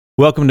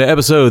Welcome to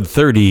episode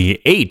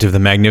 38 of the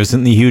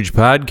Magnificently Huge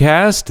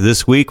podcast.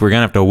 This week, we're going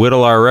to have to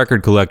whittle our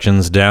record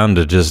collections down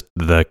to just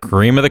the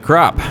cream of the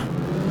crop.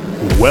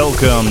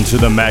 Welcome to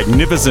the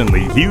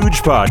Magnificently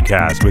Huge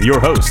podcast with your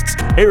hosts,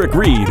 Eric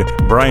Reed,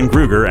 Brian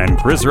Kruger, and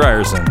Chris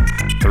Ryerson.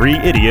 Three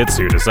idiots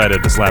who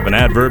decided to slap an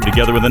adverb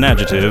together with an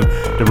adjective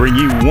to bring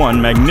you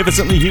one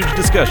magnificently huge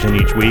discussion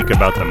each week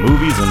about the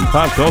movies and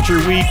pop culture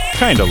we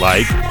kinda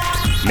like,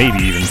 maybe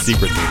even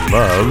secretly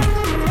love,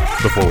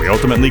 before we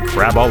ultimately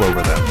crap all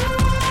over them.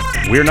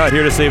 We're not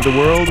here to save the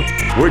world,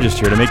 we're just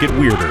here to make it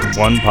weirder,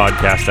 one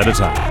podcast at a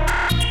time.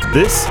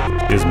 This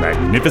is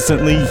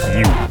Magnificently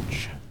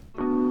Huge.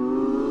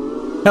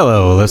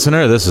 Hello,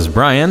 listener. This is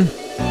Brian.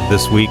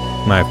 This week,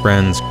 my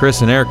friends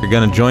Chris and Eric are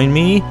going to join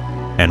me,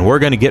 and we're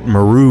going to get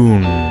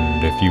marooned.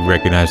 If you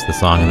recognize the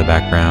song in the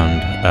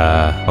background,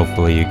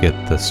 hopefully you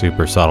get the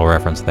super subtle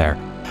reference there.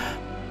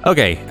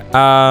 Okay,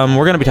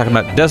 we're going to be talking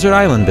about Desert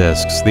Island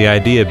Discs. The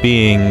idea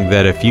being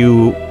that if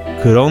you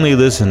could only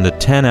listen to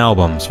 10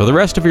 albums for the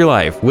rest of your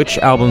life, which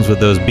albums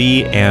would those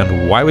be,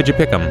 and why would you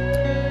pick them?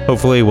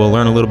 Hopefully we'll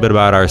learn a little bit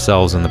about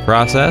ourselves in the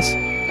process.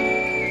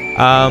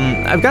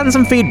 I've gotten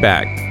some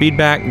feedback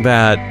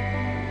that,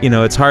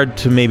 it's hard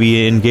to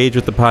maybe engage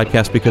with the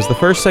podcast because the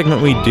first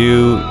segment we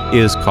do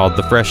is called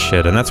The Fresh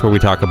Shit, and that's where we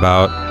talk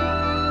about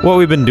what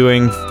we've been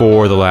doing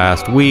for the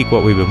last week,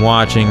 what we've been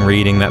watching,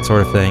 reading, that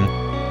sort of thing.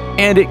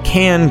 And it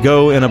can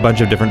go in a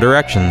bunch of different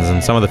directions,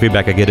 and some of the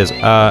feedback I get is,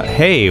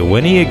 hey,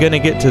 when are you going to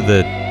get to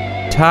the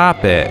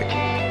topic?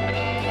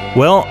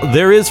 Well,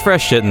 there is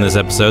fresh shit in this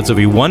episode, so if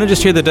you want to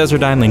just hear the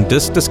Desert Island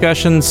Disc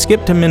discussion,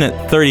 skip to minute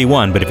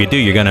 31, but if you do,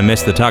 you're going to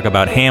miss the talk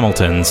about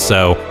Hamilton,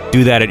 so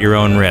do that at your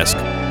own risk.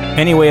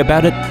 Anyway,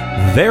 about it,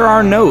 there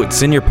are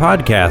notes in your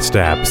podcast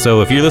app,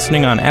 so if you're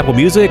listening on Apple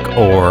Music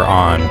or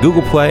on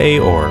Google Play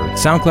or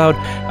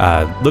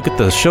SoundCloud, look at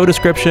the show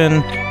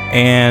description,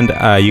 and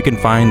you can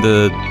find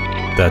the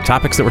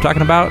topics that we're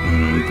talking about,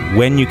 and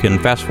when you can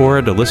fast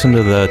forward to listen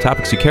to the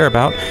topics you care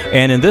about.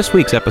 And in this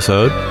week's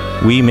episode,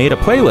 we made a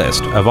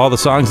playlist of all the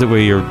songs that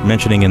we are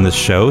mentioning in this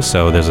show.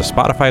 So there's a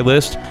Spotify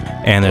list,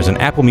 and there's an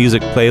Apple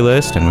Music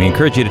playlist, and we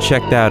encourage you to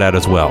check that out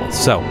as well.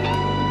 So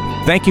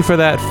thank you for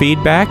that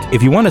feedback.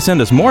 If you want to send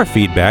us more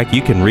feedback,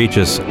 you can reach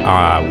us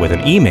with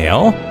an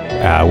email.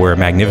 We're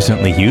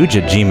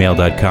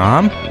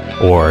magnificentlyhuge@gmail.com,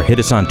 or hit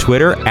us on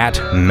Twitter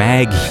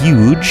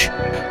 @maghuge.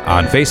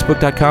 On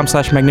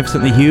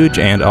Facebook.com/magnificentlyhuge,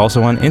 and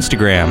also on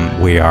Instagram,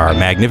 we are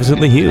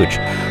Magnificently Huge.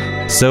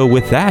 So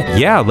with that,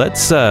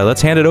 let's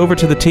hand it over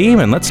to the team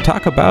and let's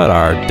talk about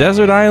our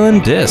Desert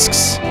Island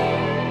Discs.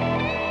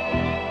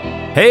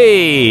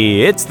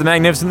 Hey, it's the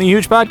Magnificently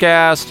Huge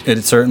podcast.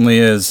 It certainly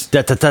is.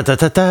 I'm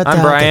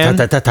Brian.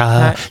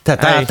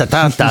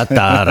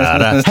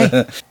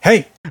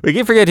 Hey. We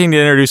keep forgetting to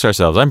introduce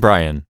ourselves. I'm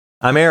Brian.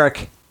 I'm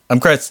Eric. I'm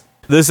Chris.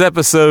 This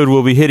episode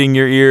will be hitting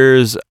your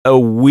ears a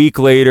week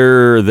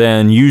later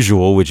than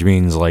usual, which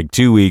means like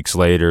 2 weeks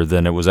later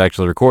than it was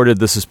actually recorded.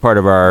 This is part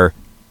of our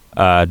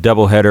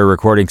doubleheader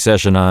recording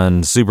session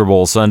on Super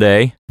Bowl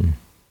Sunday.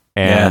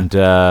 And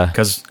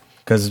because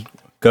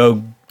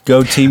go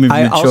team of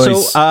your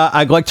choice.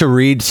 I'd like to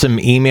read some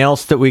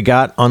emails that we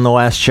got on the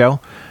last show.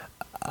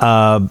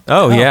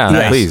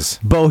 Please.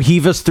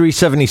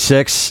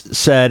 Bohevas376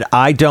 said,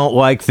 I don't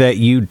like that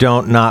you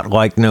don't not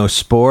like no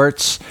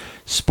sports.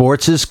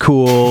 Sports is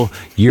cool.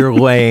 You're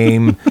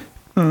lame.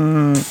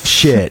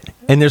 Shit.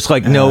 And there's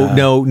like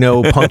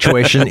no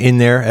punctuation in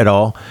there at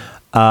all.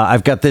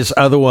 I've got this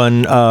other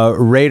one,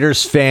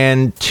 Raiders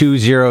fan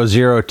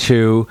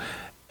 2002,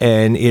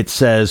 and it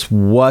says,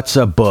 "What's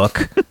a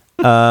book?"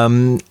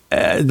 Okay,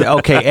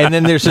 and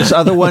then there's this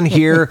other one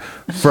here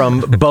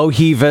from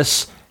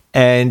Bohevas,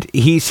 and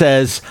he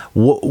says,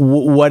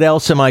 "What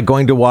else am I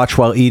going to watch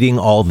while eating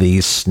all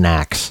these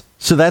snacks?"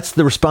 So that's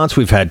the response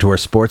we've had to our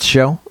sports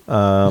show.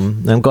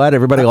 I'm glad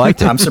everybody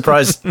liked it. I'm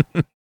surprised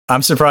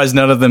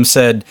none of them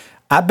said,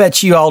 I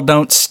bet you all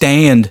don't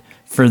stand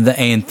for the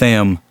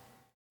anthem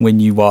when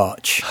you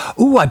watch.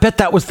 Ooh, I bet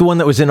that was the one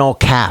that was in all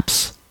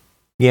caps.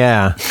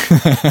 Yeah.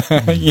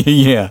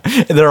 Yeah.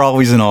 They're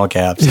always in all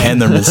caps,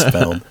 and they're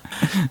misspelled.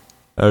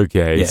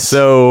 Okay, yes.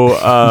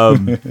 So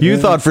you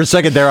thought for a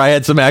second there I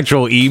had some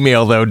actual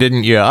email, though,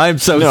 didn't you? I'm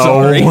so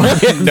sorry.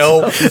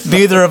 No,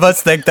 neither of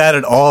us think that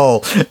at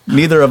all.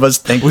 We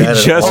just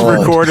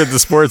recorded the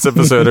sports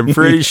episode. I'm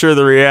pretty sure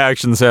the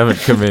reactions haven't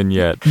come in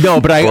yet.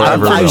 No, but I have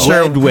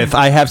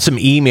some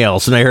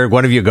emails, and I heard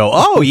one of you go,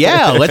 "Oh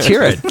yeah, let's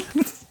hear it."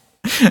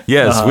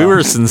 Yes, we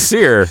were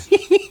sincere.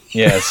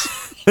 Yes.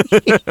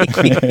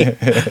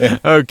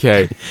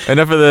 Okay,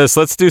 enough of this.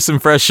 Let's do some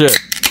fresh shit.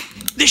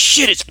 This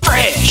shit is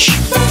fresh.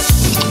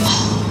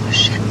 Oh,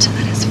 shit,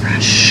 that is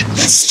fresh.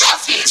 This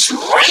stuff is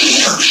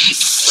really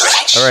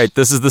fresh. All right,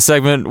 this is the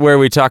segment where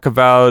we talk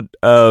about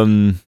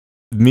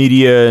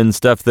media and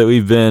stuff that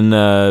we've been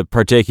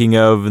partaking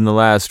of in the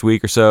last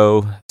week or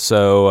so.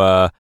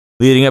 So,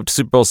 leading up to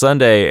Super Bowl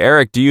Sunday,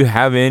 Eric, do you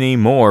have any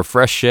more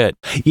fresh shit?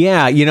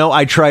 Yeah,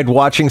 I tried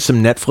watching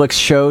some Netflix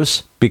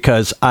shows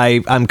because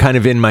I'm kind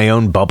of in my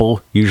own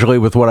bubble usually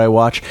with what I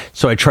watch.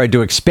 So I tried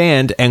to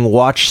expand and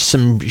watch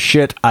some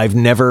shit I've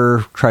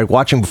never tried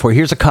watching before.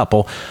 Here's a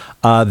couple.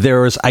 There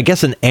was, I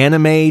guess, an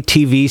anime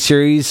TV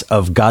series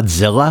of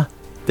Godzilla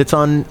that's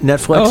on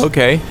Netflix. Oh,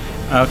 okay.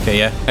 Okay,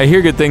 yeah. I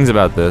hear good things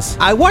about this.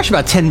 I watched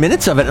about 10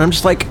 minutes of it, and I'm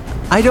just like,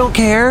 I don't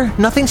care.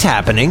 Nothing's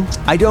happening.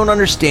 I don't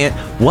understand.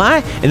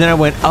 Why? And then I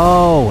went,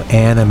 oh,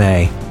 anime.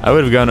 I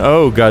would have gone,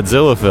 oh,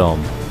 Godzilla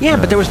film. Yeah,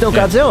 but there was no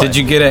Godzilla. Did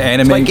you get an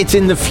anime? It's like it's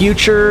in the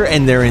future,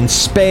 and they're in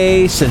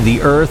space, and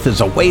the Earth is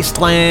a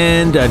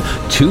wasteland. And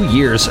 2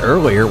 years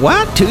earlier,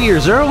 what? 2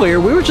 years earlier,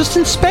 we were just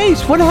in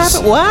space. What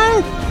happened?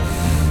 What?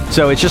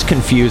 So it's just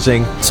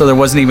confusing. So there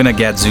wasn't even a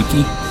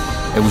Gadzuki?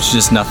 It was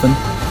just nothing?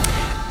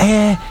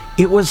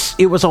 It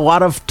was a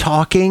lot of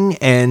talking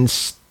and,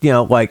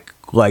 like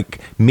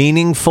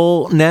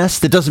meaningfulness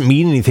that doesn't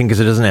mean anything because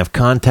it doesn't have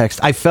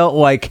context. I felt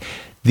like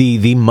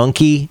the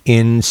monkey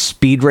in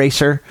Speed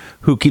Racer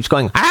who keeps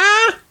going,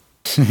 ah!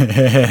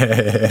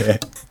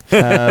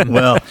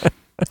 Well,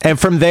 and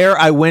from there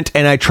I went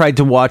and I tried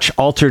to watch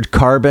Altered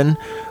Carbon,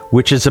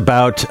 which is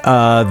about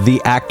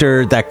the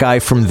actor, that guy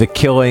from The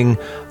Killing,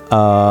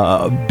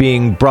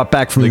 being brought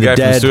back from the guy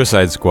dead. from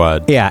Suicide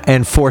Squad. Yeah,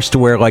 and forced to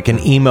wear like an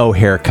emo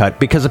haircut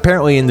because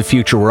apparently in the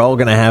future we're all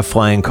going to have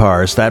flying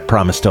cars. That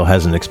promise still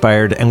hasn't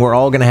expired, and we're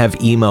all going to have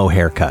emo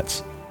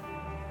haircuts.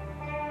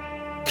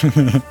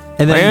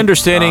 And My then,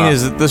 understanding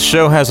is that this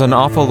show has an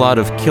awful lot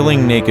of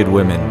killing naked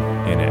women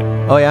in it.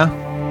 oh yeah,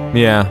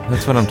 Yeah,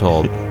 that's what I'm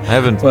told. I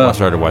haven't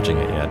started watching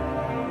it yet.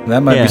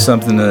 that might Yeah. be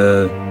something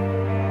to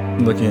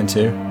look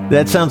into.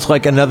 that sounds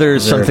like another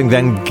something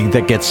then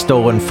that gets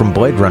stolen from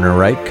Blade Runner,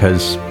 right?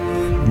 Because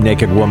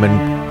naked woman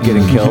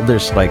getting killed,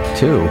 there's like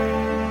two.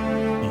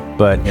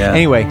 But Yeah.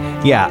 anyway,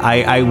 yeah,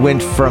 I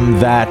went from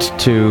that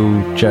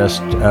to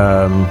just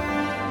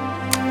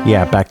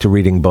back to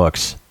reading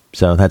books.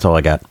 So that's all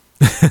I got.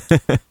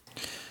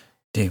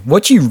 Dude,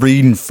 what you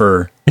reading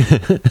for?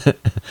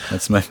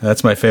 That's my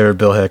favorite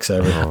Bill Hicks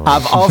ever.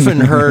 I've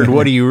often heard,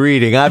 what are you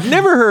reading? I've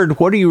never heard,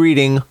 what are you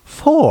reading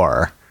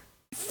for?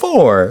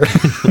 4.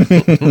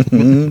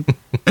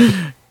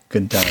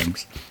 Good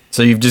times.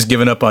 So you've just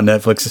given up on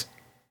Netflix?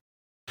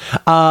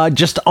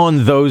 Just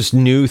on those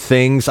new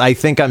things. I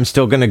think I'm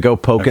still going to go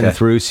poking Okay.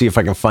 through, see if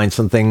I can find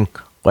something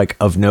like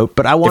of note.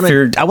 But I want If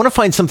you're- to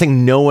find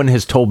something no one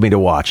has told me to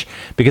watch,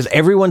 because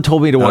everyone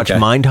told me to watch Okay.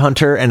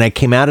 Mindhunter, and I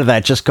came out of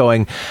that just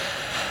going,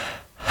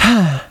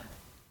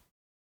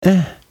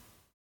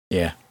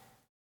 Yeah.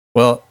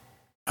 Well,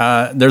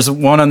 there's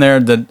one on there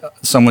that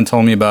someone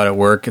told me about at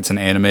work. It's an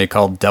anime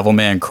called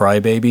Devilman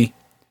Crybaby.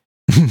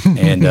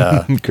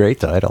 And great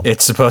title.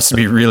 it's supposed to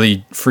be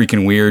really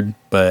freaking weird,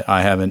 but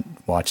I haven't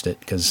watched it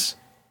because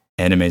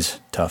anime's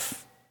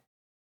tough.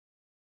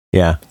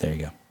 Yeah. But there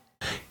you go.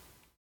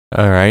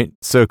 All right.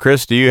 So,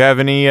 Chris, do you have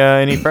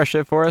any fresh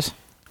shit for us?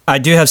 I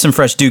do have some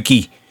fresh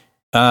dookie.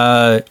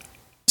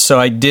 So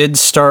I did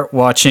start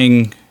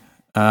watching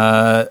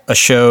a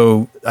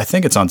show, I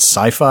think it's on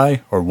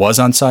Sci-Fi, or was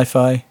on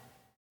Sci-Fi.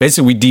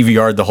 Basically, we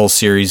DVR'd the whole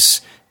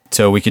series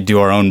so we could do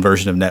our own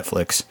version of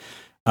Netflix.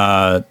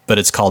 But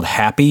it's called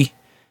Happy,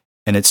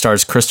 and it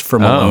stars Christopher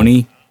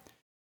Maloney.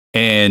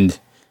 And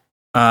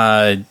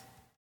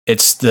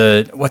it's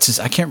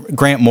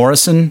Grant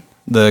Morrison,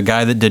 the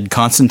guy that did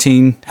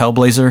Constantine,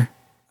 Hellblazer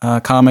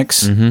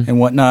comics and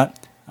whatnot.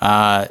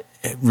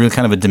 Really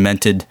kind of a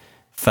demented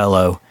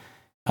fellow,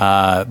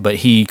 but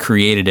he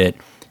created it.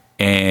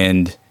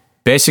 And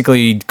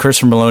basically,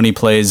 Christopher Maloney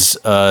plays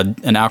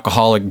an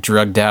alcoholic,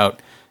 drugged out,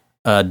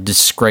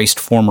 disgraced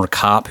former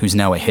cop who's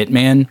now a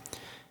hitman.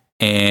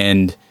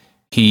 And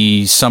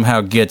he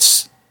somehow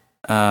gets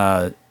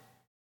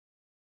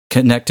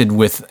connected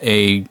with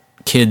a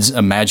kid's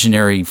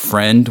imaginary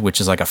friend,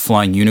 which is like a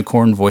flying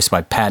unicorn voiced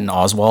by Patton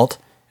Oswalt.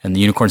 And the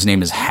unicorn's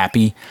name is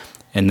Happy.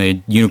 And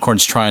the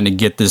unicorn's trying to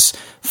get this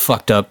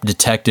fucked up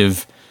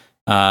detective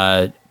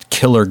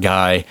killer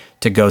guy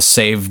to go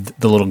save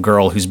the little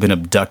girl who's been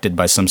abducted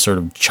by some sort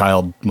of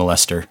child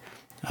molester.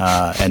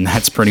 And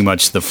that's pretty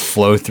much the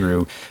flow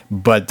through.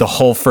 But the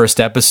whole first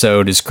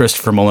episode is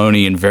Christopher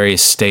Maloney in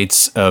various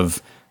states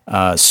of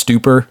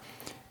stupor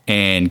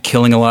and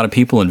killing a lot of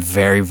people in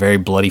very, very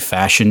bloody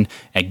fashion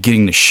and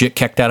getting the shit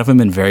kicked out of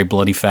him in very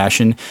bloody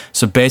fashion.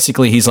 So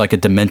basically, he's like a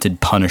demented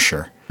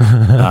Punisher,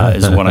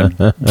 is what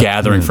I'm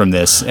gathering from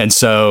this. And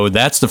so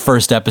that's the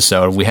first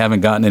episode. We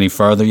haven't gotten any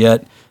farther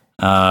yet,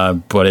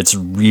 but it's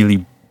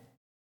really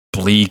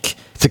bleak.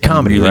 It's a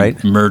comedy, really right?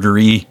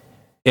 Murdery.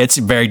 It's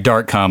a very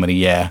dark comedy,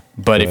 yeah.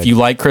 But if you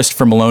like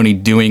Christopher Maloney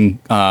doing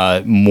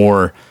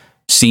more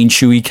scene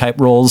chewy type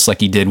roles,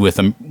 like he did with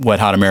Wet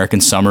Hot American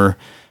Summer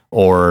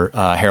or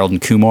Harold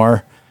and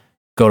Kumar,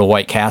 go to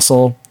White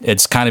Castle.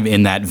 It's kind of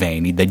in that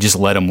vein. They just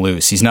let him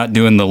loose. He's not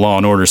doing the Law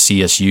and Order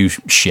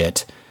CSU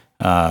shit,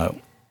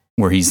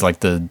 where he's like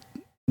the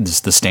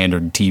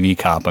standard TV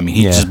cop. I mean,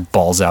 he just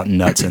balls out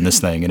nuts in this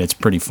thing, and it's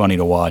pretty funny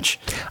to watch.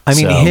 I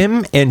mean,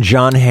 him and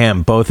John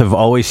Hamm both have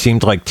always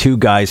seemed like two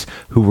guys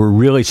who were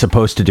really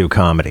supposed to do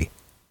comedy.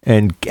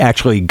 and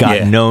actually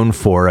got known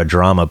for a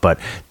drama, but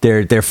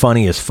they're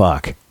funny as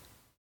fuck.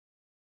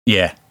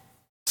 Yeah.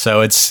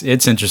 So it's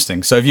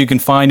interesting. So if you can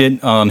find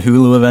it on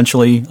Hulu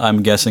eventually,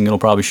 I'm guessing it'll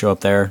probably show up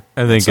there.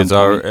 I think it's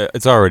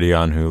already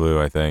on Hulu,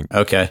 I think.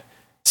 Okay.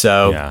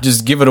 So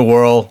just give it a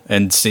whirl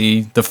and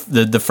see.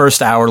 The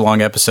first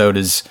hour-long episode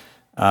is...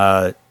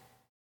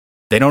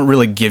 they don't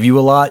really give you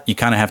a lot. You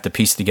kind of have to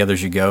piece together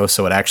as you go,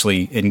 so it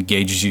actually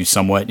engages you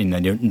somewhat, and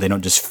they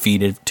don't just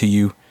feed it to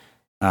you,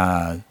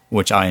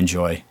 which I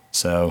enjoy.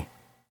 So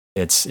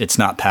it's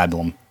not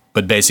pablum,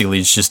 but basically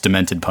it's just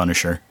Demented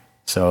Punisher.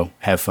 So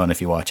have fun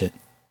if you watch it.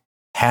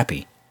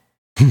 Happy.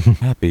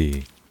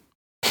 Happy.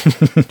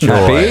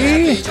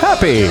 Joy.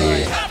 Happy.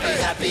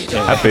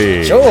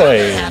 Happy.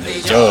 Joy.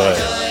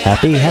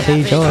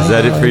 Happy joy. Is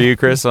that it for you,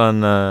 Chris,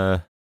 on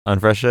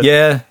Fresh Shit?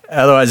 Yeah.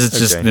 Otherwise, it's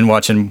just been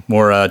watching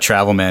more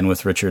Travel Man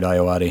with Richard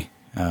Ayoade.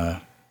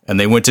 And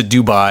they went to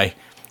Dubai.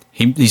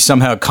 He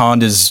somehow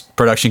conned his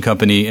production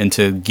company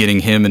into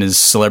getting him and his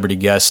celebrity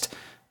guest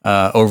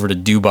over to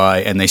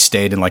Dubai, and they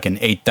stayed in like an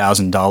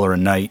 $8,000 a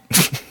night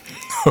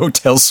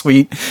hotel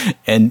suite.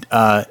 And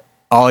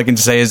all I can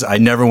say is I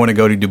never want to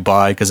go to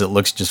Dubai because it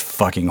looks just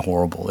fucking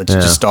horrible. It's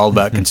just all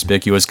about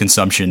conspicuous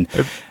consumption.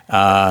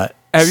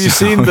 Have you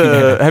seen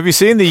the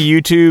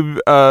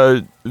YouTube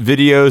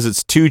videos?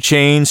 It's 2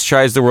 Chainz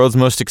tries the world's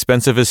most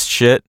expensivest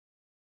shit.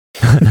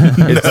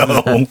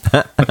 No.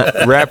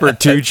 Rapper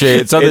 2 Chainz.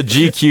 It's on the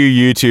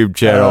GQ YouTube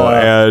channel,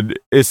 and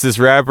it's this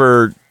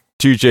rapper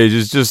 2 Chainz.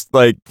 It's just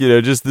like,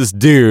 just this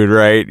dude,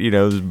 right?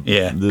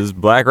 This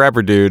black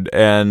rapper dude,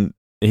 and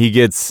he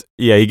gets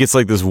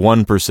like this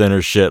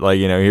 1% shit. Like,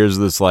 here's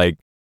this like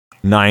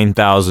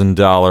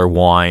 $9,000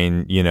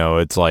 wine.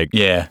 It's like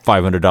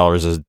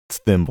 $500 a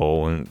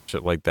thimble and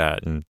shit like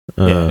that. And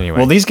anyway,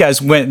 well, these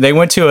guys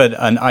went to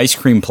an ice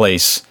cream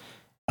place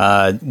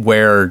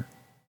where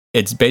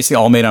it's basically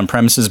all made on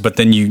premises, but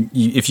then you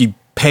if you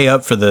pay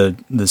up for the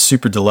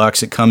super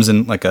deluxe, it comes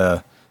in like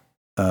a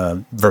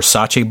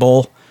Versace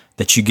bowl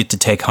that you get to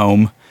take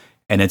home,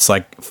 and it's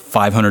like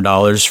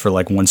 $500 for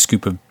like 1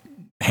 scoop of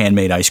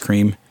handmade ice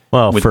cream.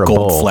 Well, with for gold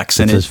a bowl,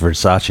 flecks in it. It says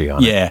Versace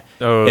on it. Yeah.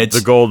 Oh, it's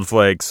the gold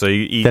flakes. So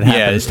you eat that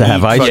happens to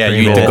have ice cream. Yeah,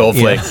 you eat the gold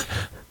flakes.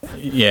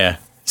 Yeah.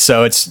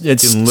 So it's you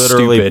can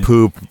literally stupid.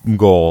 poop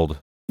gold.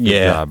 Yeah.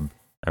 Good job,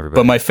 everybody.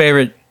 But my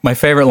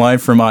favorite line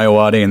from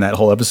Ayoade in that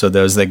whole episode,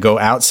 though, is they go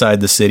outside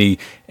the city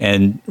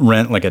and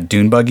rent like a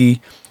dune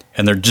buggy,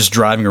 and they're just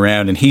driving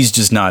around, and he's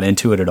just not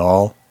into it at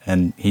all.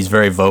 And he's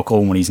very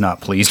vocal when he's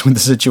not pleased with the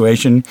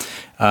situation.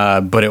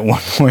 But at one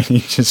point,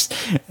 he just...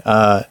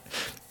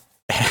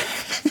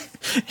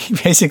 he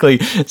basically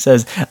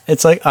says,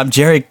 it's like, I'm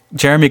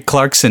Jeremy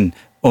Clarkson,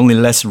 only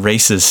less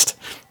racist,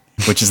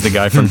 which is the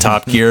guy from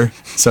Top Gear.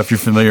 So if you're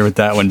familiar with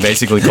that one,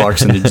 basically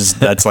Clarkson is just,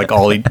 that's like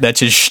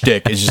that's his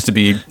shtick, is just to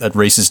be a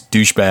racist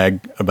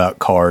douchebag about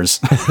cars.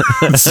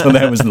 So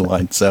that was the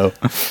line. So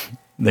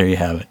there you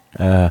have it.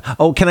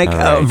 Can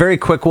I a very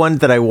quick one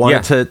that I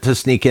wanted to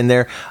sneak in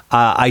there?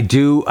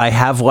 I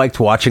have liked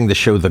watching the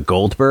show The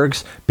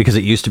Goldbergs because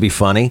it used to be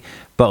funny,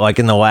 but like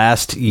in the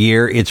last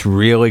year, it's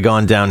really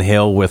gone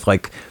downhill with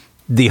like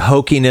the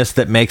hokiness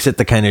that makes it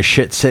the kind of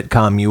shit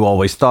sitcom you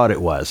always thought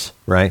it was,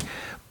 right?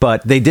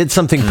 But they did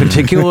something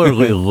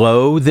particularly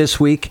low this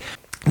week.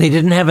 They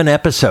didn't have an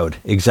episode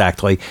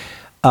exactly.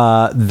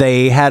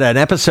 They had an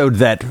episode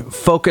that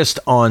focused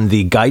on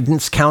the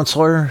guidance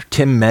counselor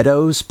Tim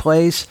Meadows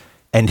plays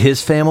and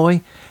his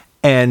family,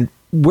 and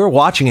we're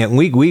watching it, and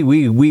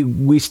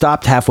we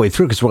stopped halfway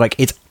through because we're like,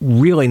 it's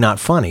really not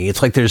funny.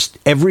 It's like there's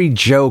every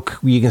joke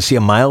you can see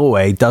a mile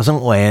away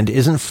doesn't land,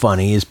 isn't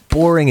funny, is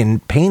boring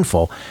and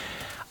painful.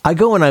 I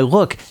go and I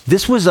look.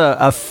 This was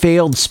a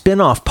failed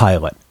spin-off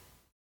pilot.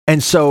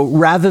 And so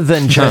rather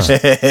than just throw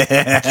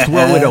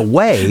it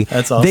away,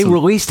 awesome. They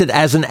released it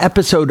as an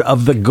episode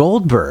of The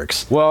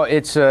Goldbergs. Well,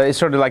 it's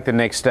sort of like the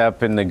next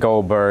step in the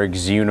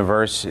Goldbergs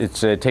universe.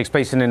 It takes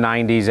place in the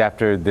 90s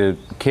after the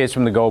kids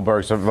from the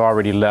Goldbergs have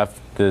already left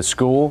the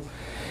school.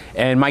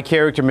 And my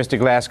character, Mr.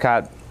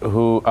 Glasscott,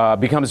 who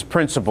becomes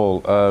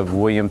principal of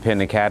William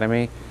Penn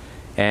Academy.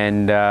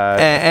 And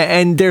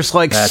there's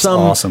like some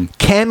awesome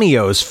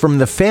cameos from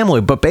the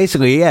family, but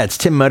basically, it's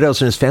Tim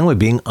Meadows and his family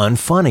being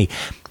unfunny.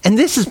 And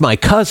this is my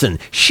cousin.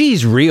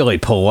 She's really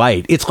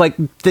polite. It's like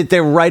that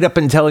they're right up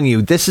and telling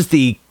you these are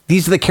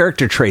the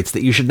character traits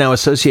that you should now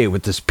associate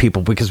with this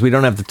people because we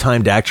don't have the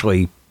time to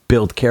actually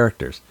build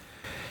characters.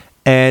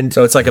 And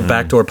so it's like a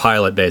backdoor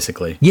pilot,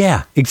 basically.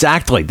 Yeah,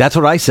 exactly. That's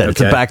what I said. It's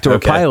a backdoor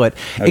pilot,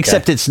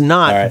 except it's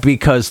not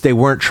because they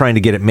weren't trying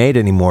to get it made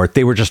anymore.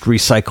 They were just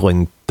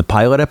recycling the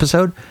pilot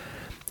episode.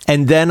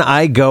 And then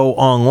I go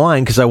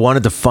online because I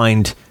wanted to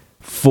find,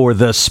 for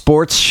the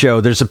sports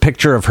show, there's a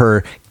picture of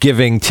her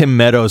giving Tim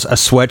Meadows a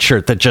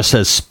sweatshirt that just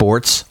says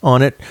sports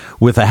on it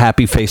with a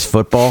happy face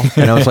football.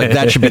 And I was like,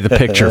 that should be the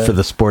picture for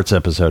the sports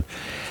episode.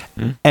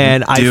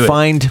 And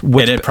and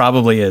it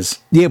probably is.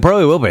 Yeah, it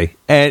probably will be.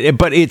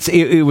 But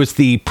it was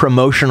the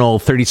promotional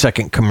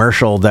 30-second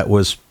commercial that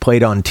was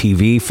played on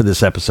TV for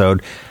this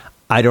episode.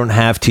 I don't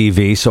have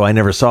TV, so I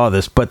never saw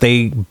this. But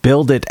they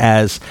billed it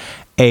as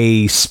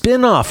a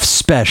spin-off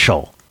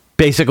special.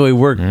 Basically,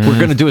 we're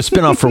going to do a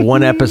spin-off for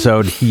one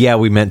episode. Yeah,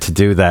 we meant to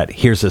do that.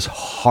 Here's this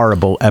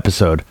horrible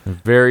episode.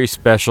 Very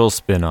special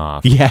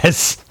spin-off.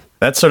 Yes.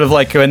 That's sort of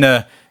like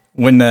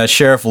when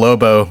Sheriff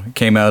Lobo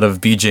came out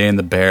of BJ and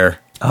the Bear.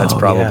 That's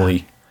probably...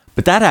 Yeah.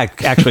 But that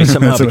actually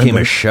somehow became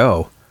a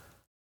show.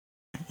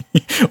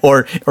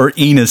 Or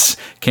Enos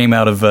came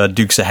out of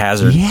Dukes of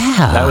Hazzard.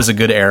 Yeah. That was a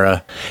good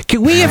era.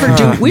 Can we ever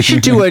do... We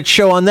should do a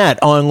show on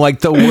that, on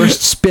like the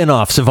worst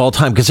spin-offs of all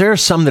time, because there are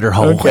some that are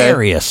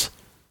hilarious.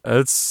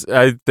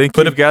 I think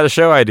you've got a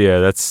show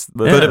idea.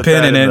 Put a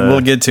pin in it. We'll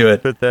get to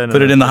it. Put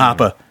it in the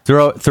hopper.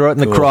 Throw it in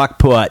the crock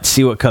pot.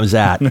 See what comes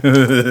out.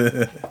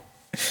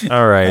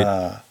 All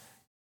right.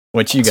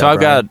 What you got? So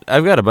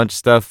I've got a bunch of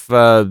stuff.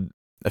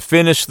 I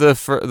finished the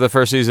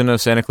first season of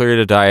Santa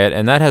Clarita Diet,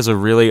 and that has a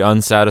really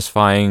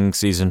unsatisfying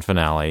season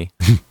finale.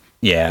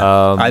 Yeah.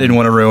 I didn't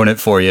want to ruin it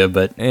for you,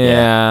 but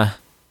yeah.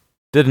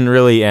 Didn't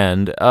really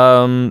end.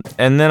 And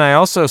then I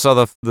also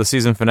saw the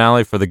season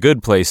finale for The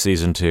Good Place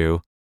season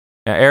 2.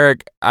 Now,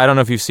 Eric, I don't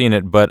know if you've seen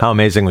it, but how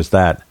amazing was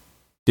that?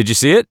 Did you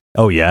see it?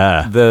 Oh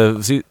yeah.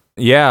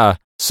 Yeah.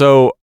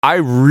 So I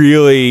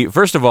really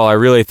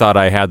thought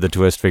I had the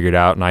twist figured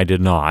out, and I did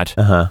not.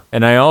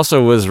 And I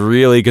also was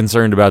really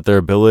concerned about their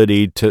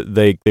ability to.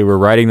 They were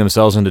writing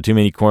themselves into too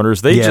many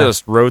corners. They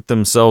just wrote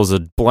themselves a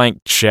blank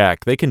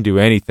check. They can do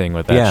anything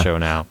with that show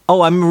now.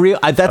 Oh,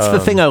 that's the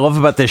thing I love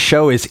about this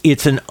show is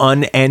it's an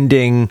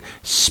unending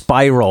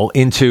spiral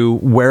into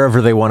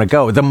wherever they want to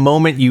go. The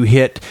moment you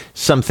hit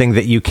something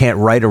that you can't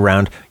write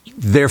around,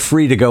 they're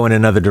free to go in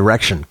another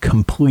direction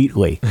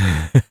completely.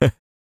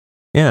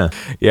 Yeah.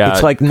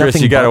 It's like nothing.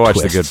 Chris, you got to watch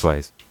twists. The Good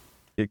Place.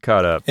 Get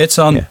caught up. It's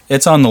on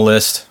the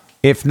list.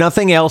 If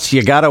nothing else,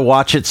 you got to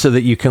watch it so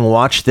that you can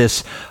watch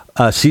this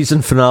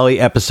season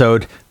finale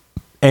episode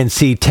and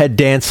see Ted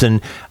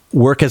Danson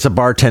work as a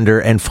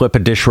bartender and flip a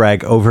dish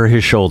rag over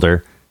his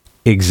shoulder,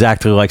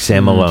 exactly like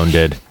Sam Malone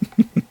did.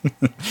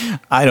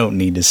 I don't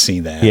need to see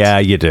that. Yeah,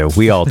 you do.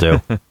 We all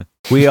do.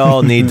 We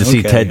all need to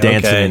see Ted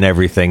Danson in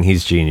everything.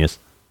 He's genius.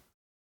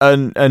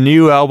 A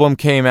new album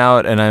came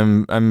out, and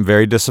I'm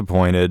very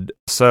disappointed.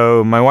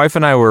 So my wife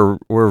and I were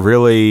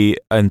really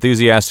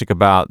enthusiastic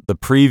about the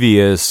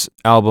previous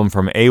album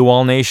from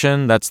AWOL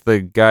Nation. That's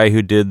the guy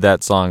who did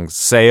that song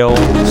 "Sail,"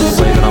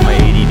 played it on my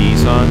ADD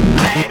song.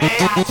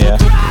 Yeah.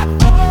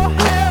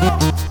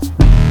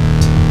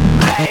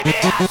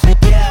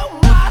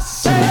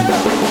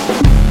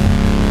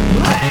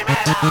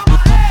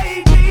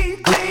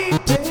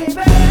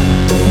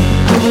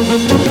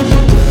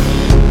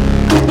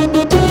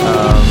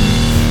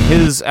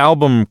 His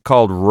album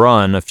called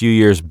Run a few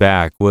years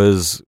back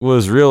was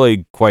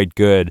really quite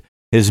good.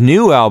 His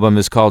new album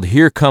is called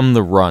Here Come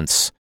the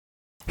Runts.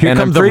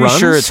 I'm pretty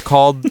sure it's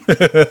called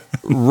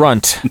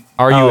Runt,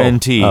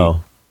 R-U-N-T.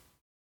 Oh.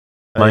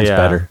 Mine's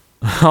better.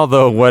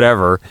 Although,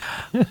 whatever.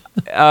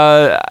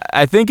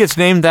 I think it's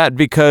named that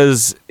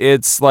because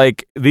it's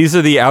like, these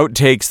are the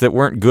outtakes that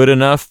weren't good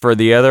enough for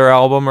the other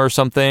album or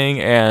something,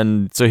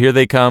 and so here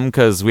they come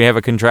because we have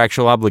a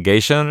contractual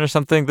obligation or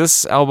something.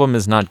 This album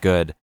is not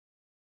good.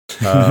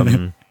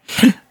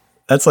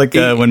 That's like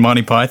when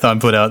Monty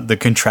Python put out the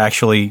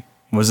contractual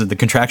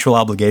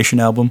obligation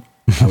album?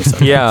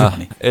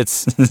 Yeah,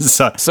 it's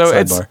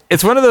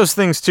it's one of those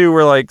things too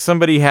where like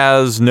somebody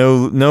has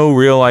no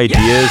real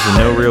ideas and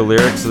no real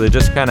lyrics, so they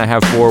just kind of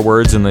have 4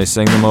 words and they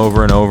sing them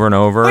over and over and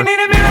over. We need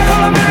a miracle,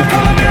 a miracle,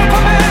 a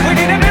miracle man. We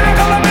need a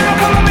miracle, a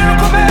miracle, a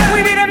miracle man.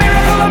 We need a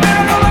miracle, a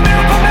miracle, a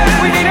miracle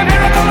man. We need a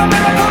miracle, a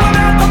miracle, a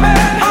miracle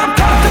man. I'm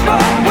comfortable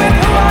with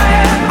who I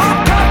am.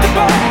 I'm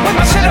comfortable with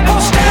my cynical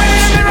stance.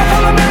 We need a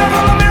miracle, a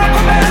miracle, a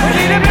miracle man. We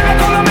need a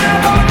miracle, a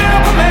miracle, a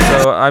miracle man.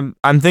 So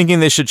I'm thinking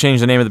they should change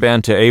the name of the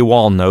band to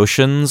AWOL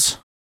Notions.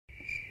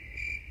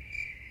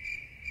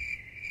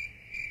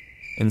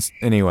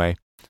 Anyway.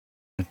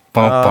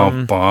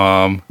 Bum, bum,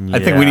 bum. I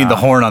think we need the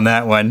horn on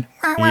that one.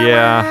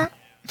 Yeah.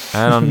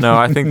 I don't know.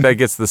 I think that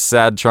gets the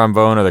sad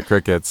trombone or the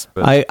crickets.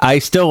 But I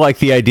still like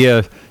the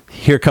idea,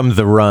 Here Come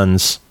the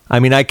Runs. I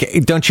mean,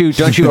 don't you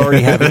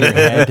already have in your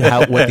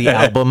head what the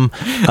album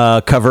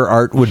cover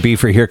art would be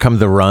for Here Come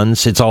the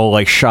Runs? It's all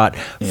like shot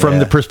from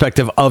the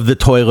perspective of the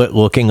toilet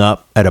looking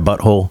up at a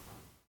butthole.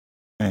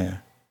 Yeah.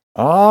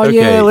 Oh,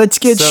 yeah, let's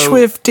get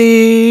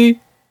swifty.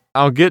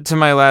 I'll get to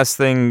my last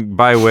thing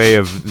by way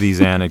of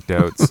these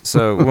anecdotes.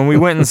 So when we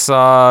went and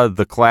saw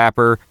The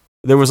Clapper,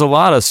 there was a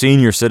lot of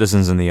senior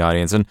citizens in the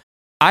audience. And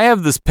I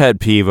have this pet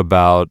peeve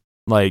about,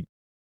 like,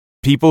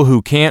 people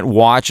who can't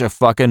watch a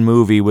fucking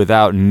movie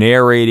without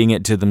narrating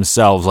it to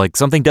themselves. Like,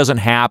 something doesn't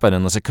happen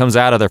unless it comes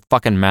out of their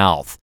fucking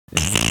mouth.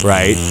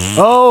 Right?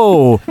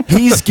 Oh,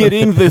 he's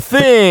getting the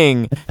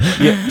thing.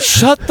 Yeah,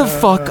 shut the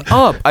fuck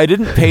up. I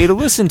didn't pay to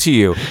listen to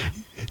you.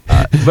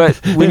 But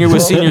when you're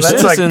with senior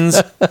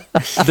citizens,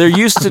 they're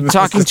used to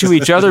talking to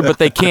each other, but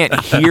they can't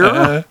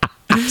hear.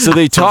 So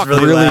they talk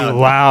really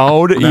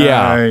loud. Nice.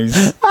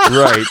 Yeah.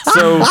 Right.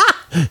 So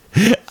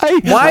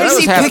why is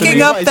he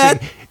picking up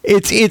that?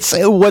 It's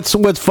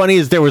what's funny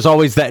is there was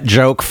always that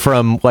joke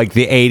from like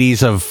the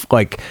 80s of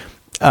like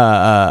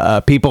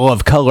people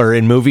of color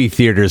in movie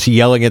theaters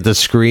yelling at the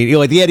screen,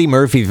 like the Eddie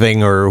Murphy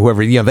thing or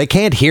whoever, they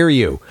can't hear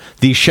you.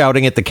 These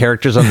shouting at the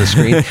characters on the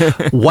screen.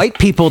 White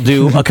people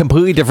do a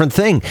completely different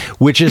thing,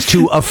 which is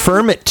to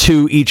affirm it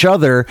to each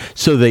other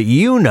so that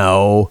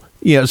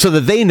so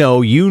that they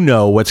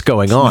know what's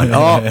going on.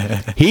 Oh,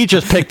 he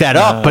just picked that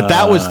up, but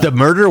that was the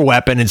murder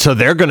weapon, and so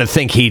they're going to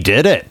think he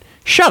did it.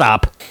 Shut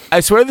up.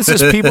 I swear this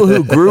is people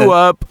who grew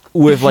up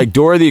with like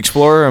Dora the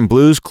Explorer and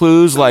Blue's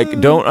Clues,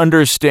 like don't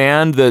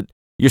understand that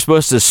you're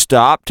supposed to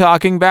stop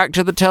talking back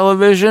to the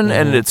television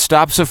and it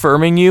stops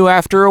affirming you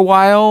after a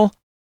while.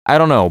 I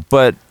don't know,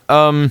 but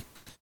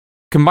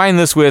combine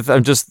this with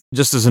just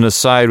as an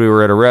aside, we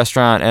were at a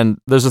restaurant and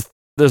there's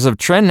a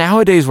trend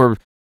nowadays where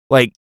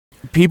like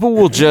people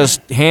will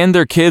just hand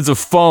their kids a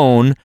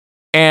phone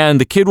and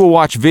the kid will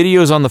watch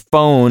videos on the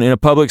phone in a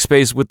public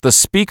space with the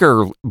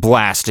speaker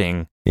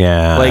blasting.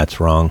 Yeah, that's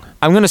wrong.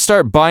 I'm going to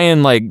start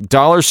buying like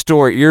dollar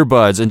store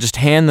earbuds and just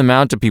hand them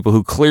out to people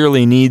who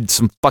clearly need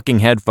some fucking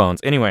headphones.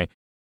 Anyway.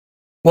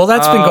 Well,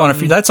 that's been going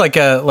on. That's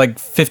like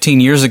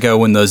 15 years ago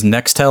when those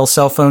Nextel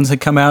cell phones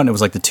had come out and it was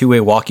like the two-way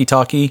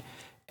walkie-talkie.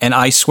 And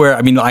I swear,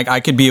 I mean, like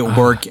I could be at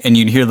work and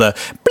you'd hear the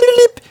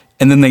bleep,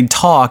 and then they'd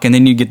talk and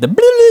then you get the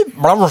bleep,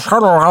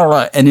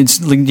 and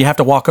it's like you have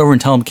to walk over and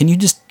tell them, can you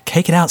just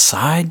take it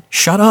outside?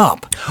 Shut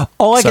up.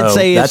 All I can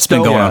say is that's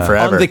been going on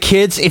forever. The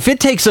kids, if it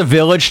takes a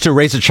village to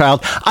raise a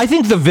child, I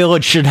think the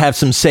village should have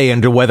some say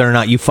into whether or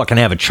not you fucking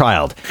have a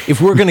child. If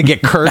we're going to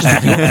get cursed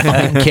with you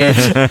fucking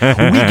kids, we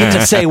get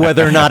to say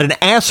whether or not an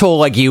asshole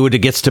like you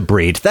gets to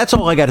breed. That's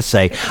all I got to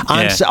say.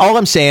 All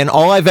I'm saying,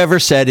 all I've ever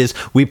said is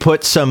we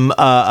put some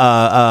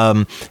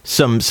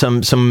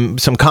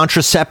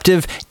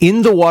contraceptive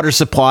in the water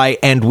supply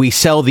and we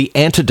sell the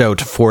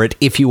antidote for it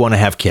if you want to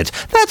have kids.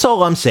 That's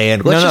all I'm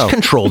saying. Let's just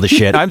control the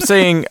shit. I'm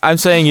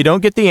saying you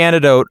don't get the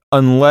antidote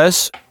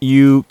unless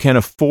you can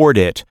afford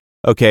it.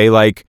 Okay,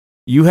 like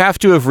you have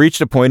to have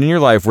reached a point in your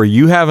life where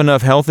you have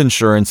enough health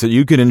insurance that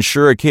you can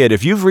insure a kid.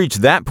 If you've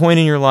reached that point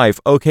in your life,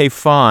 okay,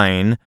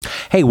 fine.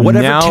 Hey,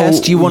 whatever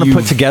test you want to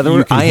put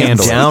together, I am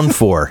down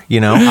for.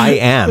 I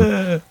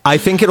am. I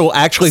think it'll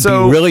actually be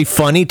really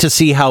funny to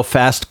see how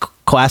fast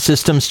class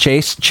systems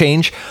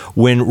change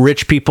when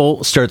rich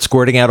people start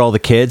squirting out all the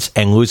kids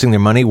and losing their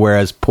money,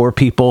 whereas poor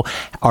people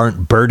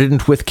aren't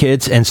burdened with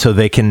kids, and so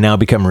they can now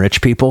become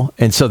rich people,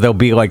 and so there'll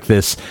be like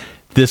this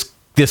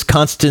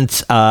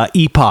constant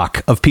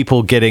epoch of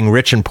people getting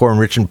rich and poor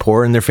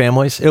in their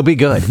families. It'll be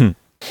good.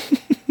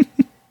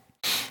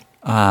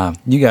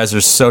 You guys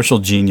are social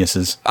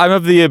geniuses. I'm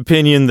of the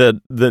opinion that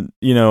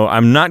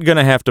I'm not going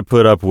to have to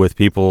put up with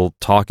people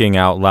talking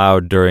out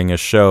loud during a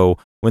show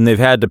when they've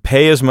had to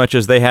pay as much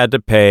as they had to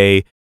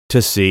pay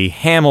to see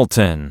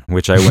Hamilton,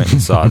 which I went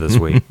and saw this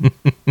week.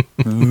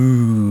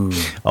 Ooh.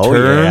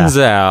 Turns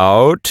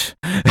out...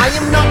 I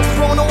am not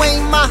throwing away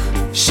my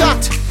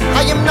shot.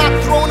 I am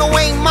not throwing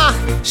away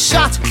my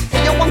shot.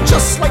 And yo, I'm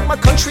just like my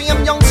country.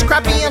 I'm young,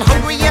 scrappy, and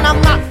hungry, and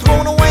I'm not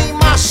throwing away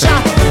my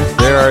shot.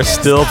 There are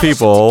still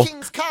people,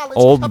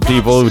 old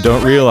people who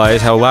don't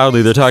realize how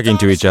loudly they're talking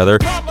to each other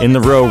in the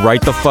row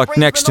right the fuck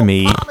next to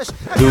me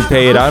who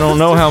paid I don't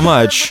know how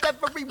much, at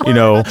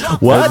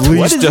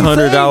least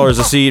 $100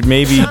 a seat,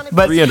 maybe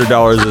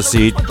 $300 a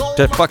seat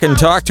to fucking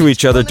talk to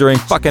each other during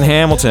fucking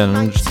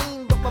Hamilton.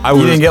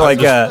 You didn't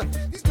get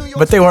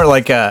but they weren't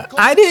like,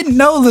 I didn't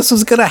know this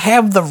was going to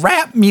have the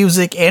rap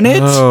music in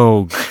it.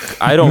 Oh,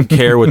 I don't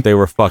care what they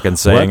were fucking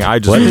saying.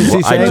 What is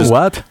he saying?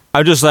 What?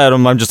 I'm just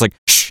like,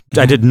 shh,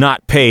 I did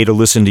not pay to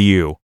listen to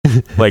you.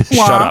 Like,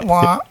 shut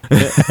up.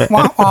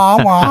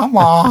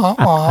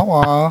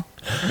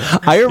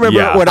 I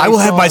remember when I will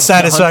have my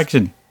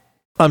satisfaction.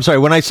 I'm sorry,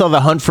 when I saw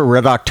The Hunt for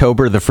Red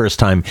October the first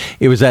time,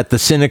 it was at the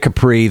Cine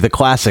Capri, the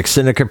classic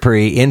Cine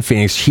Capri in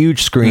Phoenix,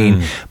 huge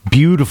screen,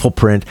 beautiful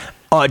print.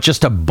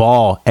 Just a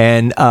ball.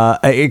 And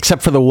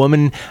except for the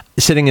woman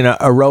sitting in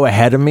a row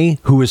ahead of me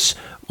who was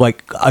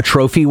like a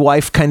trophy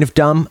wife kind of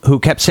dumb, who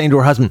kept saying to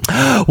her husband,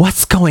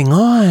 what's going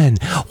on?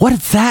 What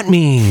does that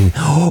mean?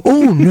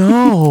 Oh,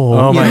 no.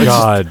 Oh, my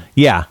God.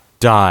 Yeah.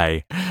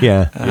 Die.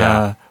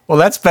 Yeah. Well,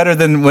 that's better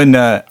than when,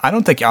 I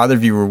don't think either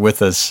of you were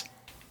with us.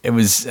 It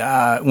was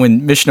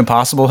when Mission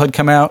Impossible had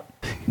come out,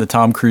 the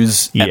Tom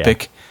Cruise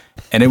epic.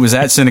 And it was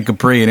at Cine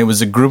Capri, and it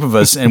was a group of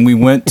us, and we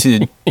went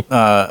to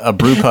a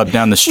brew pub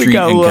down the street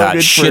and got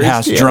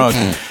shithouse drunk.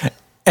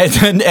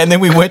 And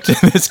then we went to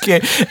this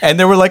kid, and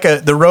there were like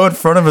the row in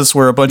front of us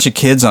were a bunch of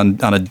kids on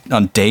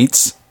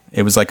dates.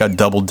 It was like a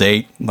double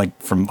date,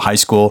 like from high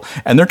school,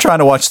 and they're trying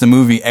to watch the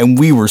movie, and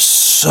we were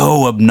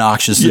so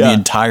obnoxious to the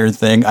entire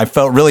thing. I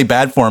felt really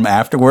bad for him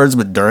afterwards,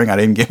 but during I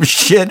didn't give a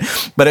shit.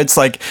 But it's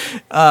like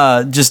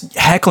just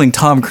heckling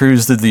Tom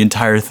Cruise through the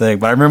entire thing.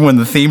 But I remember when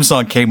the theme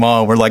song came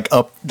on, we're like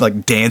up,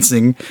 like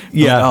dancing.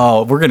 Yeah.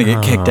 Like, we're gonna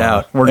get kicked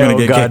out. We're gonna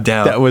get kicked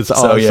out. That was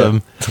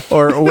awesome.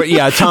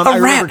 Tom. I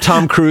remember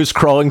Tom Cruise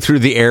crawling through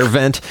the air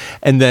vent,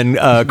 and then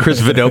Chris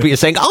Vadopia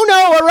saying, "Oh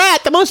no, a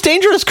rat! The most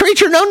dangerous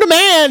creature known to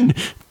man."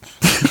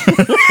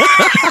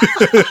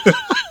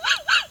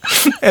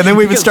 And then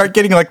we would start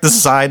getting like the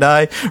side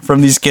eye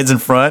from these kids in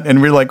front,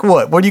 and we're like,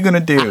 "What? What are you gonna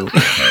do?"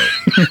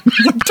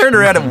 Turn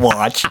around and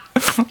watch.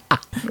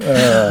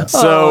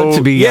 So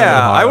to be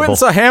I went and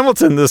saw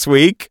Hamilton this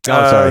week.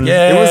 sorry.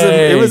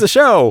 It was a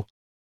show.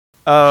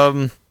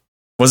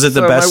 Was it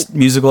the So best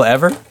musical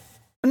ever?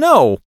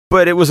 No,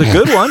 but it was a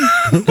good one.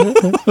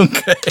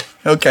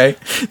 Okay,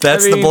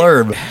 that's I mean- the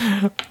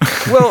blurb.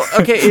 Well,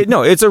 okay,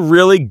 it's a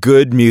really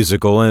good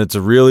musical, and it's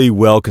a really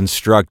well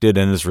constructed,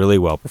 and it's really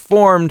well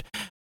performed,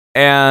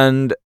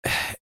 and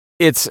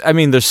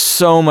there's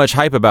so much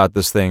hype about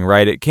this thing,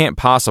 right? It can't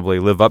possibly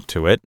live up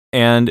to it,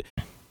 and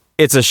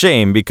it's a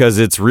shame because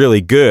it's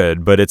really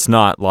good, but it's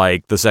not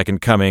like the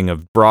second coming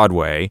of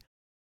Broadway.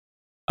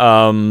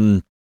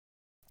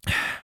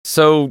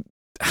 So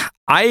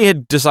I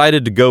had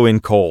decided to go in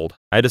cold.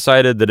 I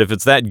decided that if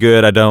it's that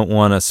good, I don't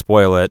want to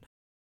spoil it.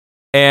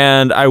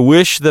 And I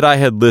wish that I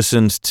had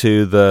listened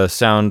to the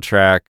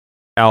soundtrack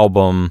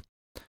album,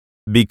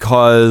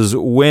 because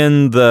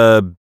when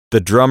the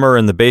drummer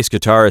and the bass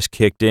guitarist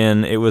kicked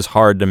in, it was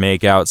hard to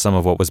make out some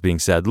of what was being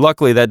said.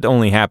 Luckily, that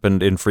only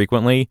happened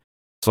infrequently,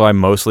 so I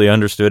mostly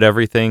understood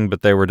everything,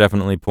 but there were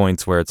definitely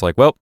points where it's like,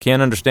 well,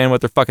 can't understand what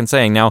they're fucking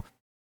saying. Now,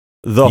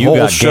 the You whole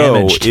got show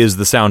damaged. is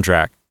the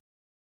soundtrack.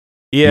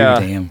 Yeah,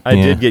 Damn. I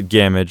did get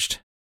damaged.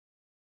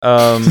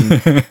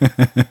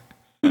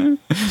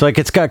 It's like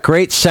it's got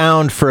great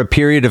sound for a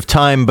period of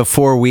time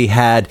before we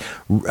had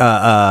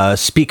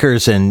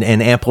speakers and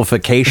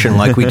amplification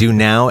like we do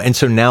now, and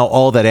so now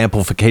all that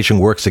amplification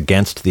works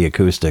against the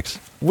acoustics.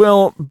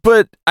 Well,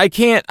 but I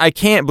can't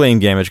blame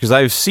damage because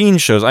I've seen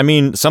shows. I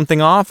mean,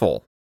 Something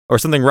Awful or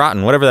Something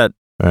Rotten, whatever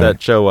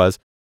that show was,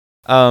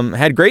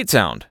 had great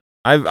sound.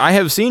 I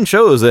have seen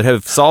shows that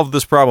have solved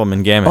this problem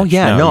in Gamage. Oh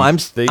yeah, Now, I'm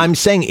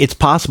saying it's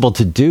possible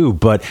to do,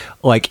 but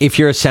like if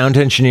you're a sound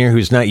engineer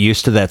who's not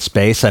used to that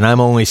space, and I'm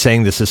only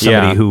saying this as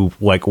somebody Yeah. who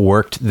like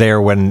worked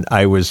there when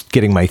I was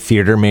getting my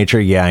theater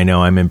major. Yeah, I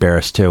know, I'm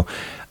embarrassed too.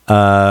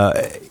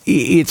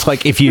 It's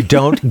like if you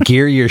don't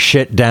gear your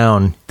shit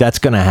down, that's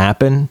going to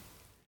happen.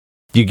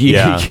 You It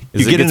get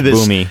gets into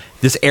boomy.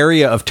 this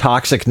area of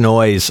toxic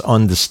noise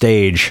on the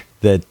stage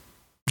that,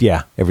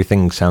 yeah,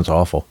 everything sounds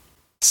awful.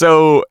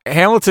 So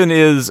Hamilton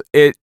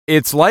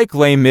it's like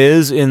Les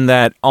Mis in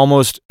that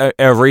almost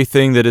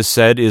everything that is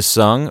said is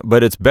sung,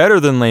 but it's better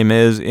than Les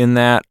Mis in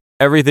that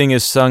everything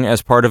is sung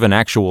as part of an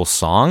actual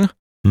song.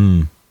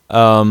 Mm.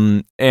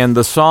 And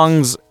the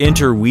songs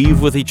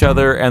interweave with each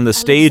other, and the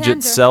stage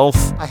itself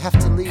I have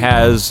to leave.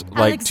 has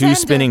like two Alexander.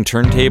 spinning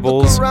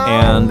turntables,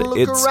 and Look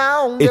it's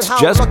around it's at how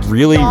just lucky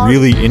really we are to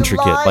really be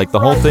intricate. alive Like the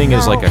whole right thing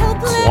is now. like a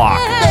clock.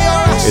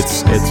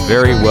 It's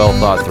very well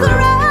thought through.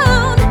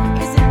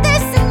 Isn't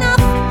this enough?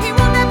 He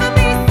will never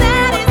be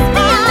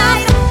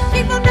satisfied.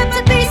 He will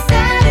never be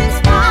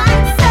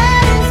satisfied.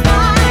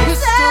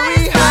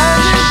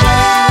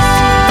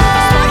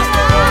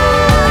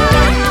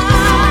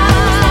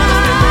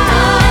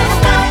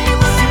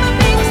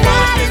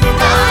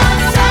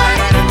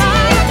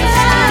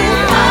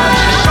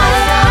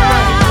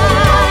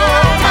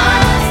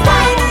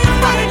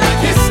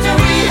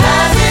 History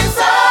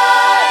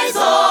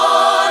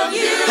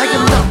I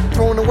am not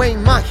throwing away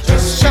my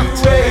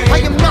shot. I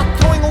am not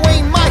throwing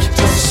away my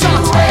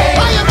shot.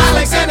 I am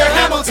Alexander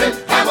Hamilton.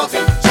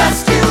 Hamilton,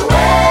 just you wait.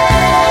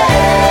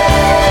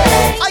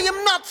 I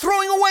am not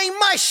throwing away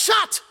my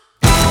shot.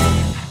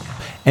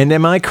 And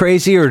am I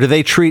crazy, or do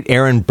they treat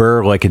Aaron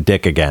Burr like a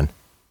dick again?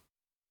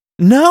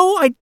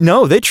 No,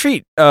 they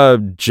treat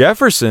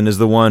Jefferson as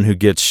the one who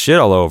gets shit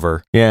all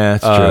over. Yeah,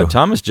 that's true.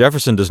 Thomas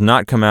Jefferson does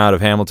not come out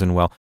of Hamilton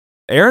well.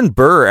 Aaron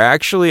Burr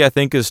actually, I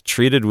think, is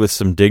treated with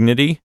some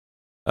dignity.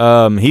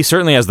 He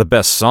certainly has the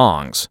best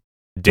songs.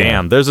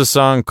 Damn, there's a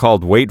song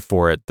called "Wait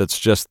for It" that's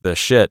just the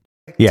shit.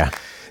 Yeah.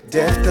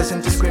 Death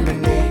doesn't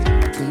discriminate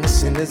between the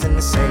sinners and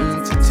the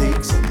saints. It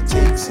takes and it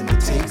takes and it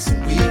takes,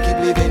 and we keep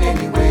living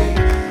anyway.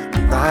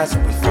 We rise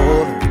and we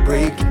fall and we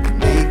break and we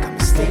make our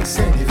mistakes.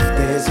 And if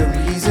there's a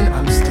reason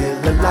I'm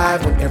still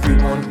alive when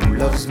everyone who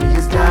loves me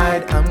has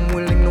died, I'm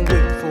willing to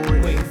wait for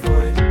it. Wait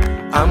for it.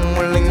 I'm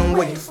willing to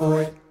wait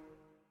for it.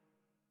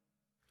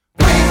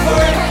 Wait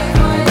for it.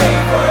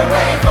 Wait for it.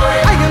 Wait for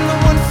it. I am the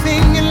one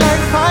thing in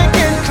life I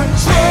can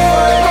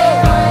control.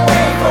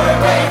 Wait for it.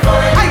 Wait for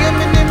it. I am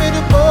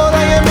inimitable.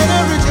 I am an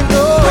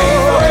original. Wait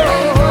for it.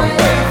 Wait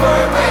for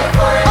it. Wait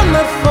for it. I'm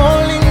not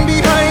falling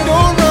behind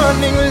or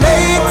running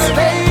late.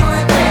 Wait for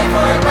it. Wait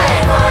for it.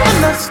 Wait for it. I'm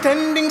not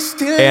standing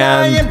still.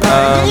 I am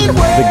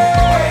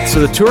dying. So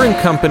the touring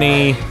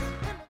company,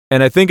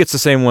 and I think it's the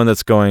same one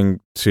that's going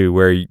to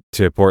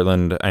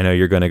Portland. I know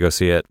you're going to go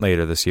see it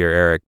later this year,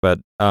 Eric, but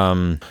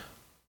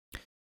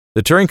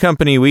the touring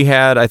company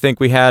I think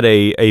we had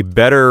a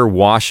better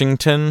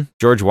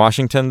George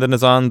Washington than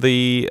is on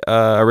the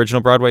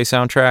original Broadway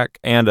soundtrack,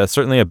 and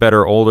certainly a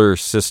better older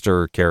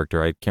sister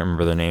character. I can't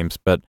remember their names,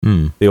 but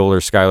the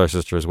older Schuyler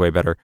sister is way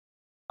better.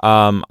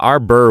 Our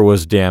Burr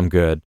was damn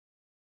good.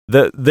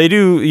 They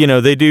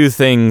do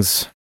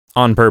things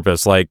on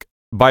purpose. Like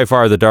by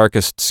far the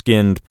darkest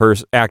skinned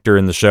actor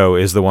in the show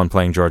is the one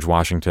playing George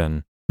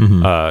Washington.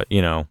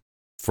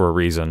 for a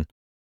reason.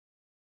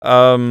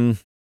 Yeah,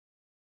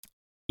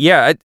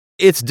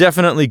 it's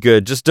definitely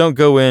good. Just don't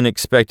go in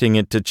expecting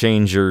it to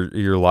change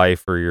your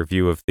life or your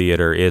view of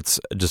theater. It's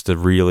just a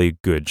really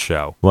good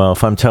show. Well,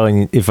 if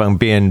I'm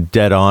being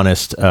dead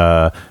honest,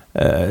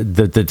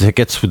 the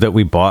tickets that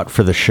we bought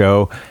for the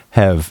show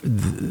have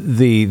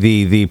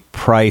the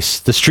price,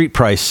 the street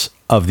price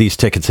of these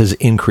tickets has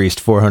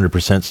increased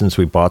 400% since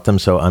we bought them.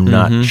 So I'm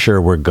not sure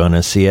we're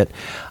gonna see it.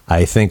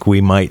 I think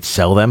we might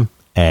sell them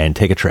and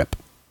take a trip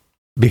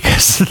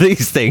because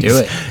these things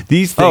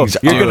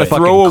you're gonna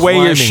throw away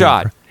your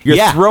shot.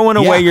 You're throwing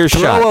away your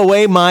shot. Throw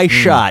away my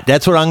shot.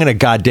 That's what I'm going to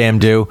goddamn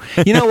do.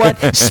 You know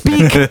what?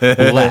 Speak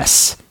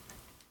less.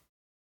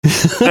 One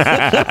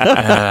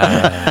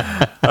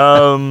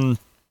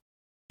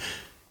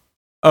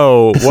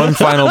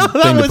final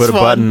thing to put a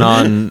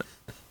button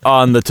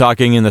on the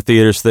talking in the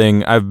theaters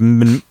thing. I've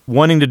been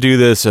wanting to do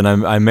this, and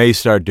I may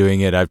start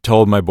doing it. I've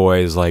told my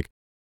boys, like,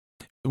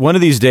 one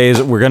of these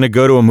days we're going to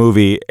go to a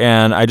movie,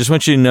 and I just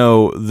want you to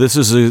know this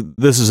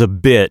is a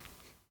bit.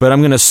 But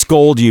I'm going to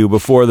scold you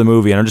before the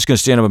movie, and I'm just going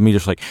to stand up and be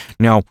just like,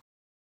 now,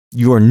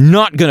 you are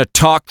not going to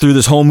talk through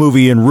this whole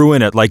movie and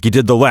ruin it like you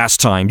did the last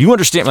time. Do you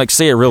understand? Like,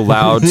 say it real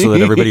loud so that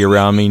everybody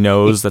around me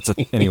knows.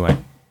 Anyway.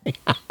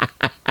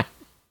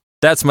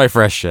 That's my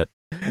fresh shit.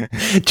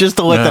 Just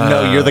to let them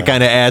know you're the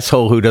kind of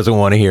asshole who doesn't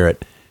want to hear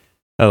it.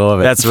 I love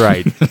it. That's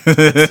right.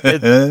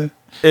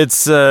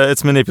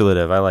 It's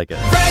manipulative. I like it.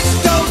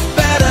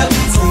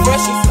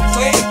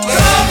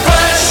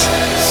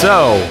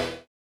 So,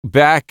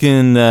 back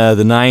in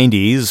the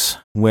 90s,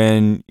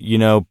 when,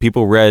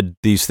 people read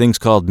these things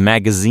called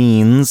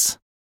magazines,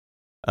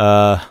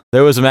 there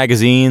was a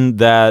magazine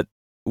that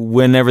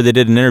whenever they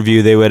did an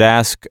interview, they would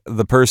ask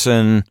the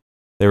person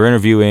they were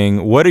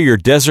interviewing, what are your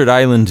desert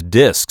island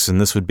discs? And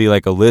this would be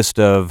like a list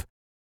of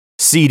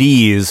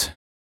CDs.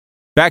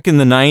 Back in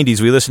the 90s,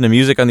 we listened to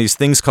music on these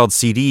things called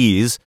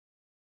CDs.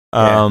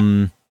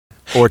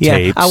 Or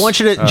tapes. I want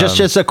you to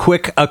just a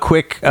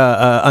quick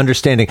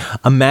understanding.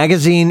 A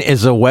magazine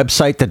is a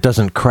website that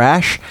doesn't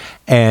crash,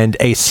 and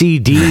a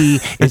CD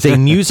is a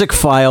music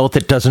file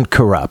that doesn't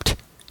corrupt.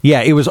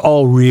 Yeah, it was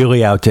all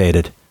really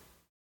outdated.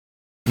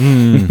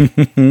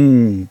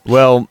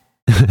 Well,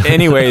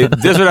 anyway,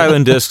 desert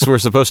island discs were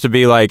supposed to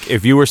be like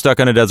if you were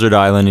stuck on a desert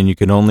island and you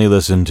could only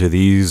listen to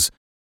these,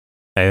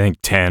 I think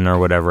 10 or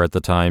whatever at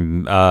the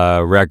time,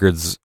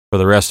 records for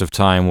the rest of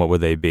time. What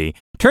would they be?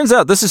 Turns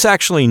out this is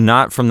actually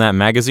not from that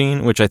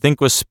magazine, which I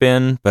think was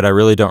Spin, but I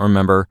really don't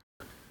remember.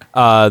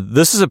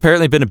 This has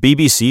apparently been a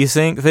BBC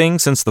thing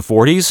since the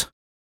 40s.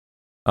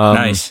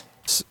 Nice.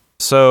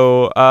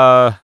 So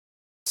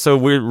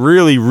we're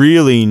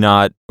really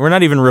not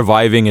even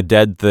reviving a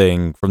dead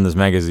thing from this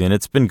magazine.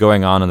 It's been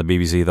going on the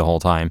BBC the whole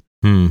time.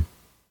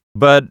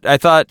 But I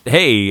thought,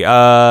 hey,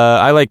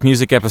 I like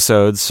music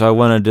episodes, so I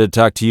wanted to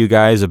talk to you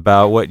guys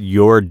about what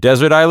your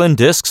desert island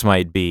discs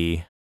might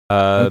be.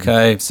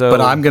 Okay,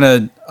 but I'm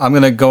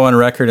gonna go on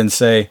record and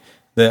say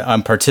that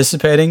I'm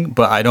participating,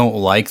 but I don't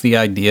like the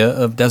idea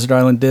of desert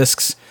island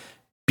discs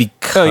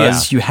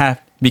because you have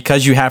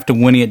to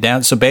winnie it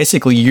down. So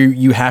basically,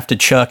 you have to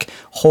chuck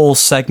whole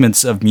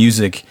segments of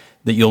music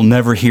that you'll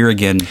never hear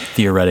again,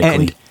 theoretically.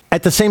 And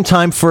at the same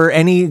time, for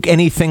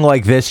anything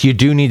like this, you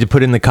do need to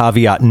put in the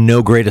caveat: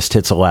 no greatest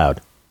hits allowed.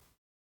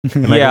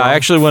 I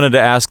actually wanted to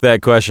ask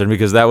that question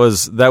because that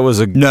was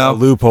a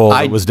loophole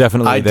that was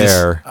definitely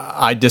there.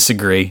 I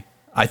disagree.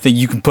 I think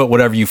you can put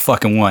whatever you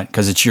fucking want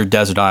because it's your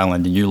desert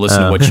island and you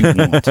listen to what you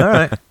want. All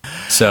right.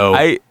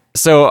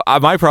 So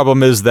my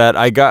problem is that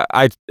I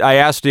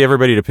asked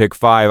everybody to pick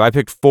 5. I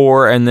picked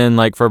 4, and then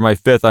like for my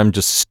 5th, I'm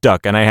just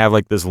stuck, and I have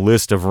like this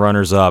list of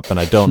runners up, and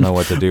I don't know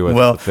what to do with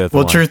the 5th.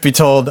 Well, truth be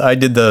told, I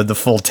did the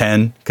full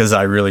 10 because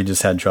I really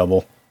just had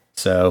trouble.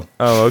 So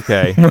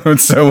okay.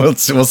 So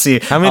we'll see.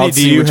 How many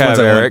do you have,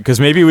 Eric? Because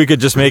maybe we could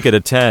just make it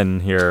a 10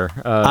 here.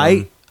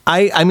 I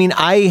mean,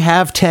 I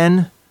have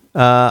 10.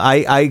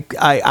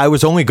 I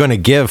was only going to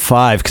give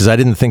 5 because I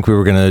didn't think we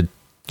were going to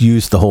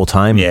use the whole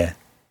time. Yeah.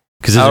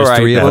 Because there's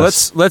 3 of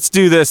us. Let's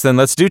do this then.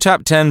 Let's do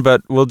top 10,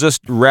 but we'll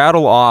just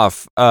rattle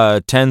off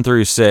 10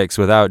 through 6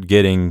 without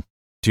getting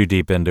too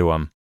deep into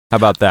them. How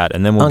about that?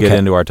 And then we'll get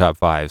into our top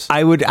 5s.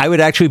 I would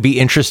actually be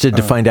interested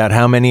to find out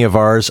how many of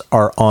ours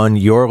are on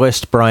your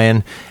list,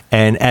 Brian.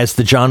 And as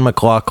the John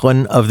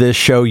McLaughlin of this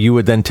show, you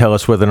would then tell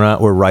us whether or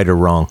not we're right or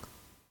wrong.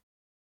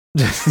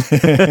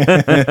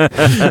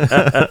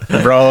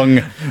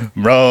 Wrong.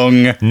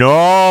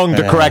 No,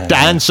 the correct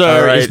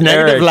answer is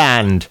Negative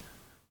Land.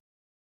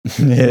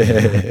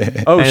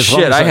 Oh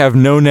shit! I have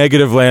no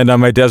negative land on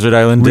my desert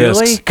island discs.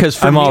 Really?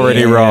 Because I'm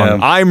already wrong.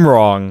 I'm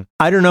wrong.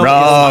 I don't know.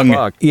 Wrong.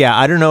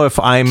 I don't know if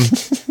I'm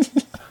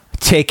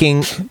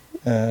taking.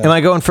 Am I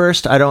going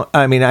first? Yeah,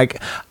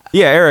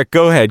 Eric,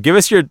 go ahead. Give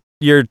us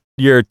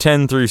your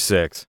 10 through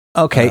 6.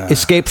 Okay,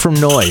 Escape from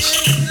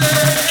Noise.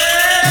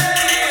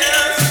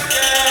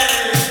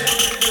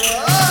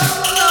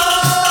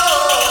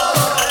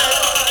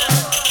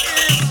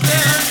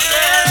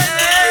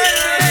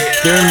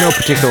 They're in no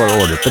particular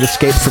order, but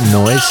Escape from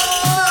Noise.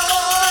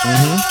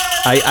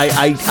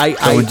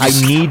 I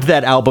need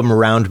that album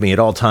around me at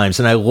all times,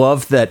 and I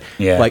love that.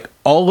 Yeah. Like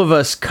all of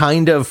us,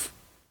 kind of,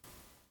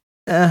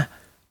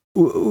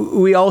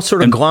 we all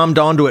sort of glommed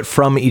onto it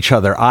from each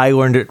other. I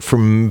learned it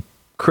from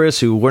Chris,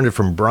 who learned it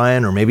from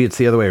Brian, or maybe it's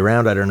the other way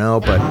around. I don't know,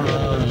 but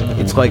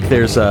it's like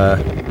there's a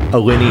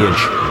lineage.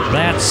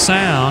 That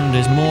sound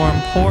is more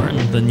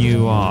important than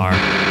you are.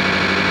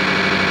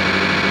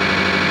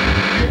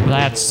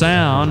 That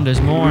sound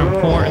is more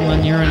important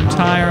than your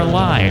entire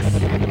life.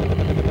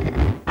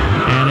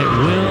 And it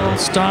will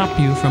stop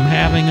you from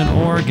having an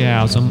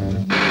orgasm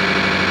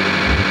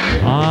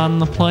on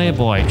the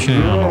Playboy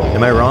channel.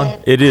 Am I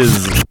wrong? It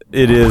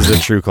is a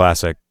true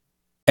classic.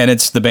 And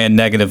it's the band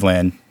Negative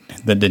Land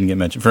that didn't get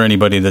mentioned for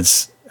anybody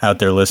that's out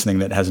there listening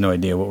that has no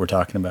idea what we're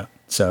talking about.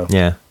 So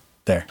Yeah.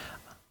 there.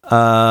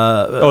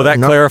 That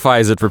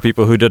clarifies it for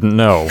people who didn't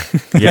know.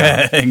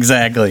 Yeah,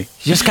 exactly.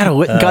 You just gotta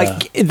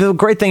like. The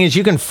great thing is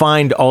you can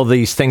find all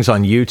these things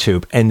on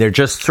YouTube, and they're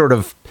just sort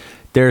of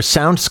they're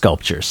sound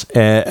sculptures,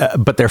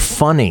 but they're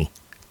funny.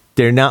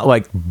 They're not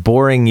like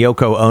boring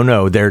Yoko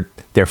Ono. They're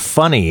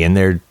funny, and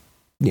they're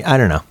I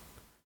don't know,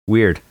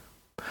 weird.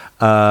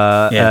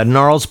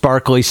 Gnarls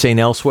Barkley, St.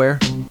 Elsewhere,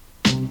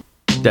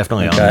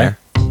 definitely on there.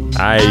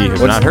 I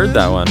have not heard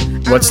that one,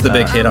 What's the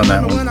big hit on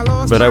that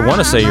one? but I want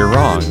to say you're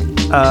wrong.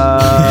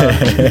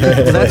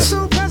 That's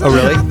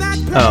really?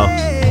 Oh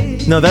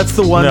no, that's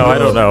the one. No, I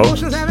don't know.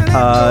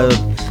 Oh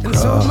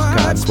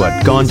God,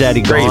 what? Gone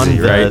Daddy Crazy,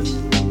 Gone, right?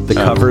 The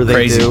cover they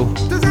Crazy. do.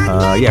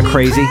 Yeah,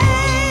 Crazy.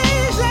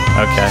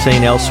 Okay.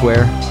 St.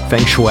 Elsewhere,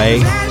 Feng Shui.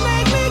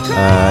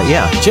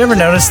 Yeah. Did you ever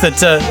notice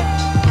that?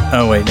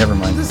 Oh wait, never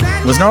mind.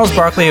 Was Gnarls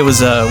Barkley? It was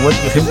who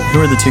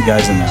are the two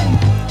guys in that one?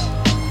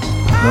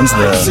 One's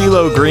the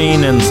CeeLo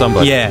Green and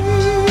somebody. yeah.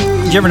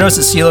 Did you ever notice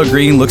that CeeLo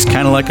Green looks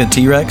kind of like a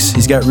T-Rex?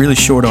 He's got really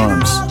short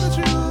arms.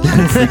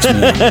 It freaks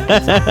me out.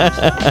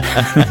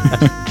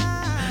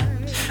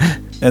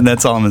 And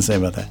that's all I'm gonna say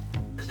about that.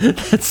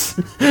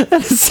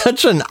 That's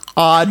such an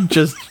odd,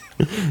 just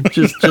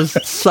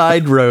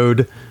side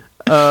road.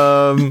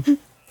 Keep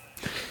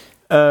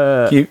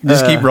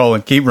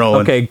rolling. Keep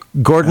rolling. Okay,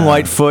 Gordon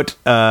Lightfoot.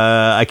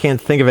 I can't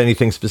think of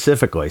anything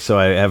specifically, so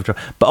I have to.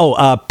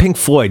 But Pink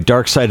Floyd,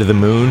 Dark Side of the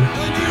Moon.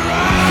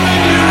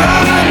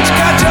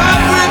 Catch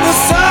up with the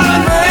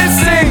sun, but it's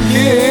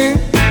sinking.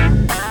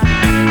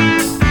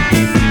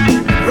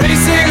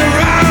 Racing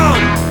around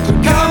to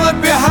come up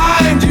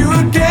behind you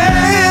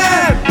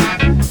again.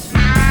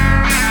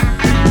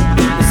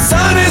 The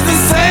sun is the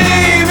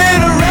same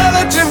in a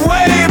relative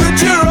way, but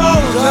you're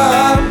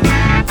older,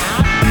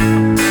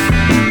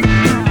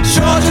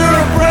 shorter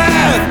of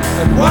breath,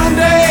 and one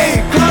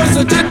day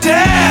closer to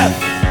death.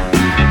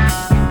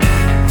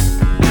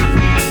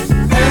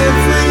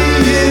 Every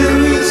year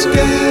is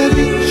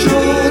getting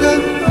shorter,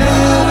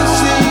 never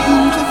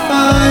seem to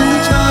find the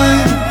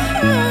time.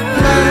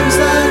 Plans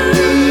that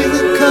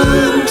neither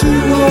come to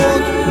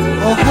naught,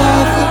 or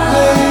half a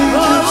page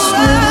of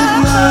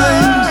smooth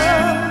lines,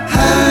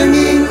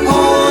 hanging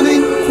on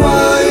in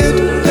quiet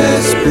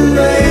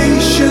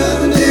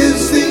desperation is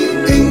the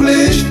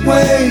English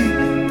way.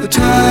 The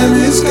time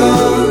is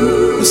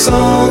gone, the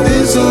song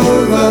is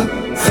over.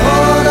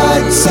 Thought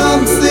I'd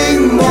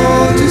something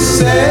more to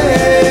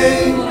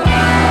say.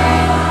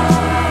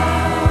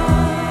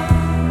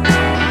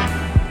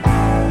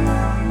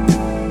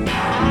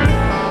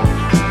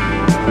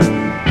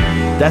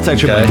 That's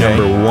actually my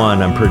number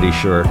one. I'm pretty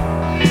sure.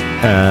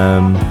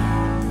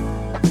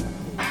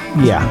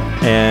 Yeah,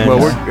 and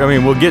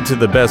we'll get to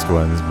the best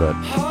ones, but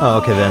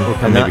okay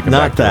then. maybe come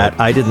Not back to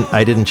that.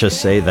 I didn't just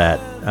say that.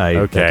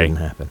 That didn't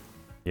happen.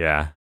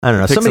 yeah. I don't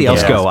know. Pick Somebody else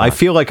something go. else. I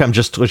feel like I'm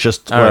just All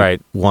like,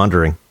 right.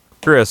 wandering.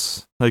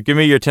 Chris, give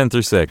me your 10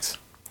 through 6.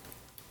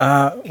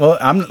 Well,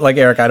 I'm like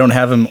Eric. I don't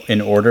have them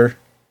in order,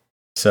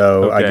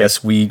 so I Okay.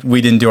 guess we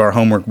didn't do our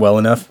homework well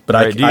enough. But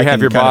Right, do you I have can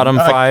your kinda- bottom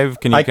five?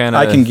 Can you I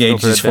kinda can gauge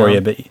filter this it for down?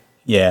 you, but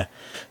yeah.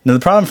 No, the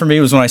problem for me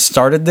was when I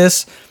started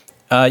this.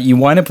 You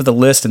wind up with a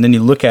list, and then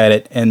you look at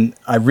it, and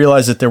I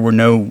realized that there were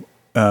no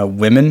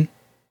women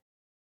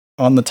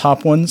on the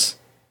top ones,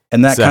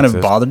 and that kind of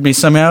Sexist. bothered me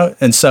somehow.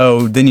 And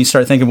so then you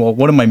start thinking, well,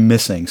 what am I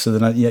missing? So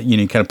then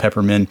you kind of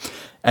pepper them in.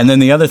 And then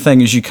the other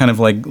thing is you kind of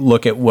like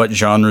look at what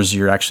genres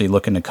you're actually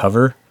looking to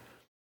cover.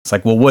 It's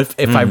like, well, what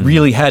if I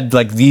really had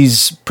like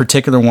these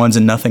particular ones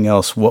and nothing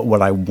else? What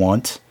would I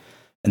want?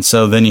 And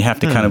so then you have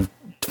to kind of,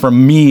 for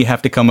me,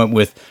 have to come up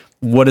with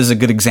what is a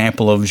good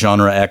example of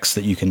genre X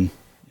that you can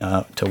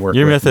to work.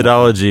 Your with.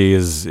 methodology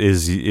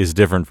is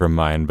different from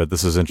mine, but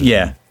this is interesting.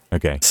 Yeah.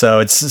 Okay. So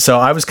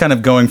I was kind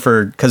of going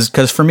for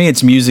because for me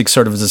it's music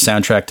sort of as a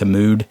soundtrack to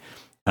mood.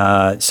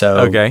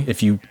 Okay.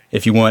 if you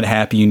want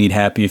happy, you need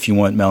happy. If you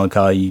want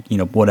melancholy,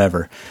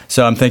 whatever.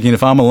 So I'm thinking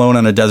if I'm alone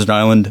on a desert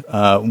island,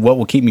 what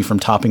will keep me from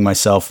topping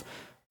myself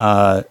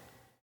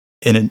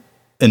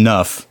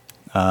enough?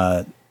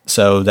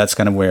 So that's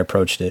kind of where I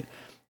approached it.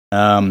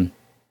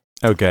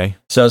 Okay.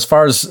 So as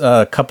far as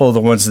a couple of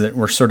the ones that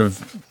were sort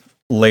of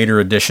later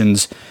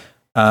editions,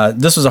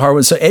 this was a hard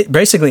one. So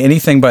basically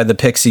anything by the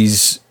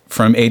Pixies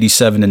from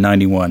 87 to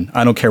 91.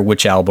 I don't care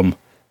which album.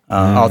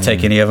 I'll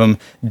take any of them.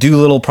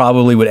 Doolittle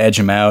probably would edge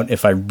him out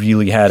if I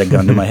really had a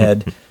gun to my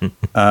head.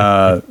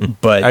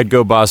 But I'd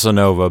go Bossa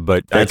Nova,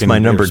 but I That's can my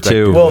number respect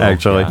 2, Doolittle.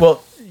 actually.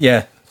 Well,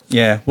 yeah.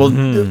 Well,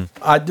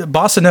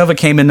 Bossa Nova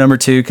came in number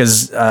 2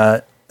 because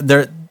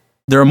there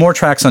are more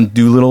tracks on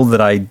Doolittle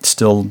that I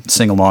still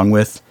sing along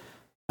with,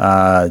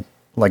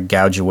 like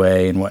Gouge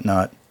Away and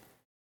whatnot.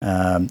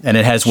 And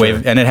it has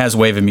Wave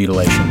of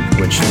Mutilation,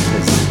 which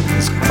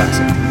is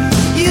classic.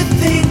 You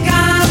think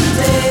I'm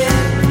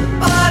dead,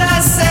 but I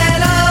sail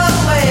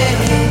away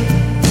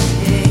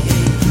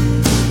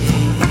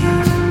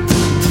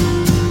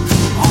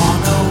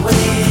on a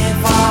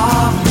wave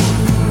of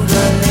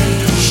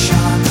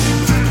mutilation,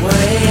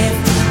 wave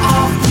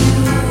of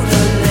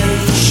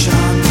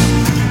mutilation,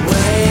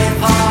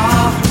 wave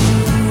of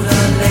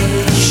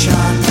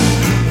mutilation,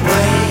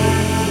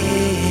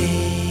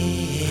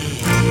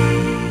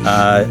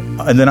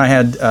 wave. And then I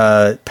had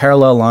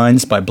Parallel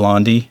Lines by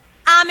Blondie.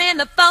 I'm in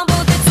the phone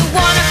booth, it's a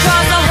one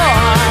across the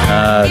hall.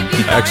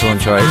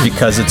 Excellent choice.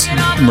 Because it's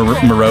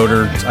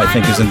Marauder, I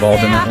think, is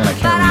involved in that one. I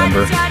can't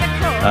remember.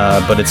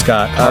 But it's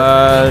got...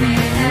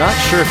 Not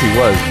sure if he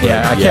was.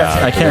 But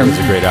Yeah, I can't It was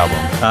a great album.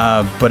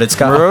 but it's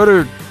got...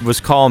 Marauder was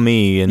Call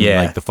Me in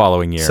Yeah. like the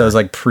following year. So it's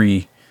like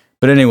pre...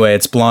 But anyway,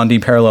 it's Blondie,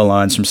 Parallel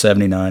Lines from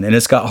 79. And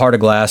it's got Heart of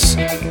Glass,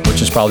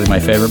 which is probably my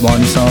favorite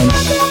Blondie song.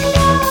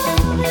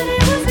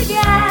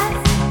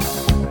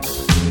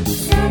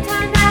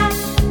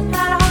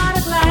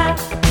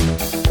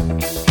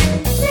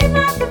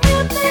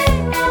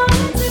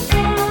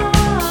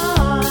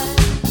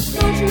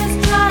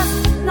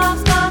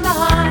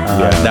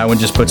 That one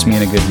just puts me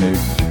in a good mood.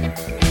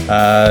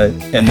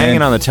 And Hanging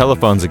then, on the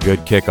Telephone's a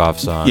good kickoff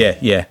song.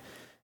 Yeah.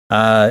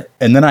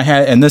 And then I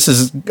had, and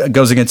this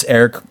goes against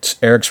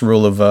Eric's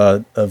rule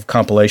of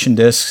compilation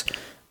discs,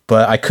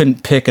 but I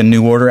couldn't pick a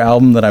New Order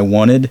album that I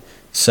wanted,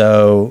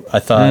 so I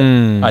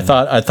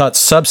thought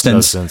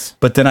Substance,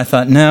 but then I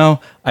thought no,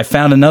 I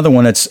found another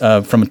one. It's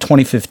from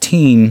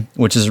 2015,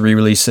 which is a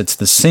re-release. It's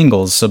the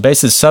singles. So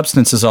basically,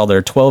 Substance is all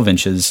their 12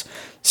 inches.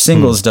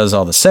 Singles does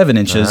all the 7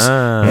 inches,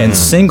 and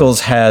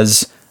Singles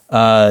has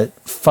a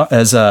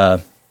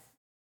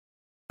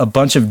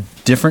bunch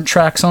of different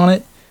tracks on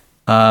it.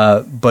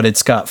 But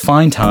it's got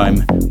Fine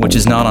Time, which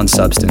is not on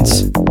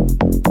Substance. And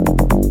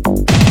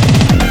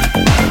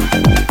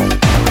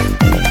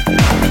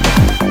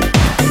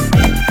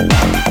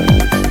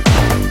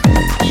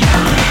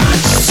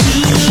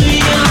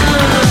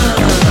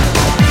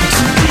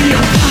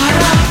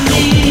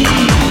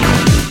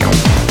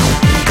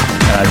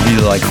I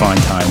really like Fine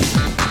Time,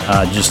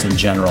 just in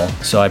general.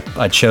 So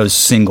I chose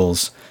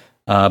Singles.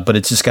 But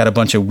it's just got a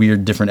bunch of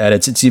weird different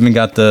edits. It's even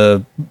got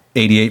the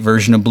 88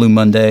 version of Blue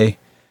Monday.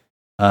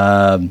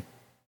 And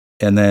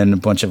then a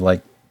bunch of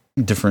like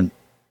different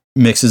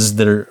mixes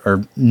that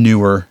are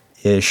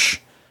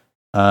newer-ish.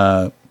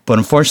 But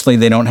unfortunately,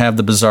 they don't have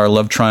the bizarre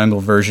love triangle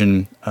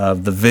version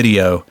of the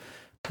video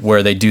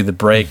where they do the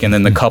break and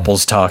then the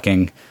couple's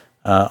talking.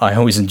 I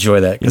always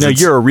enjoy that.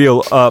 You're a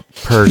real up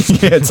person.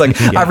 Yeah, it's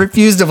like, I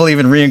refuse to believe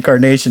in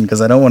reincarnation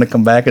because I don't want to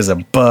come back as a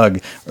bug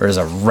or as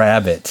a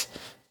rabbit.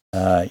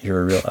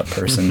 You're a real up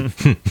person.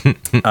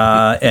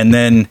 And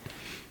then,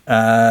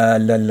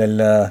 and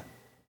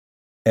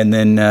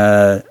then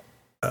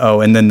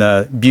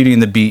Beauty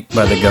and the Beat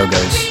by the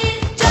Go-Go's.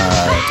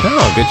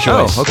 good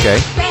choice. Oh, okay.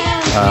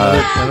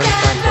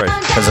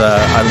 Because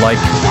I like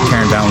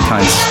Karen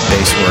Valentine's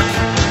bass work.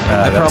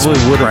 I probably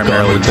would have gone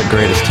primarily with the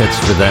greatest hits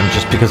for them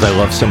just because I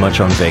love so much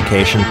On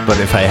Vacation. But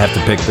if I have to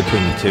pick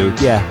between the two,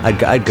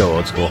 I'd go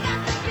old school.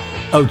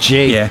 Oh,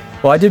 gee. Yeah.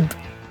 Well, I did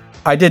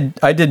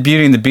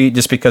Beauty and the Beat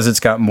just because it's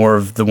got more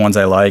of the ones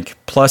I like.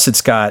 Plus,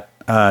 it's got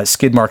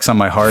Skid Marks on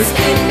My Heart,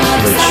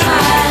 which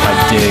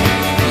I dig.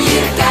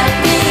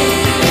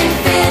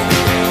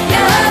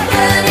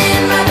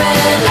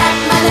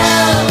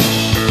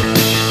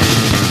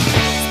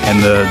 And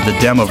the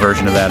demo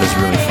version of that is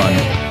really fun.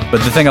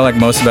 But the thing I like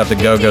most about the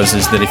Go-Go's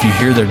is that if you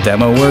hear their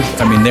demo work,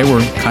 I mean, they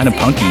were kind of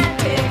punky.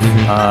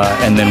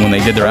 And then when they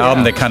did their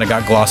album, they kind of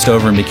got glossed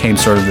over and became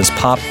sort of this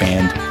pop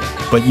band.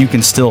 But you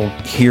can still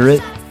hear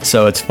it,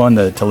 so it's fun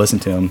to listen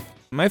to them.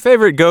 My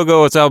favorite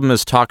Go-Go's album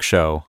is Talk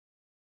Show.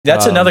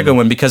 That's another good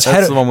one because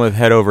that's the one with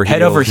Head Over Heels.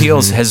 Head Over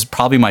Heels has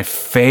probably my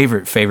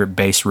favorite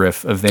bass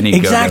riff of any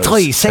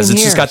Exactly. Go-Go's. Same 'Cause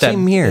it's here. just got that,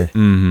 Same here.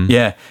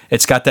 Yeah,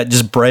 it's got that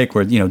just break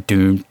where do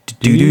do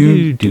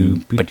do do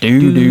ba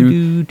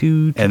do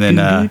do and then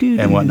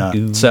and whatnot.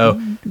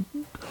 So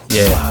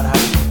yeah.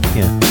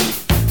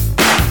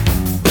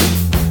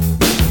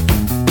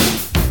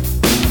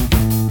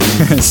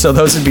 So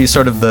those would be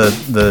sort of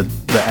the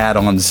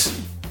add-ons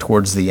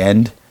towards the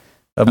end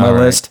of my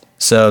list.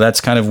 So that's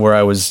kind of where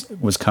I was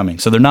coming.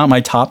 So they're not my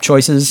top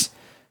choices,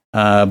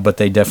 but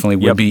they definitely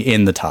would be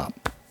in the top.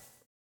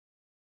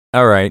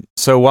 All right.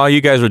 So while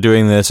you guys were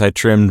doing this, I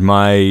trimmed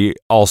my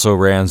also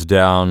rans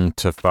down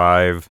to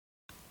 5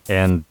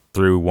 and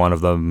threw one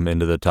of them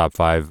into the top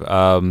 5.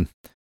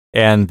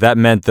 And that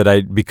meant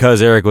that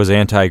because Eric was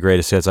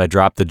anti-greatest hits, I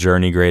dropped the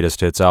Journey greatest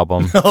hits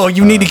album. Oh,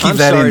 you need to keep I'm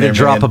that sorry in there, to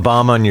drop man. a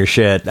bomb on your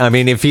shit. I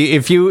mean, if you're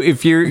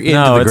into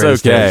No, the it's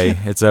greatest okay.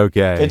 hits. It's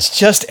okay. It's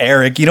just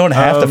Eric. You don't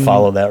have to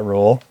follow that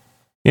rule.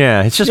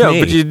 Yeah, it's just Yeah, me.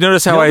 but you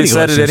notice how Nobody I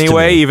said it listens to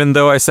anyway, me. even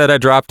though I said I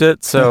dropped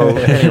it. So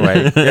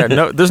anyway,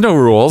 there's no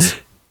rules.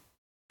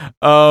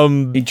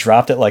 He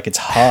dropped it like it's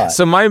hot.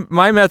 So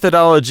my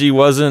methodology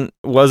wasn't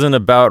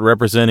about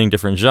representing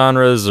different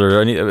genres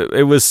or any.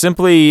 It was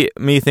simply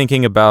me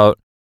thinking about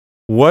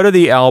what are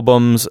the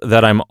albums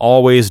that I'm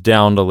always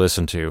down to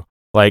listen to.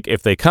 Like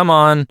if they come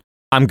on,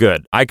 I'm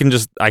good. I can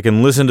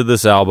listen to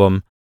this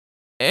album,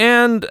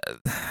 and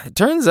it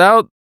turns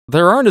out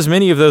there aren't as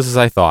many of those as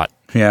I thought.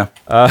 Yeah.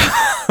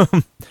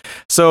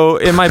 So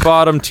in my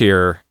bottom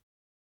tier,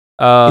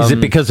 Is it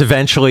because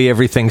eventually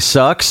everything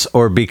sucks,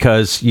 or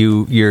because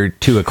you're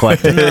too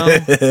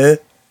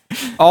eclectic?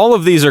 all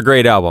of these are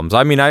great albums.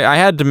 I mean, I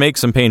had to make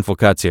some painful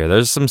cuts here.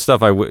 There's some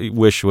stuff I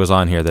wish was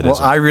on here that Well,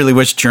 isn't. I really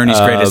wish Journey's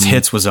greatest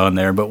hits was on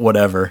there, but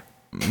whatever.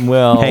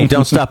 Well, Hey,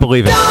 don't stop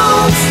believing.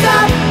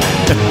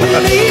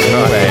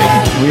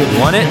 we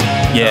won it.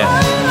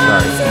 Yeah.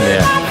 Sorry.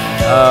 Yeah.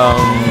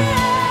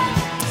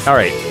 All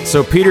right.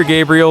 So Peter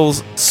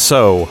Gabriel's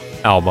 "So"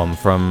 album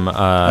from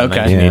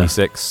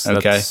 1986.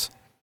 Okay.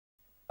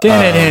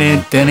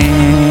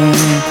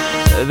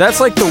 That's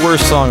like the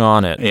worst song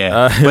on it.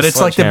 Yeah. But it's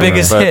like the Sledgehammer,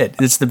 biggest but hit.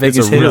 It's the biggest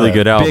It's a hit. really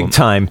good album.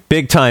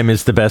 Big time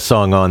is the best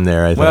song on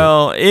there. I think.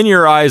 Well, "In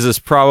Your Eyes" is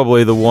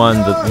probably the one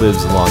that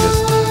lives the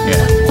longest.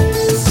 Yeah.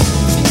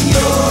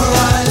 Your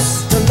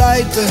eyes, the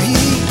light, the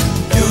heat.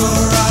 Your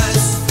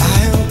eyes, I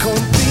am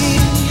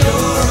complete.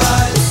 Your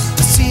eyes,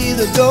 I see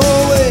the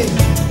doorway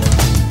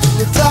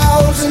to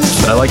 1,000.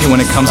 But I like it when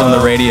it comes on the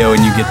radio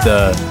and you get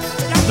the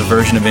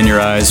version of "In Your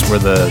Eyes" where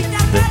the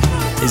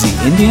is he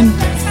Indian?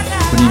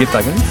 When you get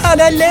like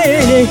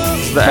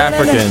The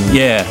African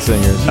Yeah.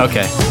 singers.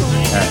 Okay.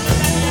 All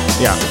right.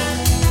 Yeah.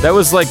 That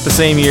was like the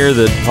same year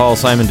that Paul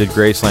Simon did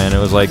Graceland. It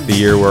was like the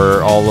year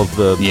where all of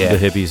the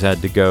hippies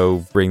had to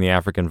go bring the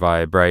African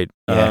vibe, right?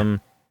 Yeah.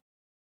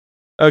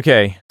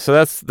 Okay, so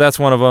that's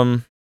one of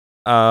them.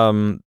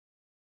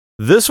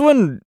 This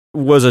one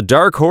was a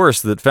dark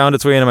horse that found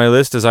its way into my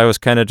list as I was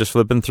kind of just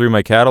flipping through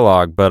my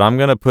catalog, but I'm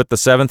going to put The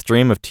Seventh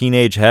Dream of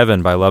Teenage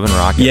Heaven by Love and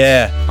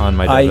Rockets on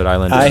my Desert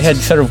Island I list. had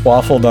sort of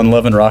waffled on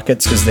Love and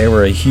Rockets because they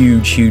were a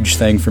huge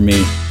thing for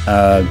me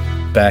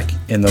back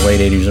in the late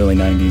 80s, early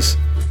 90s.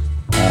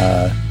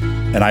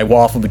 And I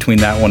waffled between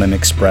that one and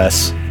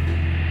Express.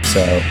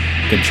 So,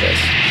 good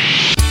choice.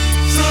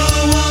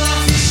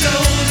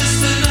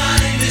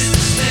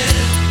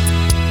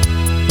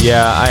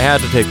 Yeah, I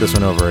had to take this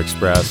one over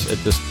Express.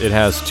 It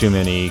has too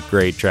many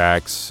great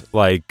tracks,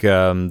 like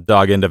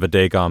Dog End of a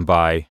Day Gone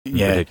By in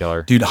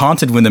particular. Dude,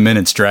 Haunted When the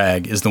Minutes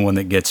Drag is the one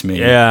that gets me.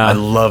 Yeah. I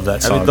love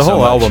that song. I mean, the so whole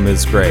much. album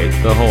is great.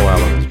 The whole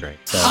album is great.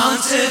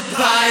 Haunted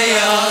by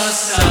your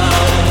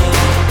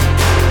soul.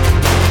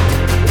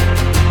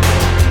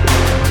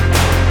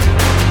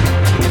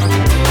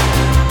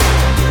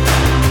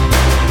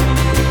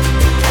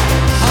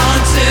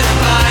 Haunted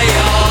by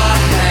your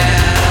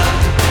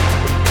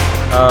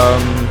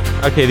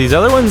hair. Okay, these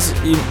other ones,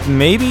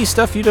 maybe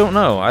stuff you don't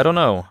know. I don't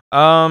know.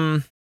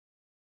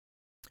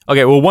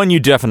 Okay, well, one you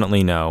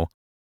definitely know.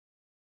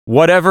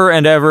 Whatever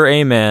and Ever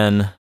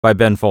Amen by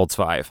Ben Folds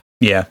 5.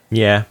 Yeah.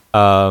 Yeah.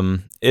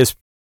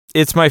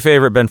 It's my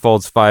favorite Ben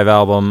Folds 5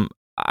 album.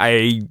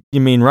 I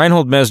mean,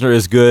 Reinhold Messner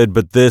is good,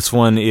 but this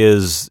one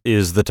is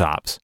the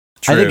tops.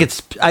 I think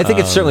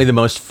it's certainly the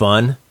most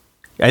fun.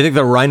 I think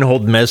the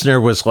Reinhold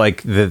Messner was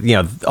like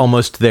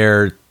almost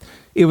their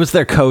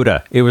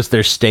coda. It was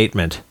their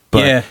statement.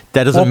 But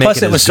that doesn't make plus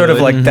it it was as sort of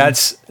good. like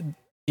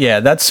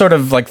that's sort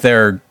of like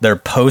their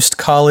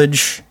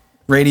post-college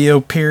radio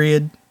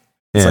period.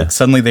 It's like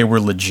suddenly they were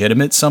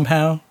legitimate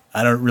somehow.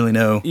 I don't really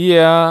know.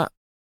 Yeah.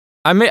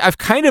 I've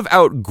kind of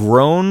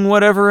outgrown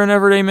Whatever and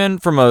Ever Amen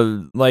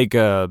from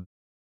the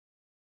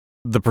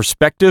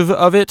perspective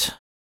of it,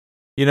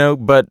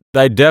 but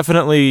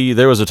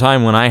there was a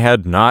time when I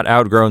had not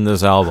outgrown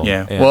this album.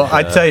 Yeah. And, Well,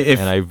 I tell you,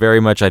 and I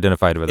very much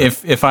identified with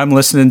it. If I'm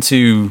listening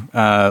to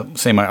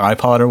say my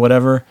iPod or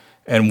whatever,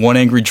 and One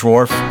Angry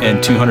Dwarf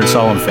and 200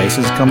 Solemn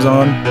Faces comes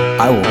on,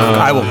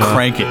 I will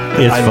crank it.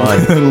 It's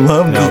fun.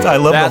 I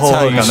love That's the whole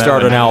how hook you on that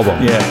start one. an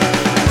album. Yeah.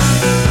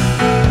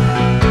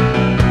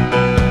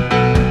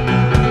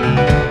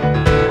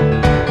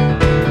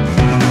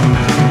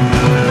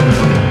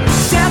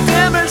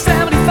 September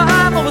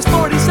 75, I was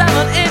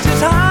 47 inches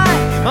high.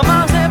 My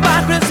mom said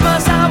by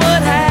Christmas I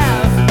would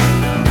have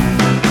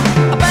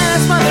a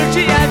badass Mother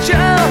G.I.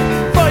 Joe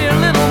for your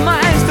little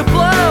minds to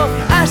blow.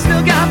 I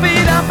still got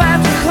beat up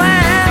after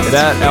class.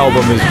 That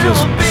album is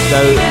just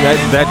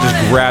that just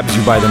grabs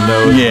you by the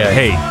nose. Yeah.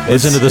 Hey,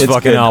 listen to this it's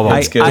fucking good. album.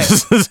 It's good.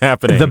 This is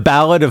happening. The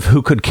Ballad of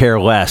Who Could Care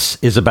Less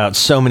is about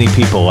so many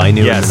people I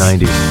knew Yes. in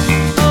the 90s.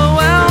 Oh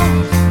well,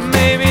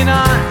 maybe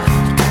not.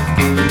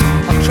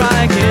 I'll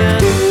try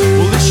again.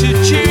 Well, this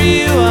should cheer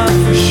you up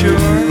for sure.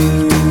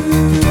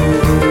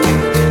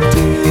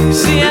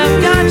 See,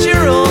 I've got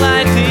your old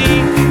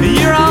ID.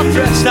 You're all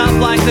dressed up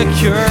like the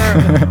Cure.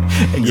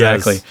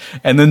 Exactly. Yes.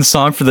 And then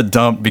Song for the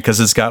Dump, because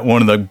it's got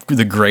one of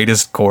the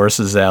greatest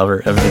choruses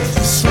ever. I mean,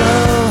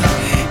 Slow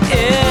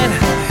it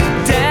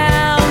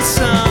down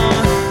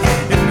some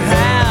and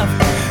have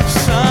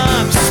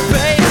some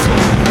space.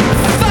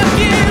 Fuck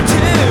you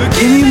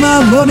too. give me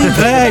my money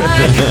back.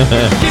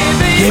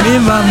 Give me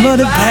my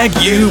money back,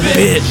 you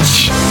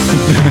bitch.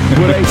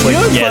 You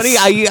know what's Yes.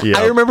 funny?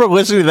 I remember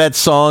listening to that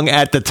song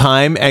at the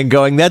time and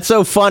going, that's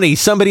so funny.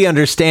 Somebody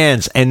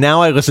understands. And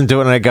now I listen to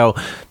it and I go,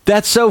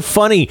 that's so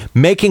funny.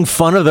 Making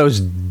fun of those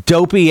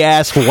dopey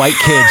ass white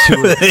kids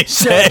who were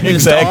pissed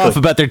off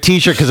about their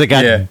t-shirt because it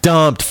got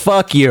dumped.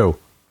 Fuck you.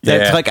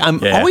 That's Yeah. like, I'm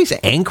Yeah. always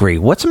angry.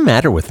 What's the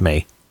matter with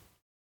me?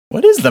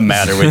 What is the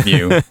matter with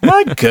you?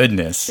 My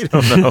goodness.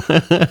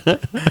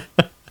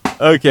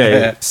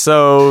 Okay,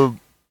 so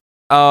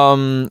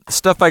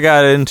stuff I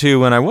got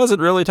into when I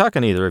wasn't really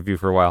talking to either of you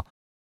for a while.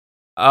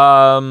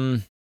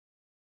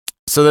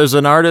 So there's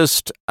an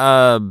artist,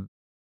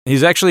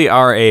 he's actually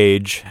our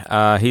age.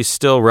 He's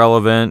still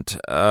relevant,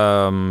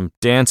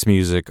 dance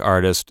music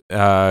artist.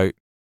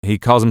 He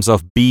calls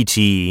himself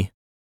BT,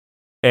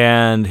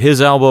 and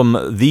his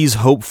album These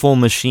Hopeful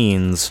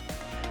Machines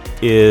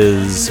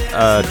is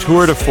a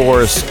tour de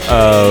force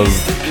of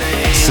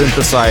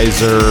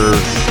synthesizer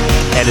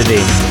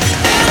editing.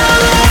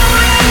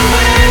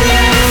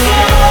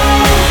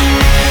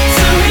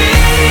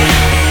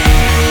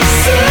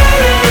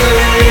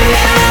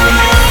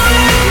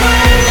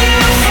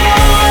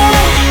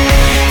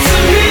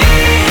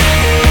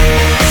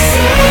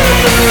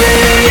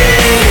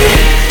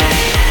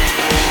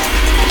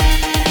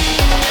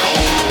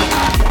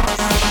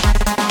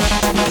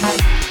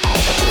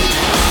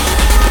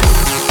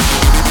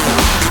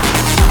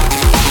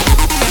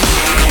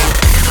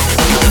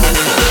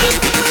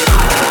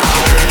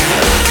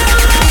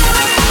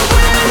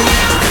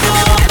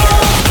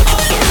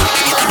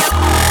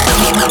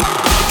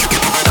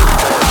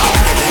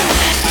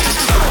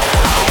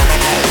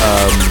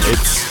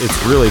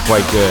 It's really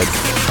quite good.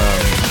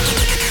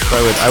 So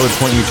I would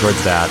point you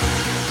towards that.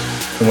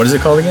 And what is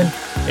it called again?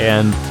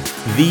 And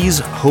These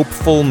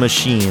Hopeful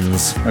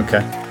Machines,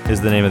 Okay. is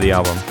the name of the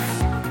album.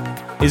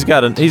 He's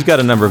got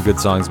a number of good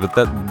songs, but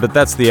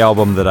that's the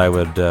album that I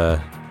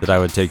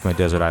would take my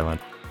Desert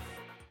Island.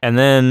 And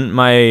then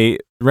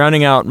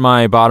rounding out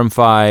my bottom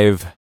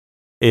 5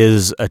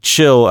 is a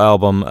chill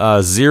album,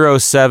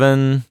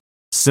 07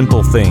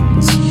 Simple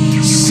Things.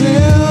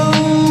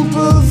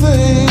 Simple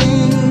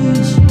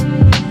things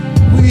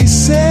we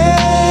say.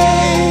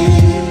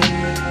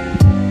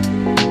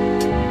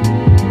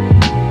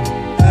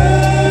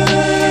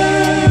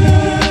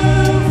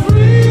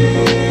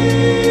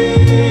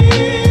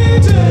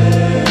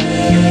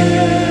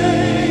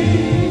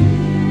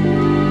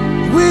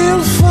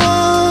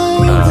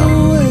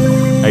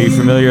 Are you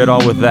familiar at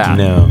all with that?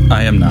 No.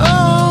 I am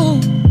not.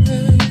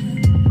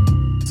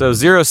 So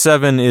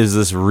 07 is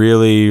this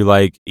really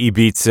like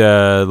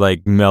Ibiza,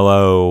 like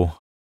mellow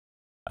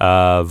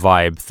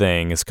vibe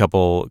thing. It's a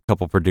couple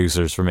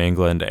producers from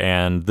England,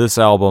 and this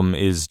album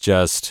is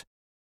just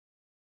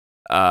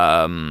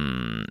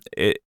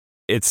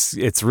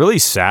it's really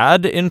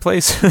sad in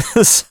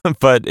places,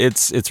 but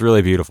it's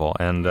really beautiful,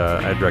 and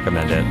I'd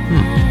recommend it.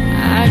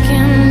 I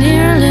can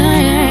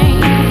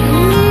nearly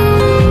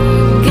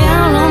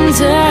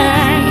guarantee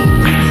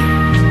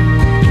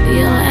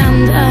you'll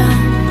end up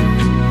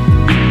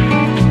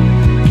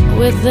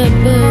with the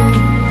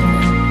boo.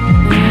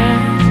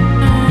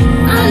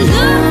 I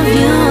love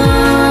you.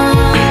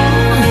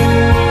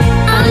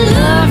 I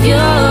love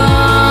you.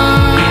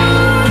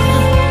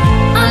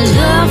 I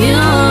love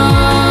you.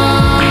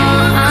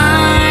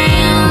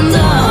 And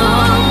I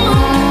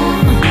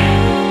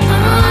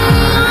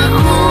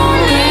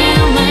only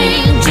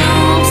make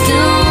jokes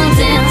to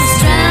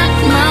distract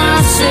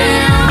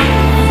myself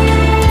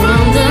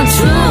from the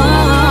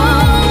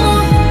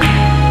truth.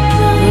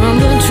 From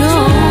the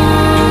truth.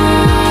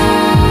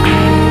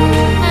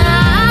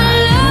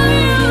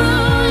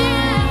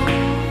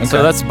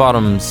 So that's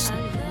bottoms.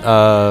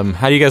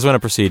 How do you guys want to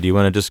proceed? Do you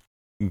want to just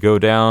go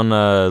down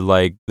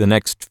like the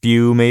next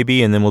few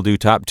maybe, and then we'll do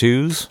top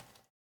 2s?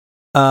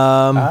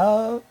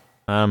 I'm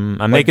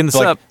making this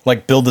up.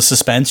 Like build the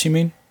suspense, you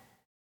mean?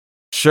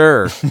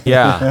 Sure.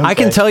 Yeah. I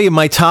can tell you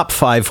my top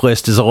 5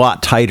 list is a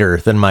lot tighter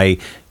than my,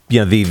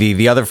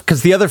 the other,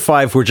 because the other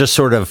 5 were just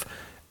sort of,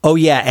 oh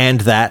yeah, and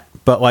that.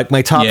 But like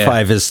my top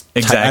 5 is,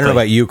 exactly. I don't know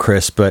about you,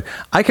 Chris, but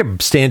I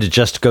could stand to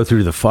just go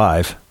through the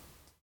 5.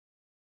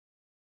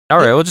 All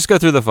right, we'll just go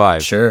through the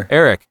 5. Sure.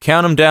 Eric,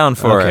 count them down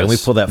for us. Okay, let me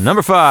pull that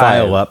number 5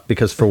 file up,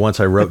 because for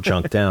once I wrote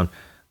junk down.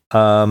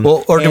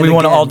 Well, or do and we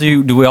want to again- all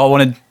do? Do we all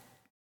want to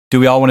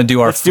do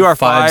our Let's do our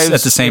 5s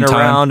at the same in a time?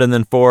 round, and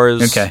then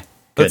 4s. Okay.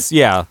 Good.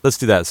 Let's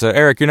do that. So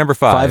Eric, you're number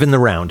 5. 5 in the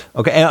round.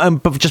 Okay,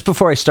 but just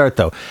before I start,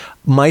 though,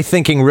 my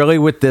thinking really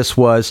with this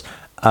was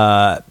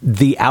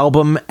the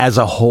album as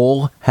a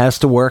whole has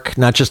to work,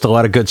 not just a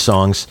lot of good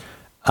songs.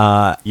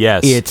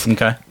 Yes. It's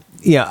Okay.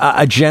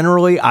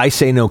 generally I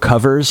say no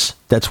covers.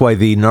 That's why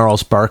the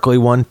Gnarls Barkley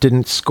one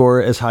didn't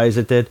score as high as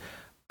it did.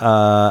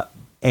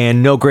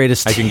 and No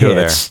Greatest I can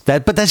Hits. go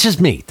But that's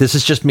just me. This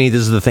is just me.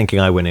 This is the thinking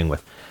I went in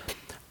with.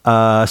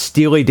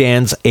 Steely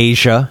Dan's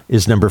Asia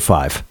is number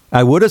 5.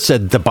 I would have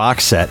said the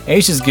box set.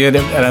 Asia's good,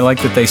 and I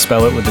like that they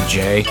spell it with a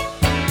J.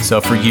 So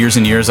for years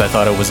and years, I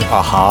thought it was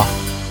Aha.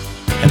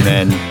 And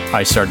then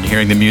I started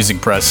hearing the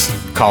music press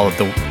call it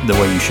the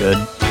way you should.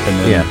 And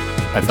then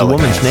I the felt like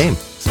woman's ass. name.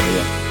 So,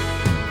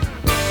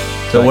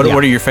 yeah. So what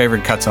are your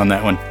favorite cuts on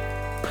that one?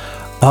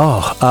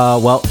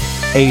 Well,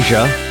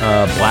 Asia,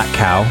 Black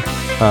Cow.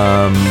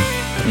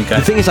 Okay.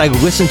 The thing is, I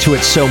listened to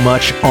it so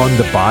much on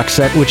the box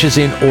set, which is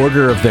in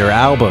order of their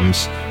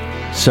albums.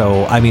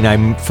 So, I mean,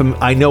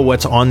 I know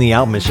what's on the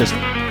album. It's just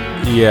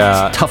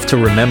it's tough to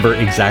remember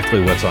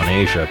exactly what's on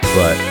Asia,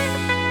 but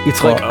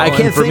it's like I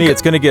can't. For me,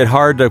 it's going to get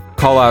hard to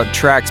call out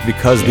tracks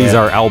because these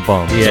are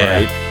albums,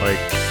 right?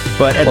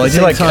 But at Well, I the do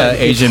same like, time,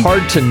 Asian- it's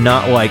hard to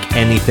not like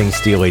anything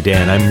Steely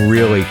Dan. I'm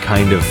really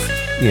kind of,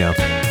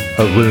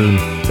 a loon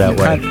that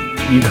way.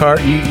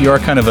 You are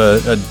kind of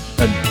a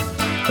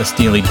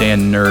Steely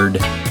Dan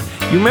nerd.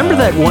 You remember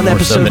that one more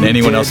episode so than we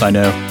anyone did? else I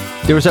know.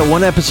 There was that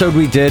one episode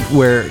we did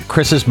where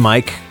Chris's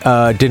mic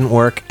didn't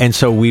work, and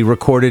so we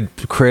recorded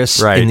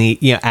Chris in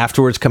the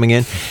afterwards coming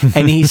in,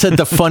 and he said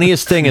the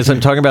funniest thing is I'm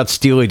talking about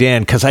Steely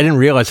Dan because I didn't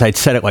realize I'd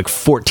said it like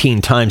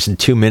 14 times in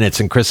 2 minutes,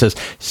 and Chris says,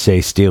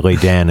 "Say Steely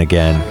Dan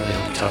again."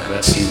 We'll talk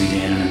about Steely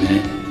Dan in a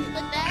minute.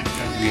 I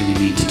really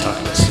need to talk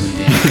about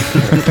Steely Dan.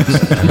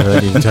 I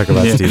really need to talk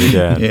about Steely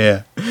Dan.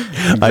 Yeah.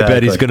 I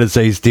bet he's going to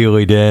say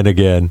Steely Dan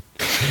again.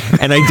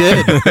 And I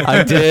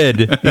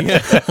did.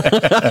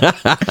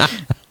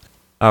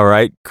 All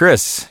right,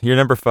 Chris, you're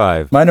number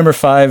 5. My number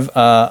 5,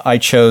 I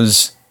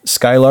chose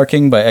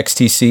Skylarking by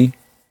XTC.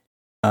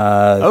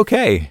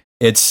 Okay.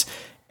 It's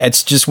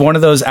just one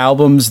of those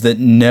albums that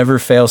never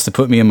fails to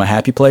put me in my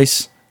happy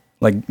place,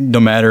 like no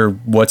matter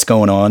what's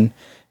going on.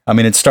 I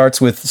mean, it starts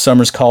with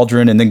Summer's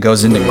Cauldron and then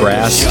goes into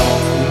Grass.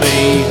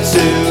 Me to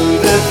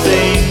the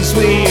things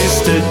we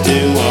used to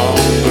do on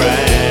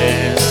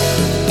grass.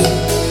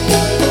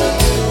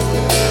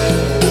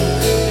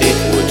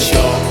 It would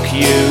shock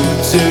you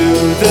to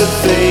the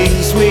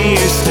things we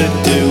used to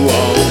do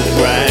on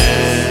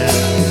grass.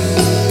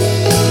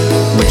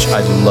 Which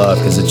I love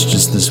because it's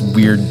just this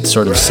weird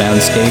sort of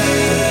soundscape,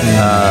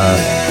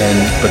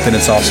 but then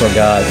it's also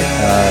got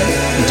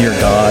 "Dear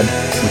God,"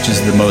 which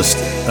is the most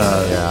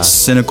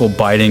cynical,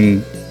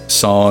 biting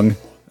song.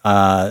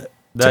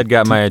 That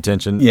got my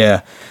attention.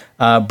 Yeah,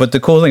 but the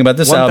cool thing about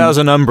this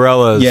 1,000 album,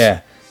 Umbrellas.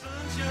 yeah,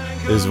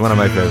 is one of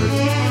my favorites.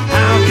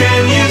 How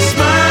can you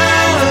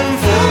smile and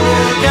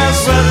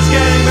forecast weather's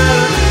getting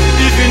better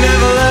if you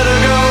never let her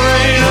go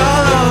rain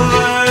all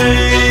over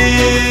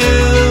you?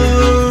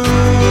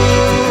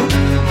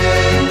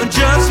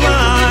 Just when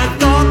I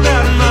thought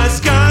that my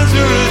skies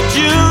were a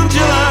June,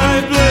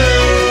 July blue,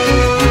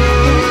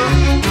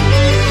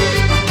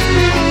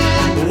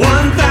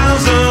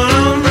 1,000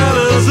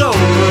 umbrellas open,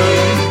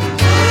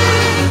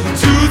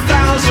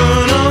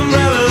 2,000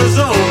 umbrellas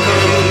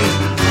open,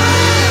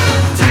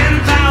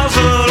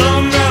 10,000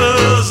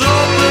 umbrellas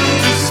open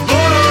to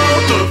spoil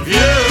the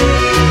view.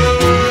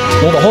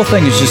 Well, the whole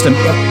thing is just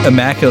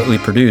immaculately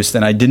produced,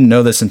 and I didn't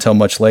know this until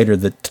much later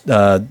that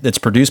it's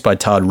produced by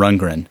Todd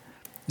Rundgren.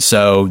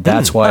 So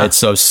that's why it's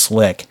so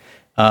slick.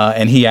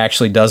 And he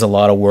actually does a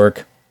lot of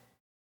work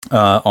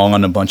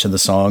on a bunch of the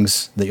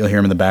songs that you'll hear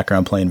him in the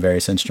background playing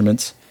various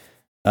instruments.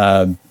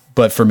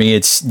 But for me,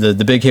 it's the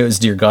big hit was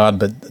 "Dear God,"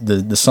 but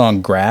the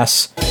song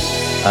 "Grass"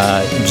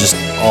 just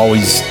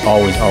always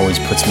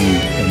puts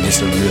me in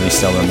just a really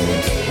stellar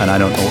mood. And I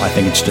don't know, I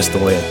think it's just the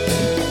way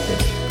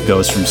it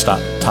goes from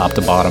top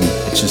to bottom.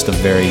 It's just a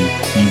very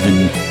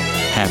even,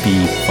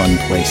 happy, fun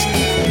place kind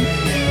of thing.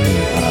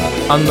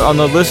 On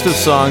the list of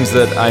songs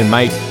that I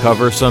might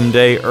cover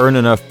someday, "Earn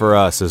Enough for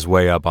Us" is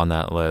way up on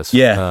that list.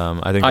 Yeah.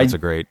 I think that's a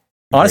great.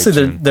 Honestly,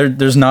 great tune.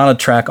 there's not a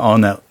track on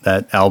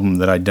that album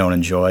that I don't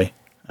enjoy,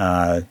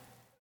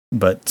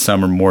 but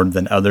some are more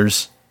than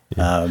others.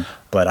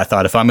 But I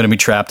thought if I'm going to be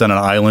trapped on an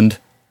island,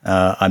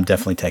 I'm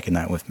definitely taking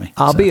that with me.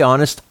 I'll be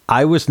honest,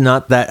 I'm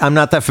not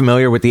that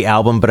familiar with the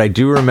album, but I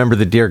do remember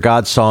the "Dear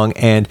God" song,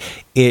 and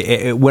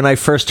when I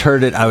first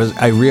heard it,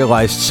 I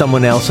realized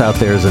someone else out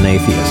there is an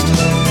atheist.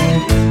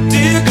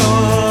 Dear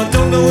God,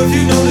 don't know if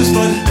you noticed,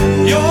 but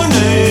your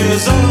name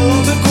is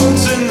all the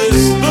quotes in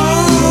this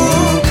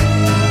book.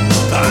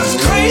 That's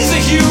crazy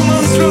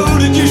humans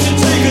wrote it, you should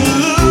take a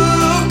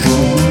look.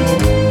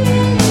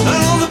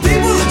 And all the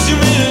people that you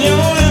made in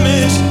your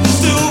image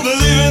still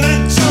believing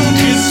that joke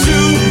is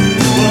true.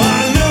 Well,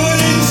 I know it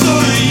ain't so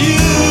to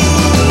you.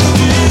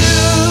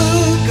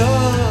 Dear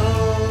God,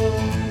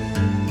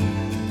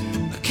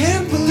 I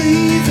can't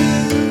believe it.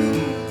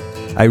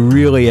 I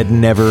really had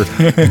never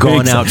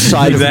gone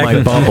outside of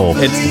my bubble.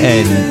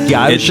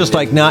 I was just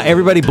like, nah,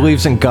 everybody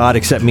believes in God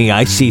except me.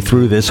 I see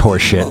through this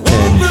horse shit.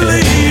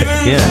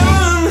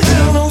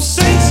 No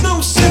saints, no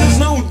sinners,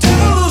 no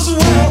devils,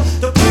 well,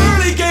 the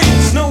pearly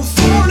gates, no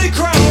thorny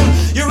crown.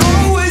 You're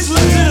always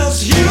letting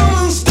us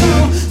humans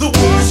down. The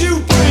wars you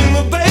bring,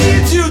 the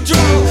babes you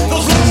drown,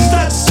 those lost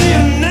at sea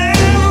and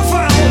never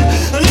found.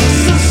 And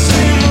it's the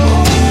same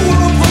old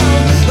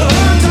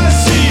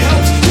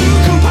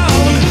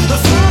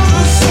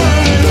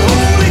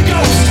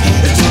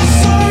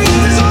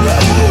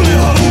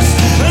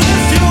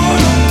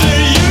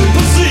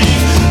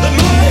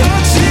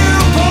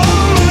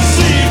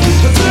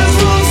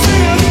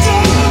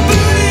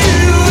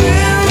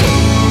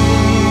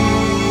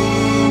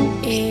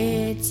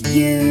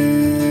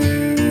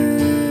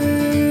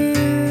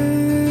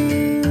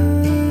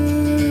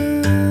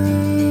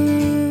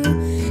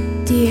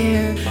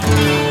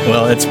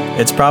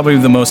probably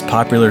the most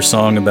popular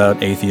song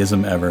about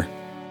atheism ever.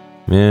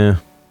 Yeah.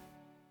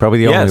 Probably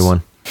the only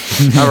one.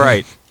 All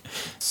right.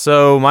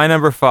 So my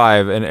number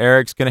 5, and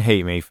Eric's going to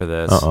hate me for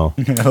this. Uh-oh.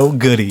 Oh,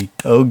 goody.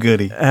 Oh,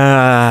 goody.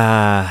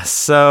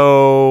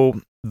 So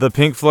the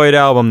Pink Floyd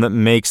album that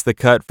makes the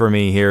cut for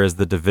me here is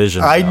The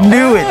Division. I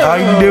knew it.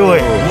 I knew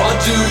it.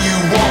 What do you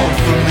want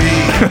from me?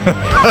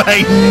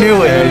 I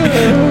knew it.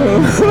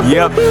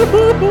 Yep.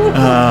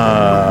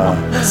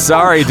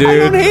 Sorry, dude.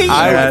 I don't hate you.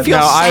 I feel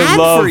sad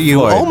love for you.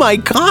 Floyd. Oh my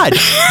God.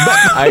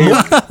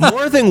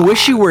 More than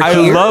Wish You Were I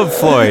Here? love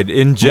Floyd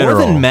in general.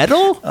 More than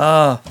Metal?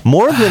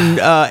 More than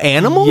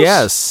Animals?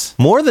 Yes.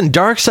 More than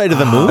Dark Side of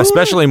the Moon?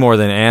 Especially more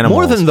than Animals.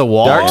 More than The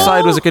Wall? Dark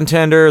Side was a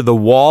contender. The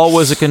Wall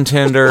was a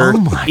contender.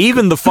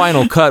 Even the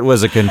Final Cut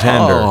was a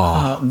contender.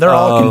 They're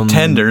all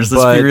contenders.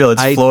 Let's be real.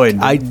 It's Floyd.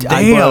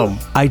 Damn.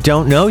 I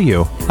don't know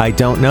you. I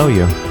don't know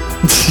you.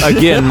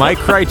 Again, my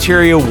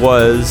criteria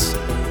was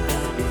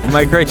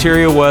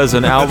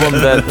an album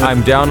that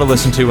I'm down to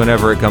listen to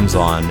whenever it comes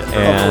on,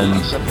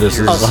 and this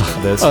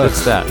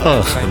fits that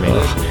for me.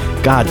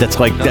 God, that's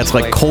like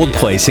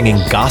Coldplay singing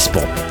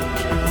gospel.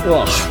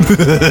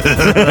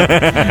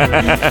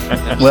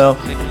 Well,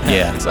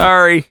 yeah.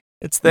 Sorry,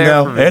 it's there.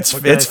 No, it's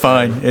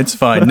fine. It's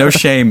fine. No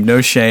shame.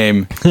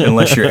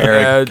 Unless you're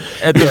Eric.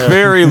 At the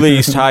very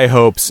least, High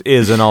Hopes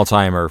is an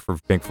all-timer for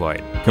Pink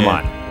Floyd. Come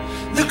on.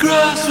 The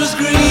grass was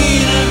greener.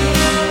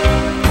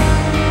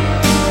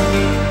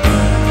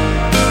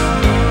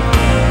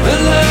 The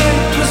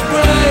light was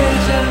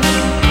brighter.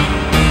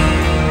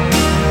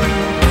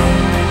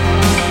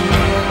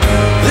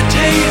 The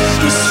taste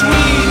was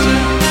sweeter.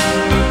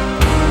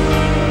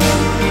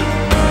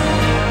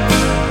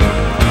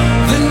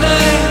 The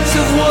nights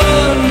of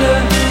wonder.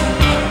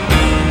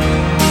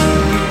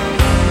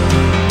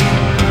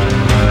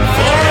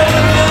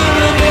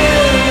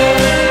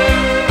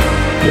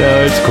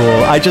 Yeah, it's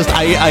cool.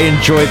 I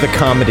enjoy the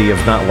comedy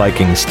of not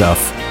liking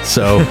stuff.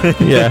 So,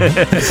 yeah.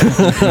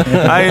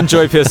 I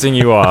enjoy pissing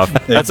you off.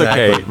 That's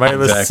Exactly. okay. My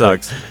list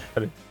sucks.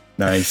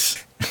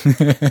 Nice.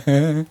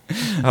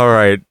 All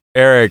right,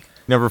 Eric,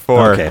 number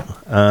 4. Okay.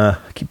 I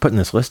keep putting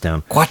this list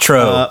down.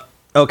 Quattro.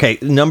 Okay,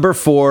 number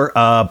 4,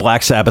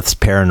 Black Sabbath's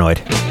Paranoid.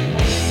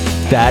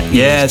 That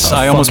Yes, is a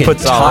I almost fucking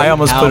put solid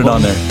it on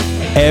album. there.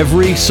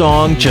 Every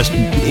song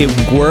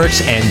it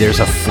works, and there's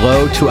a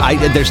flow to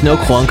it. There's no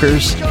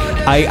clunkers.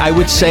 I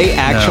would say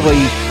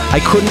actually I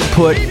couldn't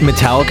put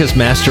Metallica's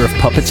Master of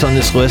Puppets on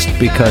this list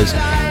because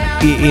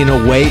in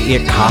a way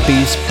it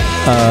copies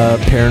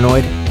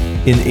Paranoid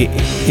in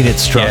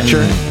its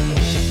structure.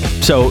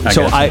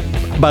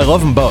 But I love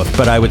them both,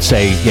 but I would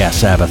say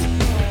Sabbath.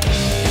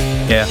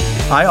 Yeah,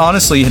 I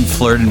honestly had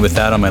flirted with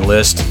that on my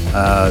list,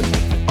 but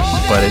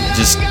it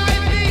just,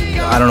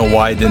 I don't know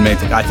why it didn't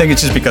make it. I think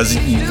it's just because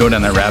you go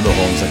down that rabbit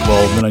hole. It's like,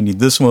 well, then I need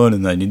this one,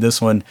 and then I need this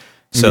one.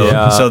 So I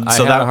that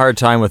had a hard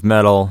time with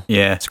metal.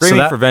 Yeah,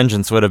 Screaming for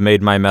Vengeance would have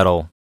made my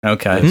metal.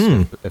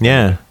 Okay.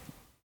 Yeah.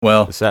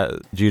 Well,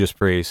 Judas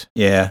Priest.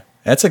 Yeah,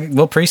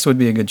 Priest would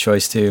be a good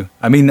choice too.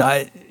 I mean,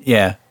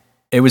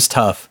 it was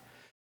tough,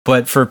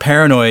 but for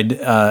Paranoid,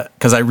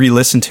 because I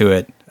re-listened to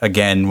it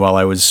again while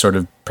I was sort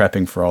of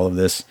prepping for all of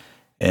this,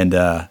 and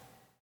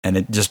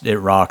it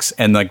rocks.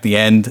 And like the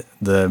end,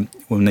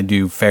 when they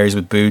do Fairies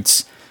with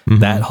Boots,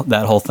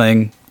 that whole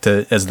thing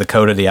as the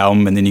code of the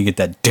album, and then you get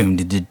that doom,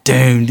 and then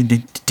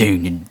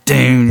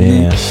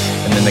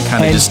they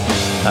kind of just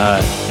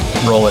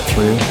roll it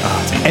through.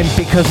 And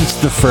because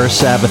it's the first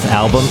Sabbath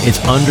album, it's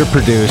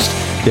underproduced.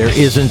 There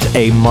isn't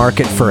a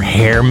market for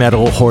hair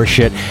metal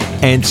horseshit,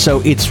 and so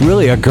it's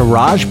really a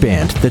garage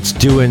band that's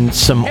doing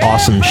some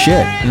awesome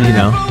shit. You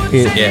know,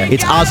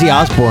 it's Ozzy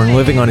Osbourne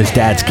living on his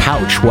dad's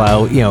couch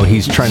while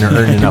he's trying to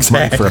earn enough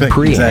money for a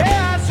preamp.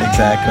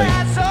 Exactly.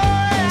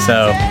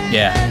 So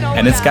yeah,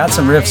 and it's got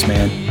some riffs,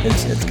 man.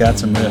 It's got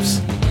some riffs.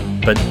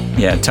 But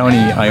yeah, Tony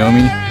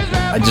Iommi,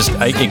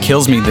 it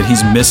kills me that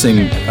he's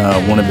missing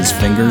one of his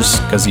fingers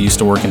because he used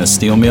to work in a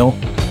steel mill.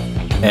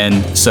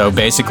 And so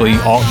basically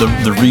all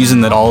the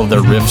reason that all of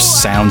their riffs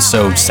sound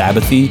so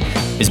Sabbathy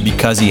is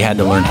because he had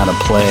to learn how to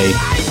play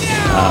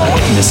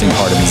missing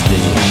part of his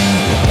digit.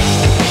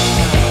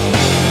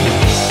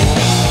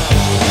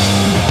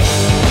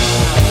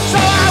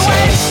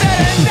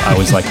 I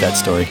always like that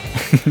story.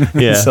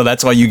 Yeah. So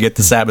that's why you get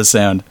the Sabbath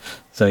sound.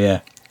 So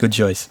yeah, good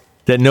choice.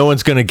 That no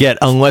one's going to get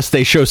unless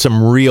they show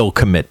some real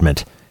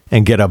commitment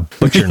and get a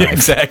butcher knife.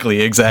 Exactly.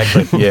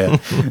 Yeah.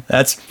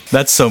 That's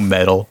so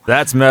metal.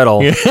 That's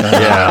metal.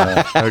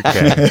 Yeah.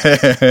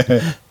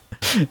 Okay.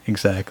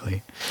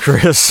 Exactly.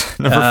 Chris,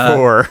 number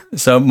 4.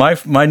 So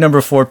my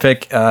number 4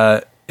 pick,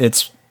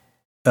 it's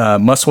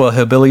Muswell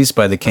Hillbillies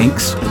by the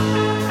Kinks.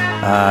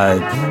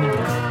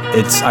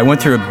 I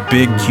went through a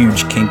big,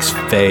 huge Kinks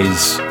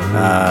phase,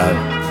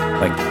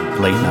 like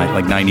late night,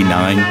 like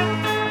 99,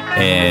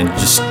 and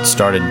just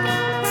started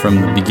from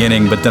the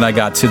beginning. But then I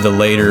got to the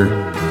later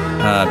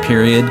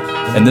period,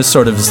 and this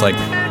sort of is like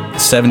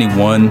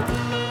 71,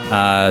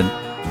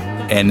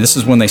 and this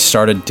is when they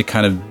started to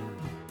kind of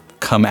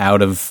come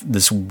out of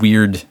this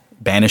weird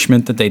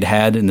banishment that they'd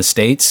had in the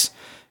States,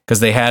 because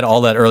they had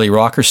all that early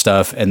rocker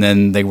stuff, and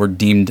then they were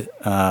deemed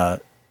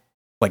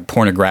like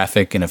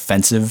pornographic and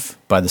offensive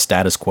by the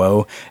status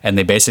quo, and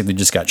they basically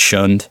just got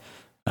shunned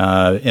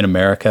in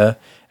America,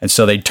 and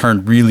so they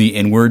turned really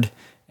inward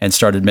and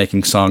started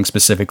making songs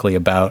specifically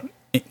about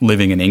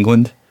living in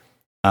England,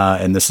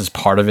 and this is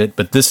part of it.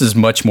 But this is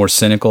much more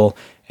cynical,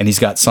 and he's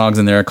got songs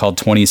in there called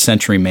 20th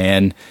Century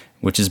Man,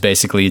 which is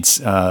basically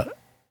it's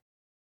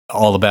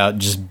all about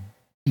just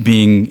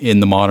being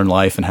in the modern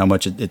life and how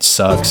much it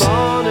sucks.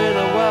 Born in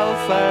a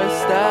welfare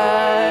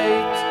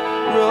state,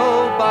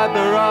 ruled by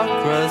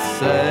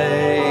bureaucracy,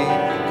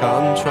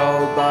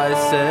 controlled by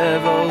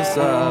civil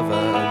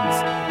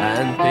servants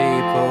and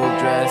people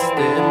dressed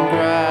in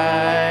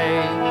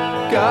grey.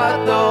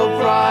 Got no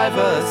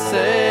privacy,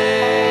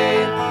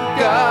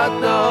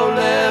 got no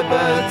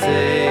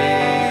liberty,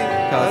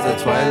 'cause the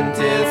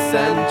 20th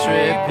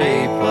century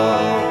people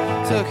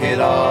took it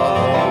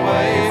all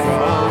away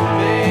from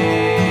me.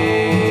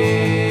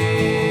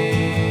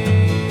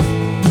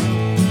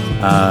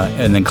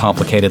 And then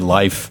Complicated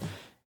Life,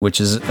 which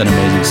is an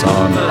amazing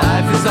song.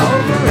 Life is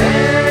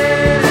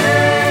overrated.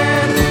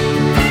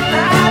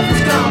 Life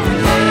is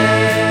complicated.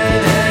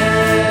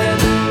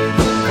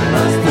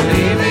 Must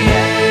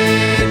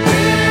alleviate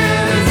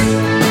this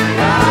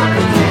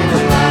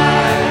complicated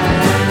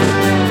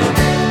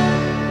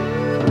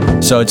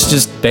life. So it's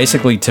just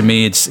basically, to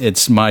me,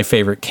 it's my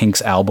favorite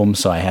Kinks album,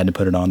 so I had to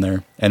put it on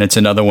there. And it's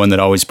another one that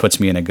always puts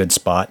me in a good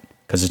spot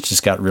because it's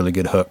just got really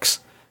good hooks.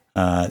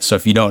 So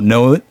if you don't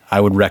know it,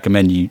 I would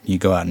recommend you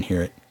go out and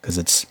hear it because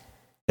it's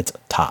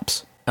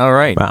tops. All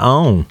right.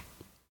 Wow.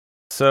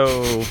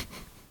 So,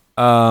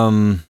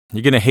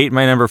 you're gonna hate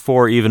my number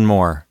 4 even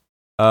more.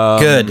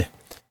 Good.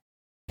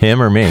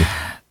 Him or me?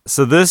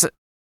 So this,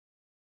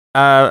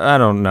 I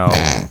don't know.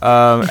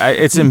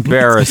 It's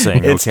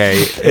embarrassing. Okay,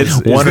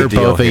 it's One the or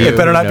deal both of here. you. It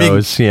better not be-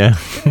 knows, yeah.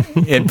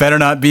 It better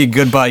not be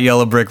Goodbye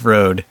Yellow Brick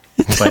Road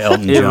by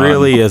Elton It John.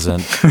 really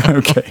isn't.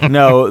 Okay.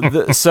 No.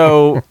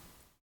 So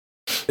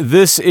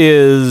this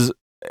is.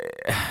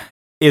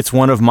 It's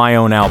one of my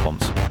own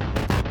albums.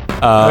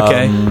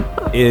 Okay.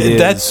 It is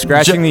That's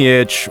Scratching the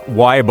Itch,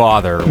 Why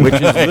Bother, which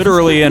is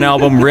literally an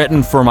album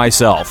written for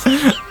myself.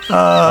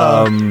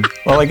 Well,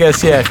 I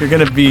guess, yeah, if you're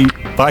going to be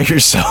by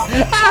yourself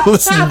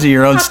listening to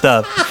your own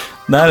stuff,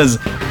 that is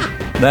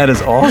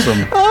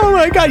awesome. Oh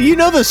my God! You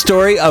know the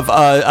story of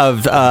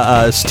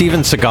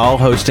Steven Seagal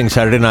hosting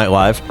Saturday Night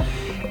Live,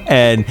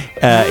 and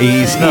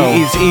he's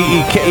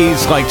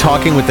like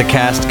talking with the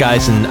cast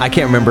guys, and I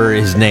can't remember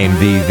his name.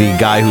 The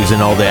guy who's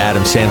in all the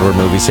Adam Sandler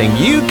movies, saying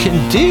 "You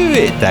can do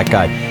it." That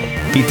guy.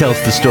 He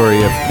tells the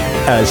story of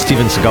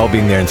Steven Seagal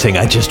being there and saying,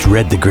 "I just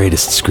read the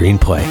greatest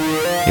screenplay."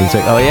 And he's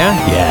like, "Oh yeah,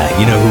 yeah.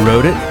 You know who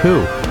wrote it?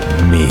 Who?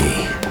 Me."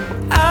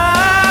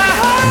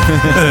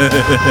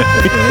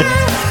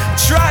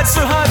 Tried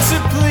so hard to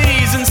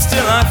please and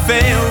still I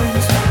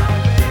failed.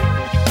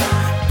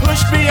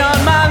 Pushed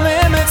beyond my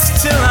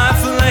limits till I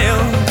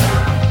flailed.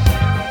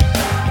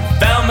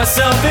 Found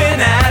myself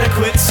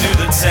inadequate to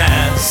the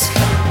task.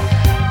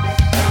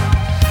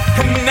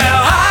 And now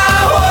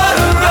I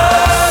wanna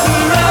run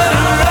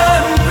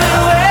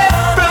away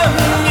from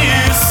you.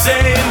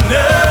 Say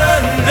no,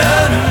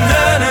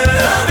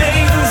 the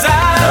things I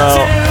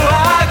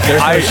do.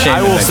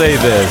 I will say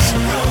this.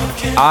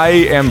 I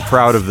am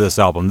proud of this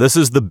album. This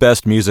is the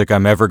best music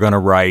I'm ever going to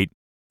write.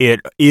 It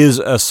is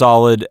a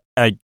solid,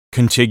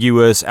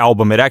 contiguous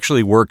album. It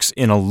actually works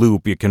in a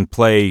loop. You can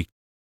play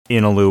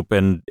in a loop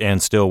and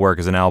still work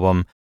as an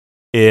album.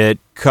 It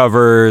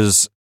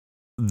covers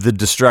the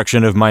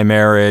destruction of my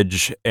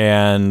marriage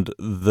and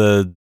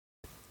the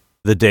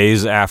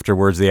days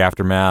afterwards, the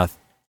aftermath.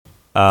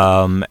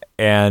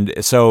 And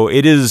so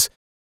it is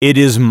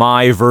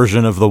my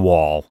version of The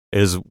Wall.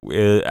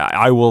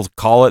 I will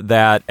call it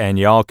that, and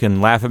y'all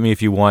can laugh at me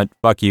if you want.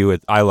 Fuck you.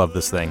 I love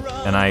this thing,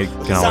 and I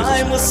can always listen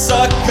Time to will it.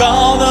 suck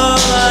all the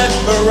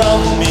life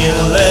around me.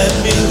 Let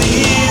me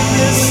leave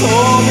this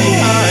all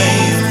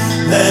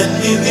behind.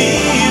 Let me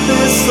leave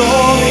this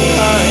all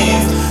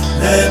behind.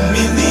 Let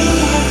me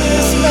leave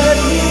this, let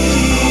me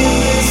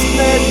leave this,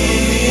 let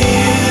me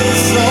leave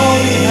this all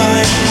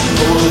behind.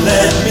 Oh,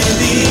 let me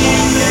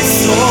leave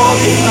this all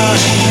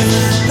behind.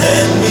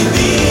 Let me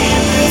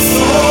leave this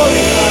all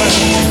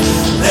behind.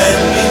 Let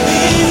me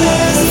leave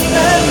this,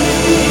 let me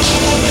leave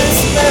this,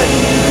 let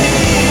me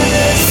leave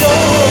this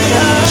all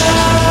behind.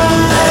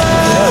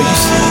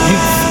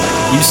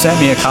 You sent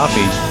me a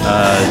copy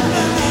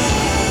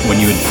when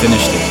you had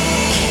finished it,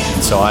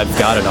 and so I've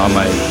got it on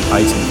my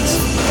iTunes,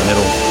 and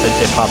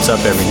it pops up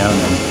every now and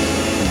then.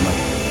 And I'm like,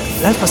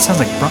 that sounds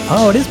like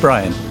oh, it is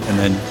Brian, and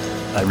then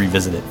I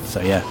revisit it.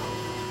 So yeah,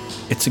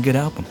 it's a good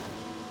album.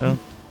 Oh,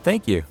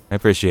 thank you. I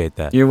appreciate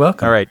that. You're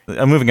welcome. All right,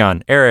 moving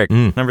on. Eric,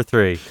 number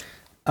 3.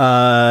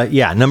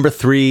 Number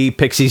 3,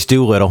 Pixies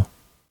Doolittle.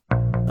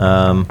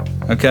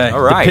 Okay.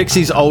 All right. The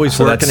Pixies always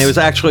So work, and it was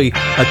actually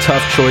a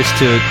tough choice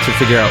to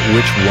figure out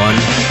which one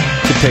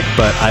to pick,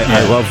 but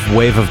I love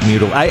Wave of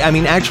Mutilation. I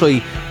mean,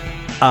 actually,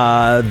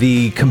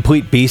 the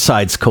complete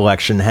B-Sides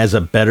collection has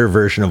a better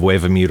version of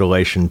Wave of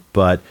Mutilation,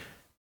 but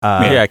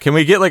Yeah, can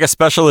we get like a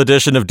special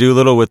edition of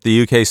Doolittle with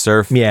the UK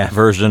Surf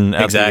version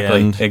at the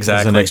end as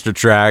an extra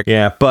track?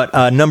 Yeah,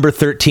 but number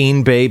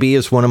 13, Baby,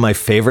 is one of my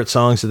favorite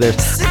songs of theirs.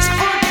 6 foot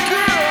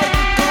girl,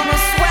 gonna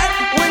sweat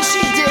when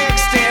she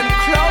digs. Stand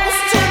close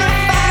to the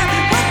fire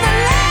when the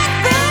light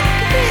will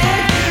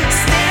big.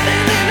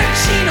 Standing in a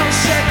chino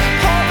shirt,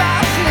 pulled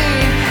out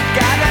clean.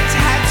 Got a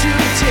tattoo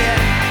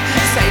tip,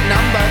 say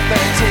number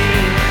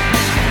 13.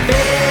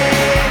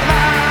 Big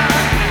man,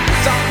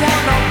 don't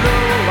want no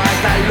blue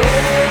eyes that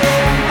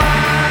Loma.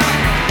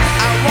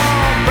 I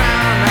want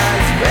brown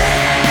eyes,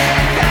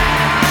 red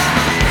eyes.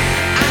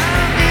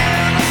 I'm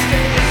in a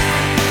state.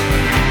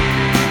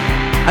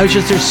 I was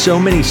just, there's so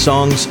many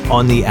songs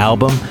on the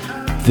album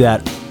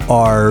that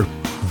are,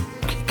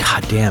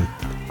 goddamn.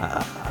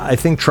 I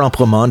think Trompe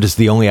Le Monde is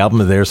the only album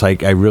of theirs I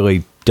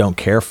really don't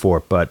care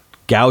for, but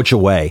Gouge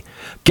Away.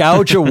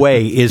 Gouge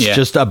Away is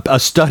just a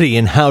study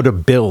in how to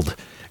build.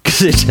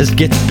 Because it just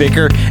gets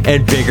bigger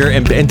and bigger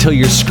until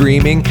you're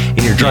screaming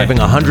and you're driving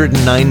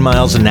 109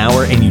 miles an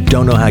hour and you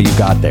don't know how you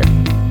got there.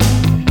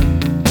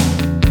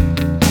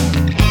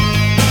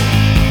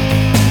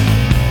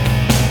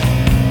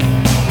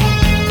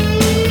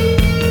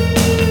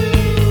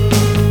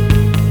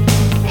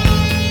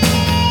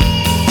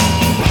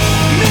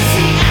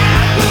 Missing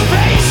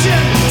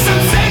approbation,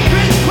 some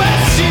sacred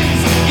questions.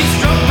 You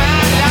struck my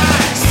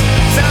locks,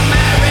 some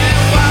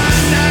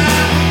marijuana.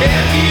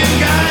 If you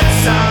got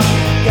some,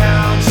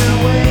 gouge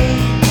away.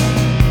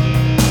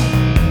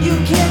 You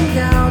can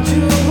gouge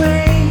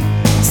away.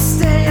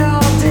 Stay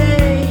all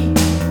day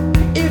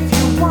if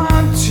you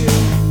want to.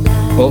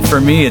 Well,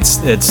 for me, it's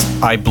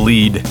 "I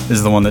Bleed"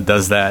 is the one that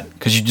does that,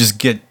 because you just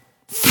get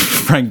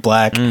Frank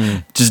Black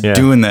just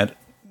doing that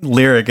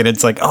lyric, and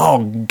it's like,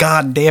 oh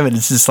god damn it!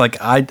 It's just like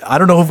I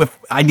don't know if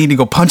I need to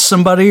go punch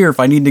somebody or if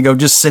I need to go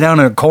just sit down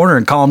in a corner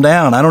and calm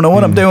down. I don't know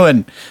what I'm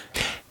doing.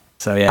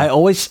 So yeah, I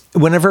always,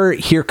 whenever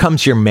 "Here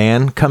Comes Your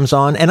Man" comes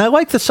on, and I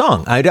like the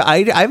song. I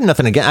have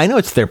nothing against. I know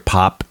it's their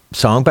pop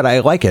song, but I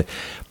like it.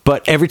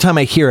 But every time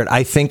I hear it,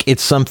 I think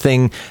it's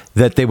something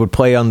that they would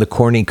play on the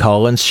Corny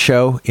Collins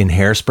show in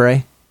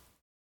Hairspray.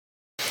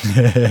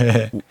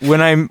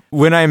 When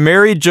I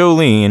married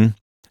Jolene,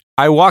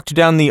 I walked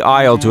down the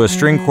aisle to a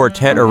string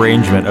quartet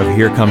arrangement of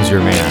 "Here Comes Your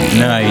Man."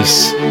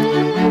 nice,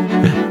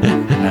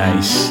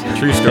 nice,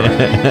 True story.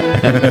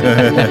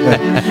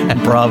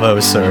 bravo,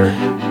 sir.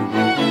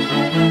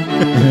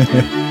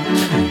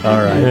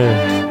 All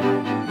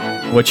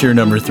right, what's your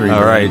number 3?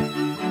 All right.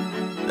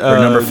 Or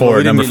number 4?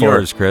 We didn't Number get 4.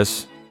 yours,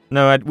 Chris.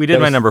 No, we did That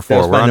my was- number that 4.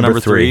 was We're my on number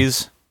number 3.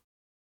 3s.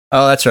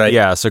 Oh, that's right.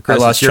 Yeah, so Chris,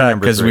 I lost it's your track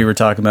number because 3. we were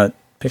talking about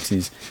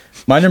Pixies.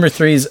 My number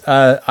 3s,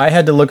 I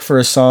had to look for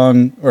a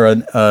song or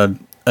an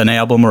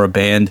album or a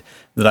band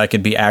that I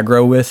could be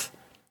aggro with,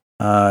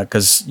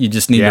 because you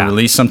just need to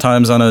release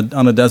sometimes on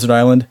a desert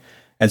island.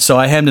 And so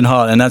I hemmed and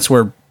hawed, and that's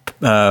where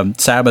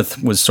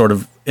Sabbath was sort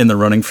of in the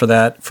running for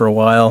that for a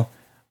while.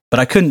 But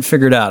I couldn't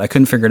figure it out.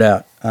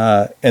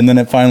 And then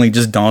it finally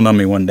just dawned on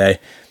me one day.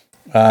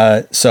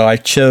 So I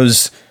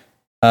chose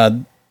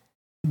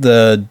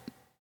the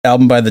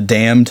album by the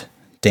Damned,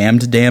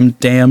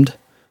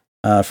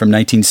 from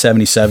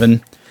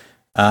 1977,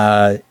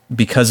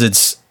 because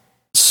it's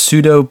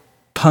pseudo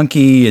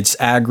punky, it's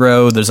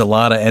aggro, there's a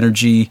lot of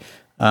energy,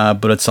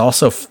 but it's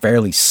also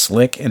fairly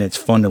slick and it's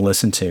fun to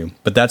listen to.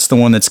 But that's the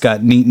one that's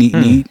got Neat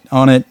Neat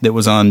on it, that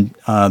was on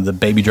the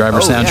Baby Driver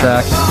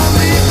soundtrack.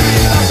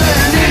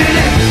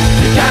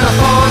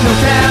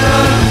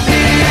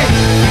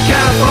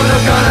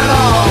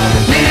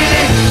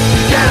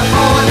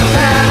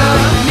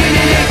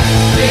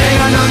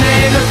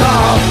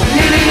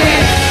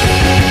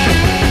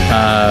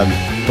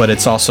 But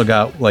it's also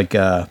got like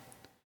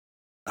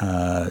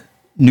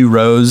New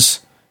Rose,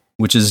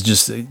 which is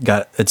just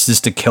it's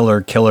just a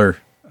killer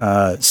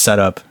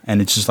setup,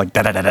 and it's just like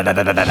da da da da da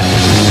da da.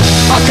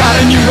 I got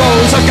a new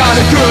rose, I got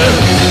it good.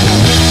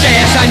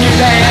 Yes, I knew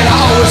that I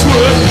always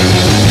would.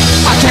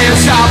 I can't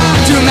stop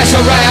to mess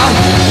around.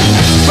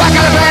 I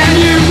got a brand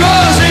new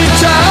rose in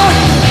town.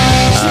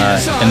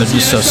 And they're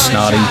just so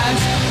snotty,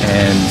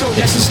 and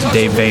it's just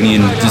Dave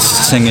Vanian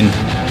just singing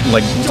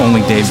like only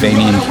Dave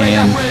Vanian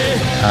can.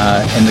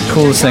 And the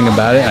coolest thing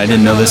about it, I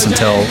didn't know this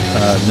until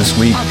this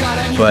week,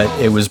 but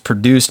it was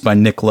produced by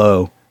Nick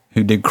Lowe,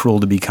 who did Cruel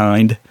to Be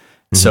Kind.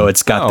 So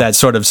it's got that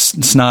sort of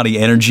snotty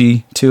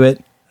energy to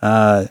it,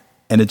 and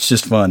it's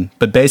just fun.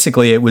 But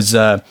basically, it was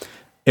the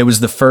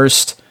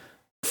first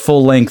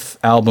full-length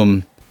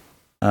album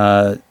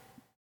by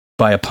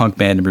a punk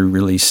band to be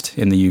released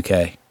in the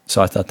UK.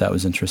 So I thought that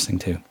was interesting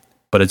too.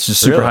 But it's just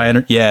super high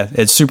energy. Yeah,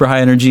 it's super high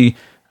energy,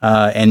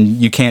 and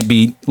you can't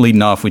be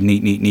leading off with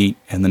Neat Neat Neat,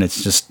 and then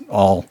it's just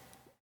all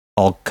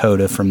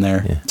coda from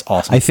there. Yeah. It's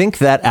awesome. I think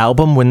that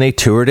album, when they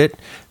toured it,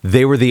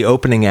 they were the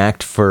opening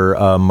act for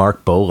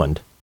Mark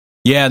Boland.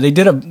 Yeah, they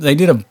did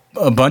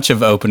a bunch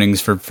of openings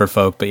for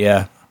folk, but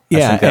yeah.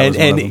 Yeah,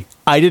 and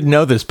I didn't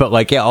know this, but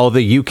like, all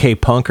the UK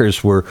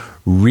punkers were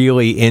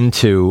really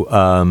into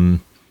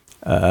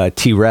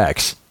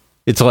T-Rex.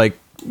 It's like,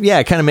 yeah,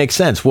 it kind of makes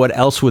sense. What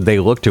else would they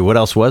look to? What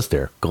else was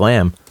there?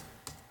 Glam.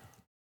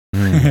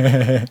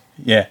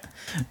 Yeah,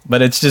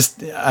 but it's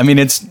just, I mean,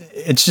 it's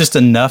just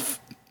enough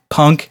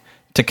punk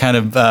to kind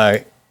of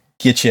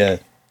get you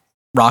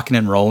rocking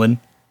and rolling.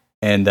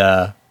 And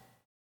I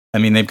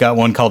mean, they've got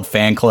one called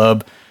Fan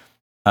Club,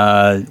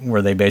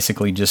 where they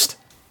basically just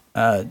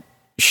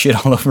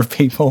shit all over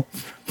people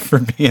for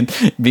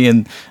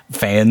being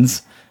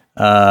fans.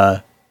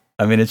 I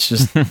mean, it's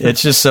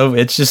just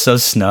so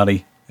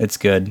snotty. It's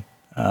good.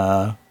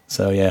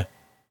 So yeah,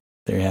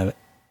 there you have it.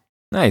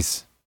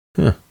 Nice.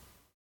 Huh.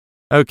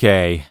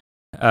 Okay.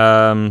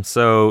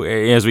 So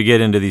as we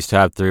get into these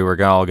top three,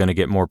 we're all going to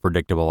get more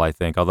predictable, I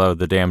think. Although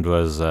The Damned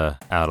was out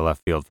of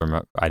left field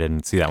from, I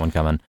didn't see that one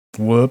coming.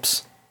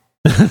 Whoops.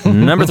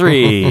 Number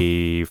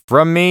 3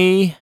 from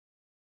me,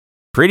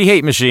 Pretty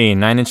Hate Machine,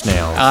 9 Inch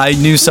Nails. I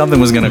knew something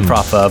was going to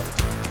crop up.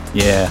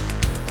 Yeah.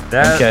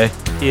 That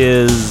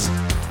is,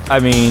 I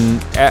mean,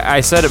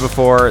 I said it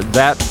before,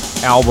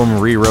 that album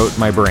rewrote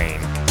my brain.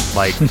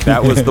 Like,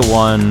 that was the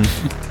one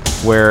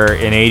where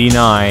in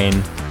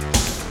 89,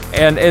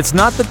 and it's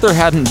not that there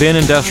hadn't been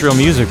industrial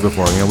music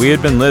before. You know, we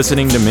had been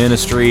listening to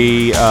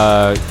Ministry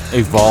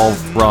evolve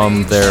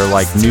from their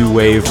like new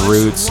wave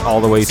roots all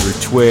the way through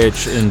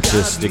Twitch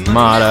into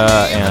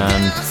Stigmata,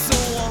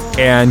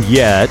 and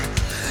yet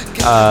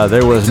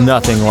there was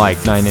nothing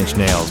like 9 Inch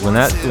Nails. When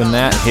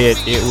that hit,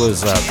 it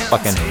was a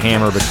fucking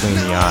hammer between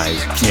the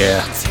eyes.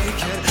 Yeah.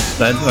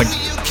 That, like,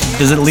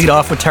 does it lead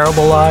off with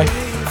Terrible Lie?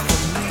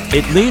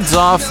 It leads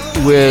off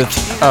with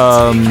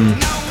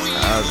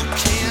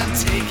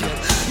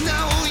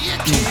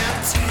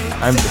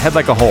I'm Head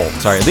Like a Hole.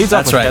 Sorry, it leads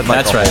off with Head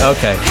Like a Hole. That's right.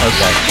 Okay.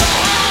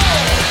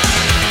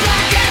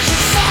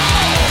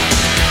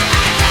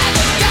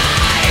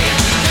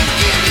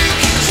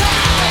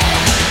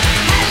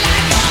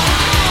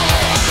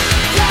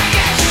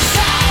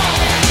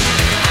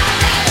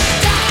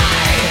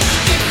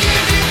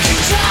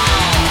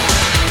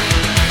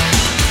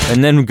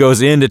 And then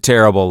goes into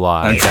Terrible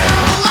Lie. Okay.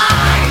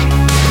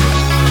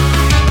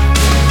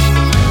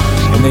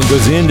 And then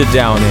goes into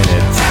Down in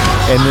It.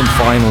 And then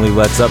finally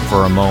lets up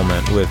for a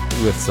moment with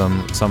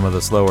some of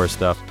the slower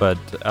stuff. But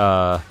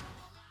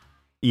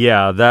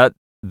yeah,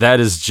 that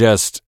is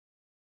just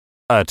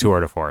a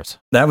tour de force.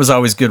 That was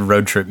always good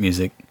road trip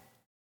music.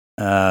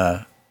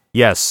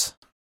 Yes.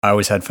 I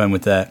always had fun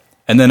with that.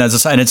 And then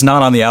and it's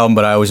not on the album,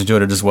 but I always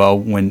enjoyed it as well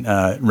when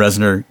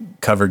Reznor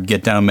covered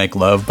Get Down, Make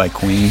Love by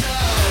Queen.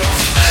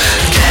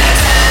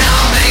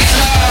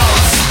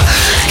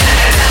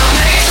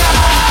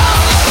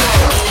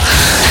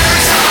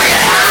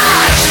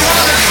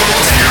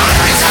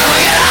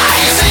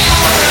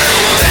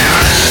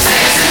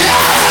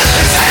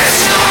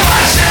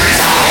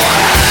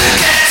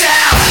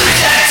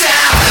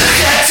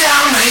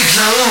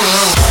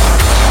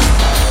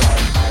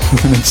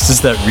 It's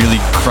just that really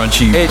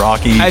crunchy,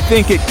 rocky. I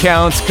think it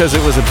counts because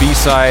it was a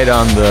B-side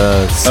on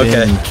the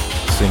Sin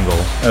single.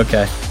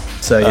 Okay.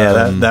 So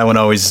yeah, that one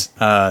always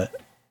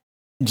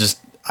just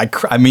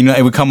I mean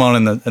it would come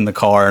on in the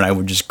car and I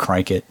would just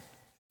crank it.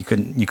 You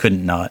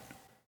couldn't not.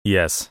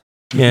 Yes.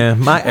 Yeah, Eric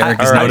is I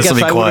guess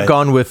noticeably I would have quiet.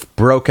 gone with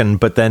Broken,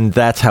 but then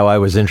that's how I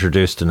was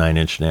introduced to 9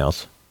 Inch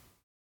Nails.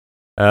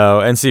 Oh,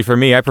 and see, for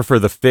me, I prefer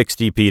the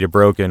fixed EP to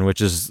Broken,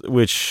 which is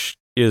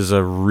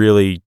a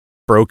really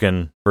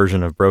broken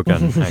version of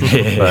Broken.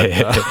 Actually.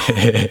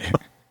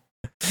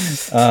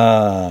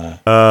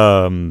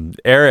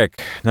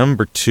 Eric,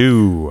 number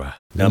 2.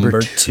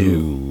 Number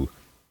 2.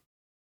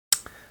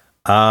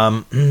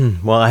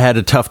 Well, I had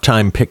a tough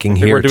time picking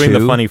here. We're doing too.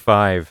 the funny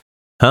 5,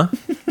 huh?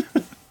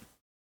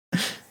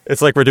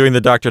 It's like we're doing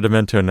the Dr.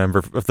 Demento number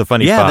of the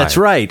funny 5. Yeah, that's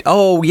right.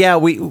 Oh, yeah.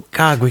 We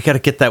got to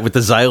get that with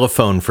the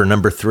xylophone for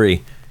number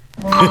 3.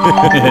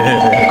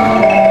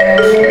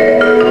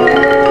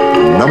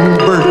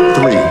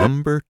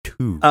 Number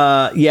 2.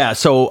 Yeah.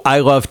 So I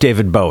love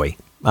David Bowie.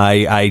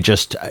 I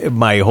just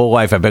my whole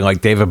life I've been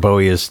like David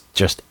Bowie is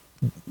just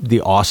the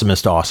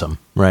awesomest awesome,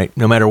 right?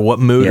 No matter what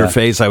mood or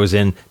phase I was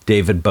in,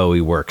 David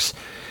Bowie works.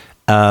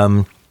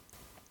 And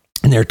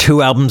there are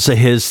 2 albums of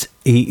his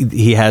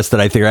he has that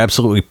I think are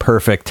absolutely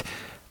perfect.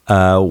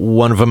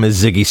 One of them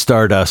is Ziggy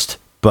Stardust,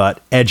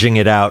 but edging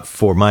it out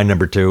for my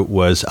number 2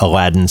 was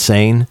Aladdin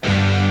Sane.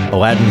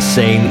 Aladdin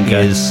Sane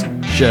is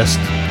just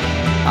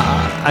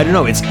I don't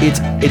know. It's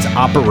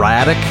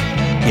operatic.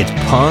 It's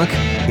punk.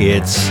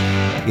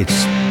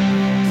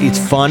 It's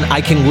fun.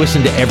 I can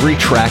listen to every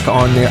track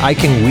on there. I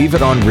can leave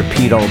it on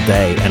repeat all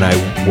day, and I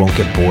won't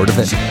get bored of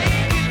it.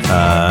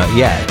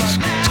 Yeah,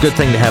 it's a good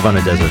thing to have on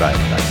a desert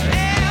island, I think.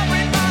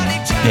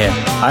 Yeah,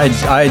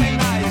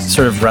 I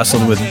sort of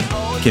wrestled with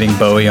getting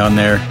Bowie on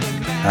there,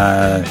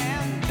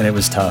 and it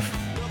was tough.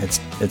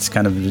 It's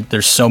kind of,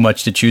 there's so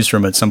much to choose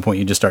from. At some point,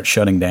 you just start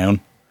shutting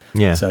down.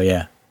 Yeah. So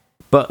yeah.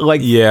 But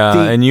like,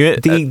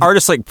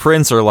 artists like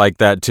Prince are like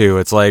that too.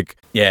 It's like,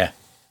 yeah,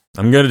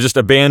 I'm gonna just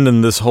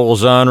abandon this whole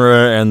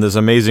genre and this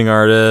amazing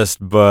artist,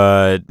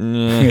 but you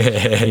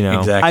know,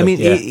 exactly. I mean,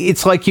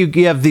 it's like you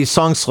have these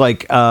songs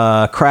like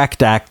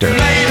 "Cracked Actor." Made a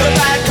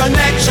bad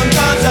connection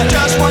 'cause I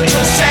just want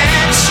your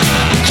sense.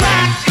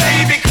 Crack,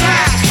 baby,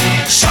 crack.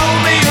 Show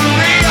me the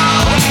real.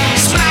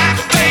 Smack.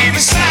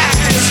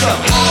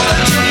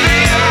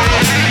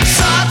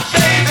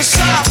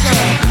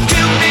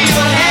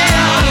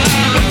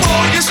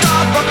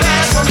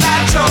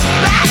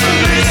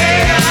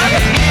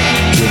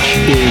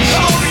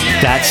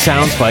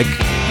 sounds like,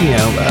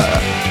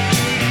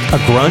 a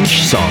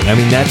grunge song. I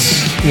mean, that's,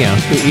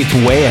 it's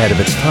way ahead of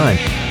its time.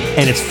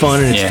 And it's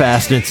fun, and it's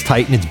fast, and it's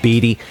tight, and it's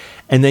beaty.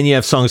 And then you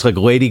have songs like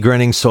Lady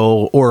Grinning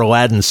Soul or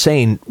Aladdin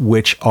Sane,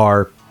 which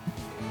are,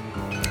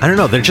 I don't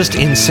know, they're just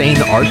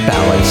insane art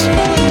ballads.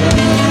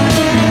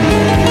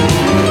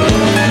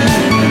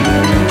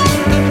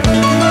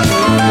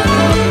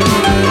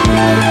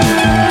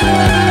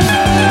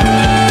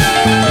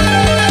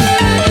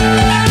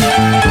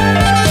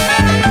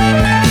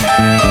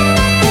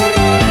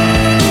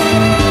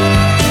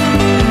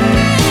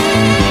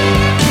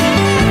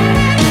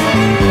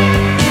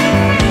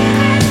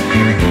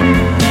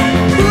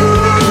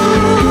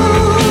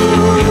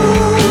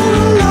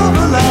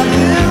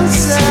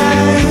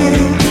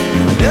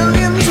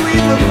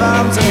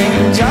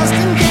 Just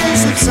in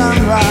case it's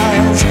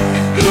sunrise.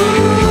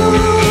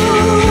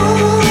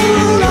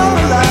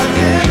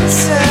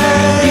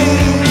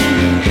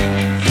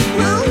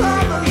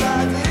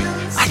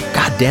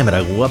 God damn it,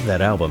 I love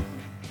that album.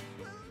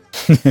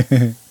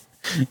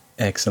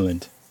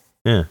 Excellent.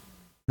 Yeah.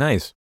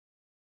 Nice.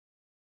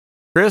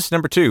 Chris,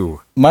 number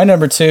 2. My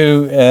number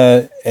 2,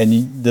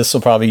 and this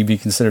will probably be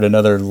considered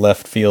another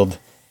left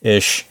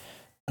field-ish,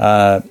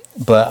 but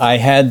I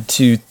had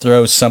to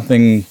throw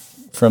something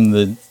from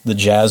the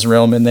jazz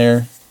realm in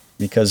there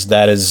because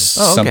that is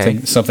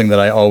something that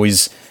I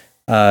always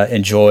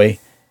enjoy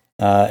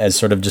as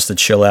sort of just a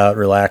chill out,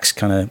 relax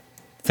kind of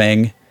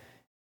thing.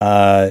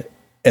 And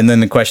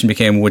then the question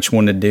became which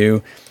one to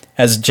do.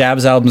 As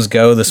jazz albums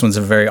go, this one's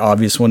a very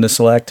obvious one to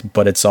select,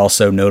 but it's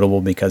also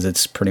notable because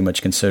it's pretty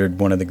much considered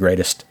one of the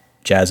greatest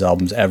jazz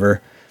albums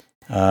ever.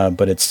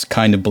 But it's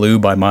Kind of Blue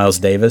by Miles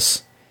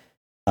Davis.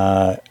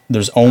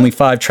 There's only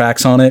 5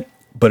 tracks on it,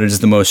 but it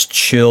is the most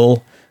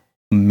chill,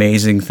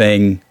 amazing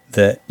thing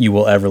that you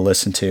will ever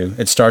listen to.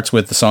 It starts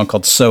with the song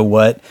called So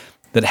What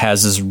that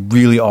has this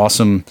really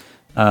awesome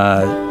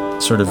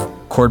sort of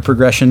chord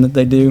progression that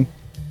they do.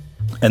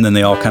 And then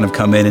they all kind of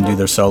come in and do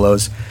their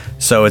solos.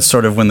 So it's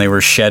sort of when they were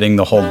shedding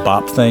the whole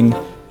bop thing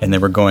and they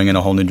were going in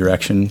a whole new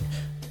direction.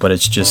 But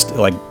it's just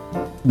like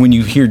when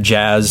you hear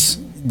jazz,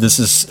 this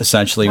is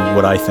essentially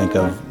what I think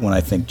of when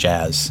I think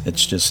jazz.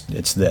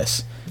 It's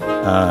this.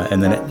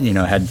 And then it,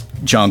 had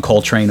John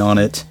Coltrane on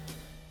it.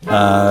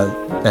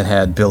 It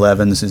had Bill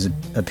Evans, who's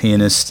a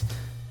pianist,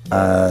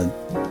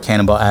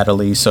 Cannonball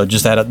Adderley. So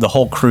just the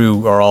whole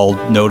crew are all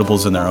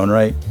notables in their own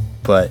right.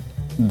 But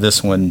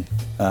this one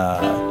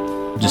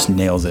just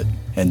nails it.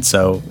 And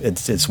so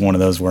it's one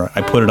of those where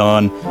I put it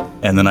on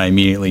and then I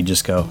immediately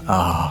just go,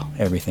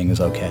 everything is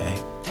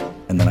okay.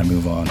 And then I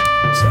move on.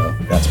 So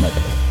that's my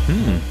pick.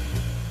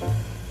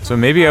 So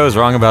maybe I was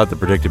wrong about the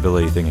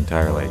predictability thing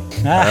entirely.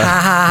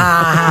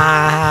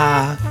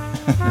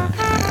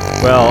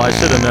 Well, I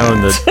should have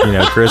known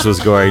that, Chris was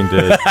going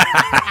to...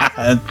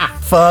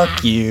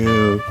 Fuck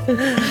you.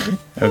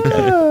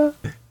 Okay.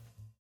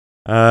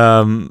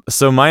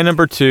 So my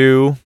number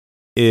 2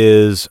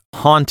 is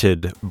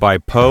Haunted by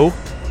Poe.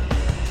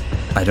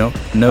 I don't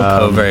know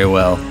Poe very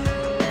well.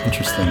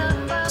 Interesting.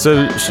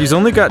 So she's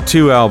only got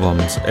 2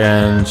 albums,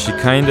 and she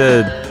kind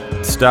of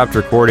stopped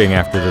recording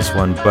after this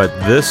one, but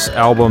this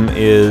album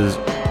is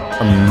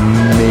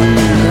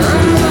amazing.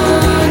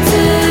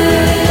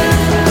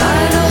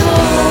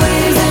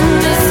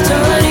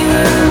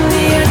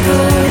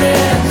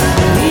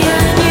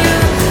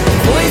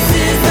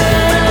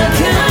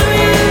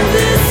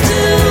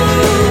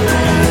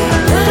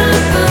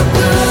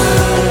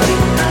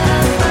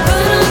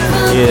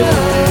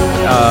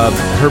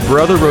 Her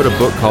brother wrote a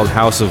book called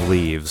House of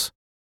Leaves,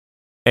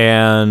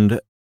 and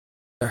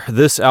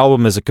this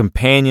album is a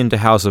companion to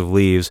House of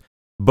Leaves.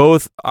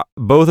 Both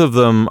of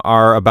them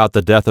are about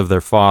the death of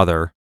their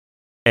father,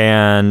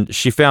 and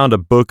she found a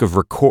book of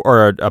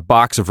a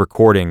box of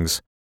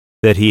recordings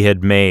that he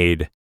had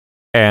made,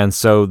 and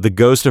so the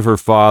ghost of her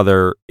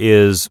father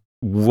is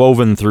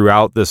woven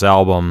throughout this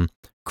album,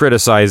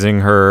 criticizing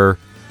her,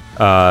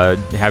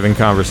 having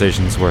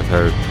conversations with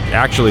her,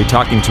 actually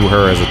talking to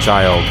her as a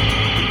child.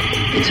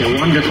 It's a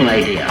wonderful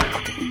idea,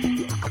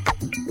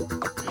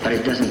 but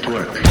it doesn't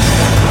work. Hey,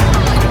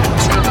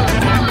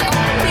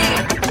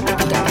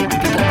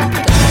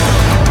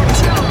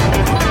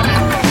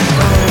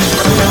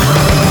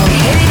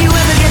 did you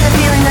ever get the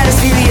feeling that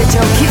it's really a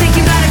joke? You think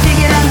you got it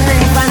figured out and then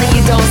you find that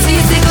you don't. So you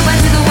say goodbye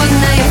to the world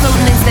and now you're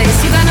floating in space.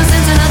 You got no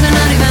sense of nothing,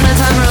 not even a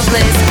time or a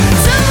place.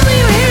 Suddenly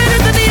you hear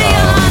it at the beat of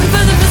your heart.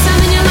 For the first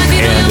time in your life,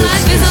 you know your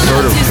life is all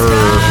sort of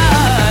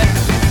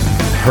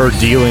her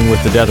dealing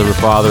with the death of her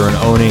father and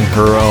owning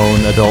her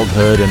own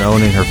adulthood and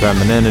owning her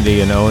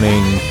femininity and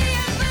owning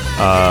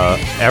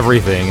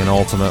everything, and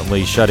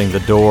ultimately shutting the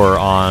door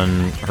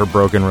on her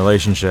broken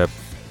relationship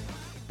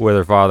with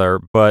her father,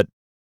 but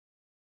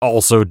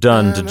also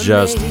done to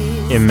just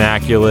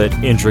immaculate,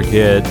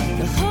 intricate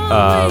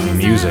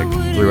music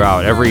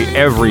throughout.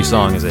 Every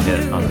song is a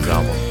hit on this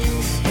album.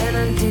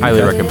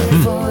 Highly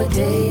recommend.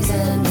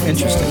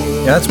 Interesting.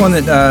 Yeah, that's one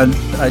that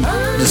I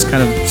just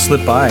kind of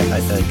slipped by, I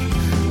think,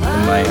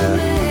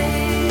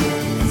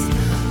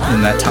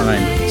 in that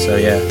time. So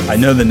yeah, I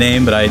know the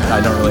name, but I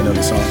don't really know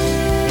the song.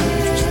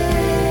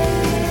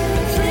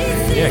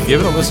 Yeah,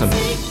 give it a listen.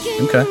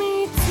 Okay.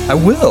 I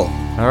will.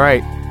 All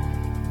right.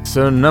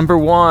 So number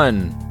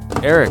 1,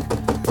 Eric,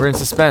 we're in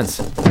suspense.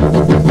 It's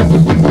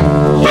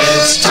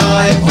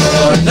time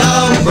for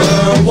number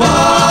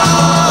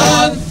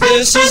 1.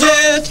 This is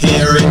it.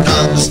 Here it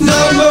comes,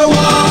 number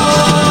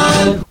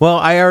 1. Well,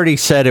 I already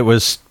said it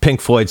was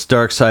Pink Floyd's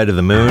Dark Side of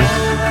the Moon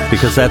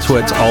because that's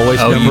what's always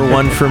number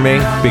 1 for me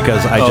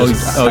because I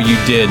just... Oh, you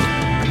did.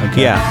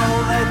 Okay. Yeah.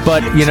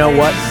 But you know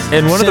what?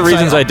 And one of the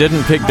reasons I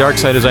didn't pick Dark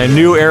Side is I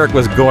knew Eric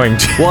was going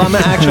to. Well, I'm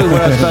actually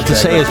what I was about to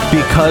say is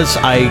because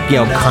I,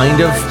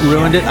 kind of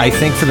ruined it. I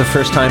think for the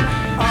first time,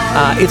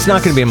 it's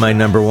not going to be my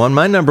number 1.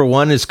 My number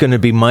 1 is going to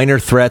be Minor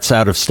Threats,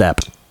 Out of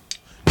Step.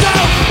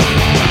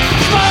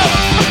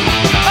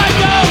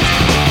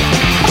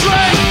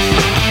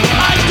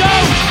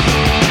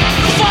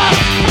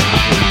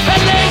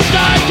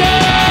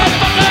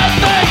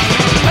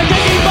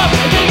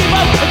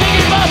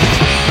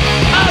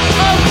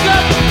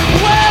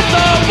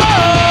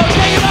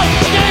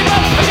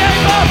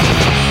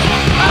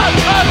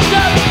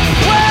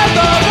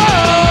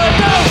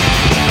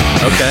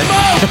 Okay.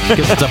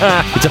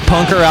 It's a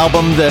punker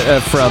album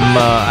that from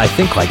I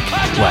think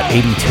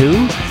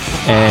 82,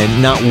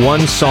 and not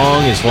one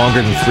song is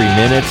longer than 3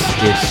 minutes.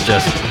 It's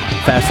just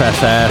fast,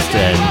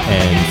 and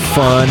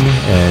fun,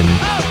 and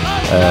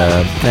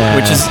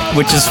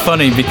which is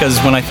funny because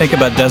when I think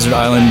about Desert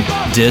Island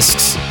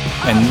discs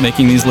and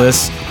making these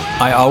lists,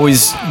 I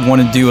always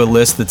want to do a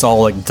list that's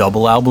all like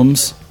double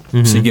albums.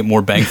 So you get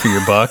more bang for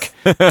your buck.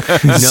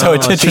 So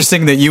it's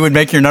interesting that you would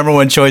make your number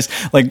 1 choice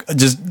like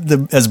just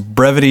as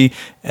brevity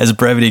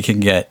can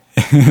get.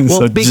 Well,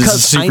 so because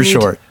just super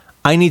short.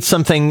 I need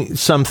something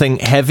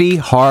heavy,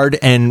 hard,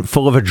 and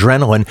full of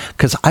adrenaline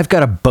because I've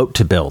got a boat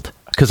to build.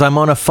 Because I'm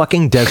on a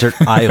fucking desert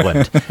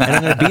island, and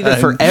I'm going to be there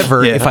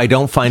forever if I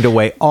don't find a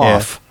way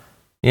off.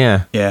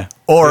 Yeah.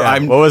 Or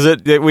what was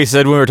it that we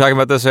said when we were talking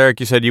about this, Eric?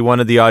 You said you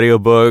wanted the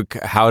audiobook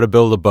How to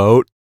Build a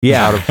Boat.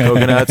 Yeah, out of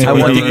coconuts.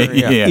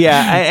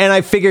 And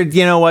I figured,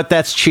 you know what,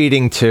 that's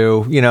cheating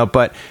too.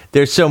 But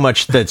there's so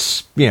much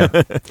that's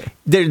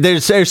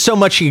there's so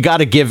much you got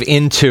to give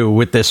into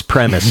with this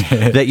premise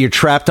that you're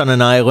trapped on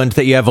an island,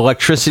 that you have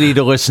electricity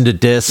to listen to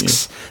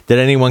discs, that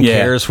anyone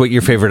cares what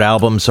your favorite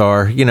albums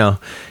are.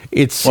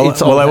 It's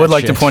all I would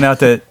like shit. to point out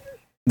that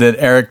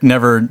Eric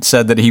never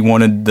said that he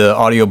wanted the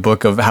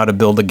audiobook of How to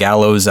Build a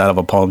Gallows Out of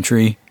a Palm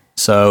Tree.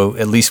 So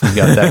at least we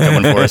got that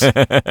going for us.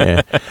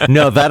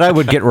 No, that I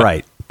would get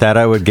right. I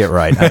don't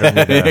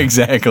need to,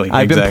 Exactly.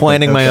 I've been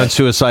planning my own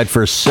suicide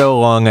for so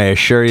long, I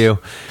assure you.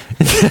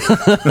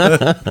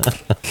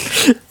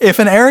 If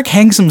an Eric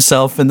hangs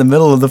himself in the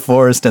middle of the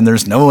forest and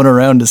there's no one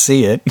around to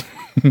see it,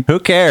 who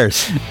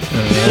cares?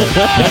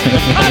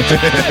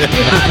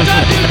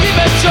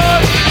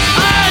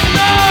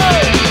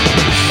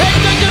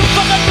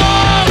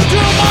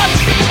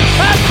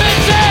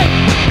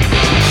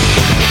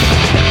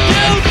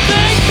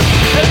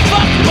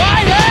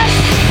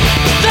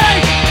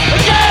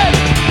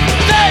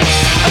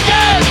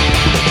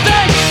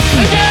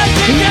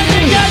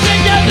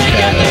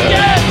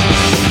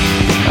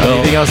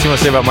 Anything else you want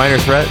to say about Minor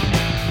Threat?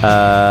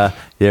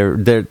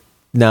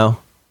 No.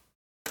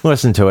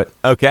 Listen to it.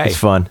 Okay. It's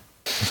fun.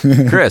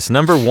 Chris,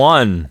 number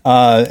 1.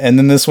 And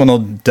then this one will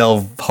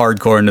delve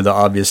hardcore into the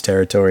obvious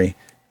territory.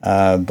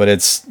 But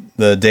it's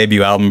the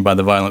debut album by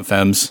the Violent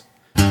Femmes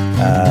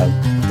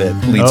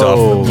that leads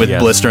off with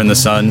Blister in the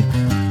Sun.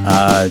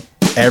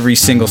 Every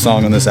single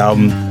song on this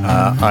album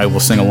I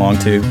will sing along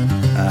to.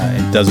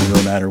 It doesn't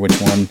really matter which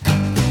one.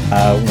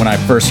 When I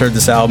first heard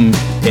this album,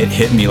 it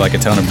hit me like a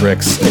ton of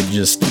bricks. It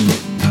just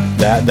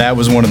that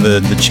was one of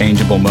the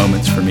changeable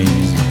moments for me.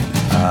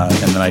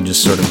 And then I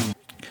just sort of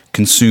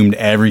consumed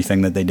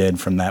everything that they did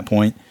from that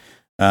point.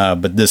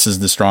 But this is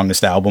the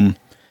strongest album.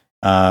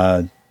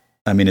 I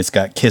mean, it's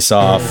got Kiss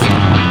Off. You can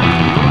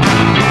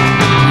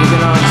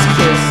always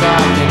kiss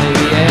off into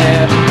the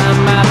air on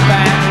my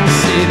back and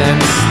see them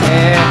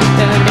stare.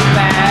 Telling me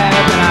bad,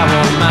 but I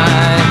won't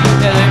mind.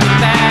 Telling me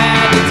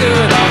bad, you do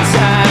it all the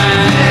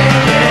time.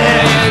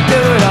 Yeah, you do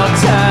it all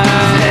the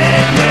time.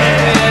 Yeah,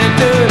 you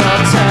do it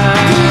all the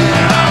time. You do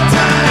it all the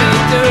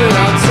time.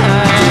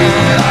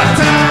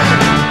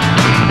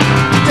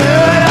 Do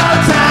it all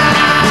the time.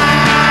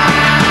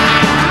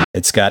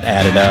 It's got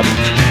Added Up.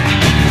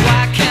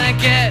 Why can't I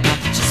get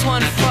just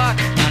one fuck?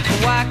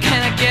 Why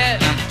can't I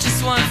get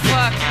just one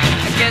fuck?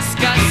 I guess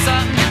it's got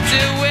something to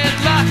do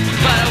with luck.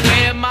 But I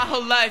waited my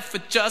whole life for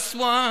just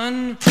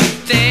one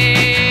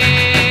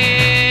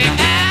day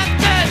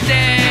after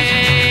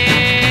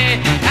day.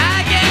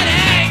 I get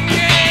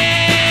angry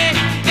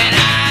and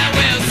I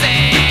will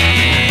sing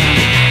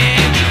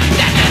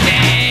that the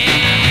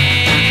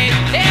day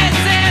is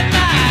in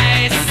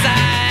my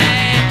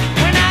sight.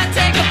 When I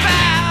take a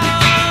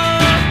bow,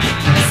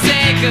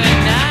 say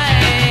goodnight.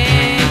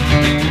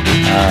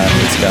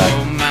 It's got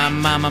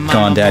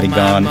Gone Daddy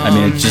Gone. I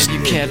mean, it's just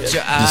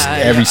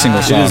every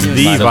single song. It is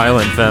the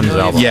Violent Femmes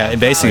album. Yeah,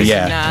 basically,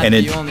 yeah. And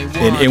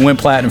it went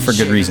platinum for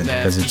good reason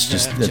because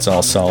it's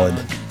all solid.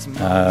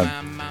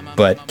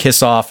 but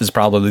Kiss Off is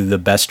probably the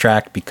best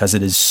track because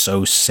it is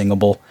so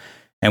singable.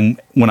 And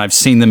when I've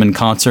seen them in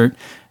concert,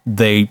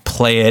 they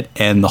play it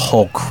and the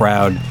whole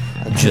crowd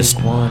just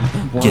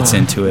gets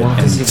into it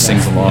and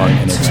sings along,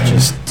 and it's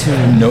just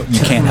you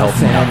can't help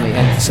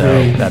it. So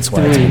that's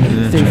why it's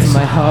Three for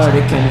my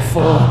heartache and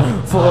four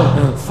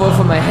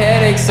for my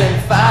headaches and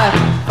five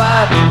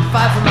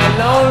for my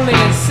lonely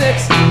and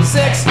six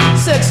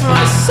for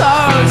my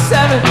sorrow and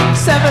seven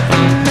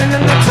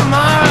for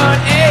tomorrow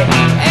and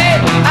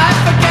eight I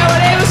forget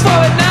what eight was for,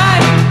 but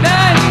nine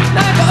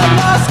for a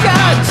lost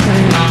God.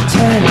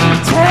 10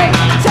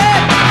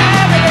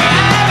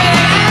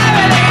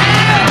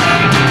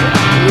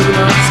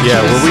 Yeah,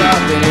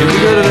 did we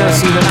go to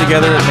see them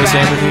together at Mesa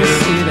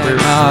Amphitheater?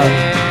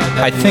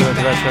 I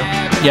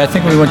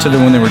think we went to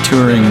them when they were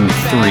touring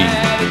 3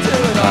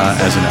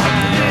 as an album.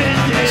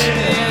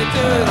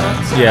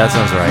 Yeah, that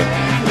sounds right.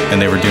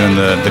 And they were doing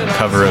the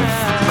cover of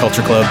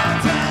Culture Club.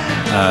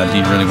 Do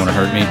You Really Want to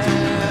Hurt Me?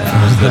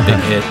 That was the big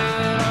hit.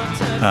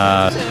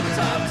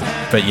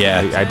 But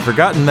yeah, I'd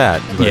forgotten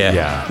that. But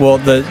yeah. Well,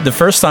 the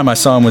first time I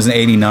saw them was in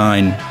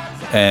 '89.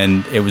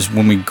 And it was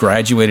when we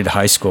graduated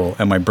high school,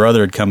 and my brother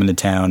had come into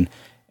town,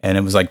 and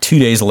it was like 2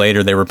 days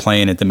later they were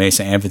playing at the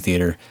Mesa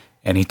Amphitheater,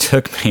 and he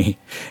took me.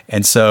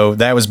 And so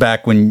that was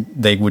back when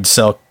they would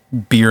sell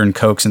beer and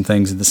Cokes and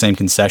things at the same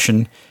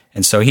concession.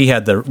 And so he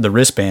had the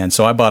wristband.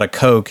 So I bought a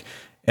Coke,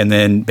 and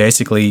then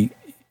basically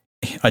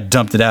I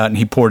dumped it out, and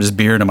he poured his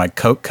beer into my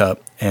Coke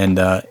cup, and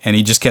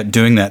he just kept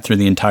doing that through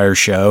the entire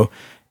show.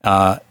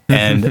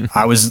 And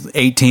I was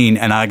 18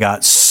 and I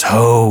got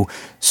so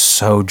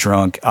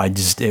drunk.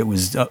 It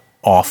was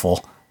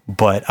awful,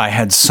 but I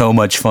had so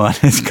much fun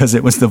because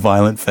it was the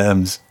Violent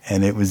Femmes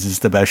and it was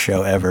just the best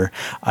show ever.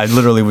 I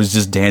literally was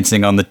just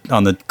dancing on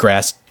the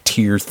grass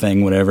tier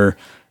thing, whatever,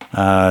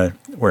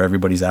 where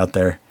everybody's out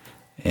there.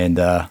 And,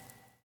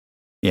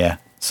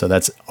 so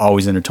that's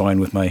always intertwined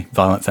with my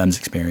Violent Femmes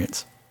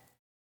experience.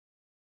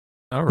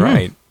 All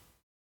right.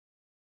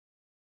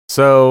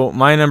 So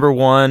my number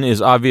 1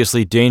 is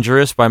obviously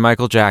Dangerous by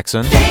Michael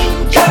Jackson.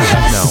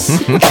 No.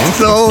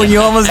 So you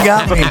almost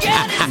got me.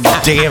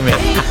 Damn it.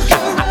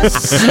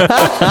 That's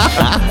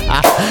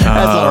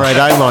all right.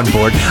 I'm on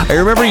board. I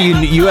remember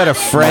you had a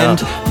friend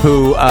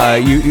who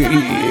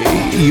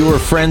you were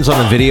friends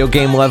on a video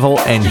game level,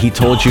 and he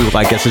told you,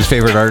 I guess his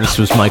favorite artist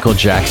was Michael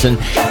Jackson,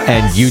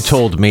 and you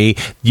told me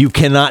you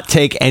cannot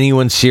take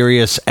anyone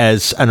serious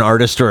as an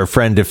artist or a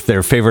friend if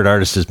their favorite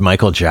artist is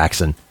Michael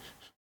Jackson.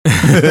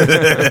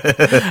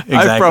 Exactly.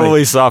 I've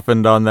probably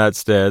softened on that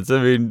stance.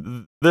 I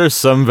mean, there's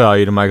some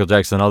value to Michael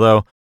Jackson,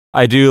 although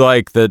I do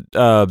like that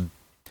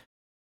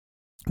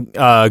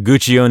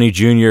Guccione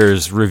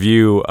Jr.'s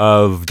review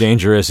of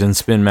Dangerous in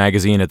Spin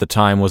Magazine at the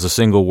time was a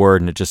single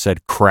word, and it just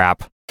said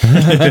crap.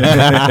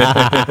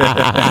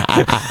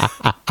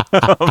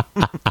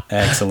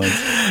 Excellent.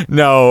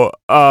 No,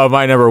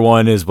 my number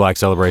 1 is Black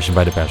Celebration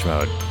by Depeche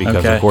Mode,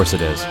 because of course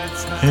it is.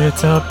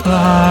 It's a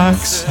black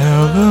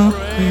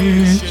celebration.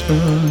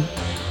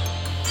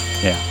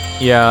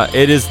 Yeah,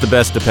 it is the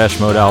best Depeche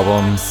Mode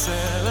album.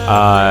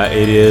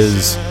 It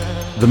is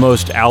the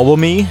most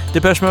albumy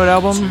Depeche Mode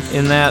album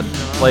in that,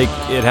 like,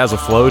 it has a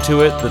flow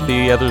to it that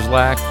the others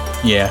lack.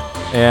 Yeah.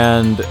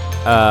 And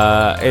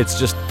it's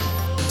just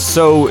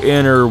so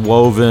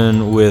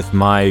interwoven with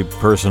my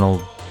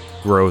personal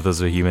growth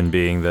as a human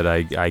being that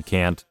I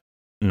can't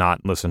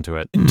not listen to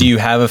it. Do you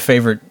have a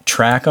favorite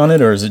track on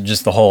it, or is it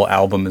just the whole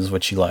album is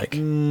what you like?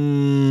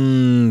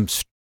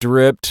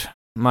 Stripped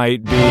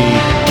might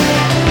be.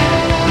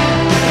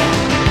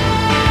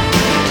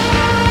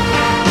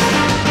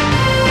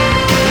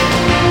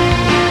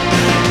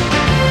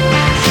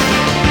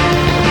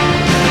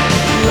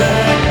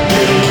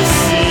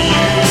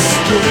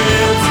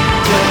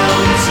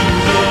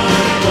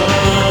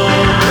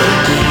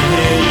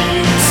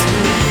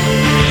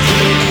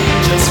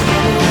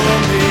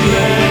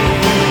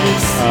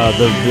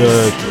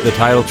 The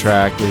title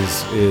track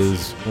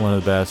is one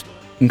of the best.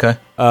 Okay.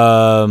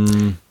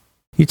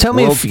 You tell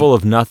me World Full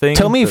of Nothing.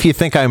 Tell me if you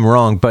think I'm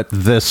wrong, but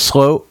the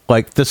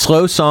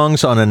slow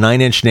songs on a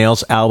Nine Inch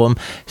Nails album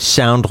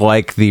sound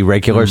like the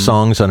regular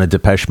songs on a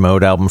Depeche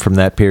Mode album from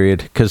that period,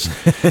 because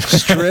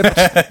Stripped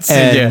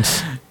and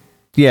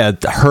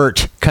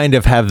Hurt kind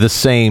of have the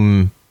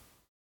same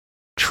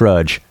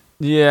trudge.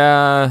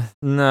 Yeah,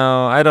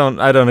 no, I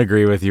don't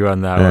agree with you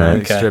on that one. I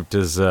think Stripped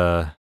is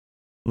a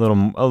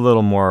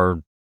little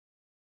more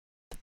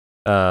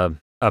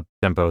up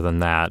tempo than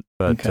that,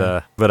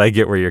 but I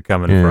get where you're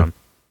coming from.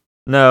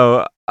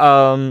 No,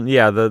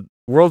 the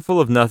World Full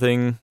of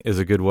Nothing is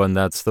a good one.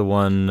 That's the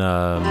one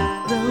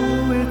that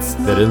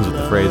ends with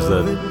the phrase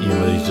that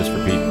they just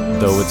repeat,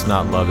 though it's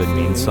not love, it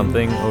means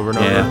something, over and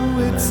over.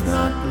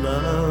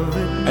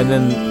 And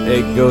then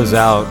it goes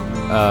out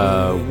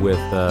with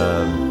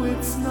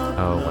what's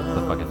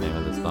the fucking name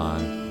of the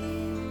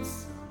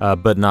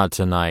song? But Not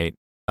Tonight.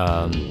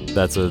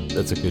 That's a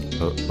good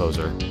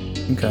poser.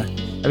 Okay.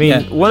 I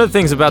mean, one of the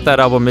things about that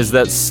album is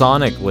that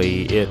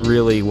sonically, it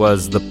really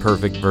was the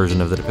perfect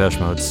version of the Depeche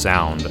Mode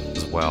sound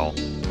as well.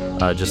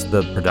 Just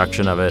the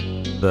production of it,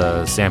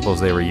 the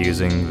samples they were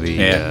using.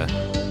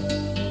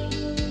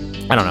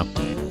 I don't know.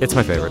 It's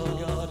my favorite.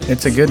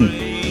 It's a good one.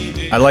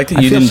 I like that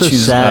I you feel didn't so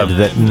choose. sad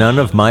that none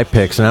of my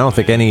picks, and I don't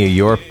think any of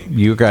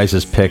you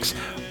guys' picks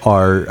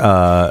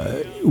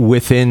are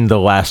within the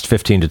last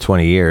 15 to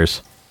 20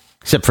 years,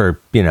 except for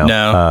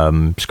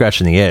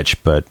scratching the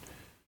itch. But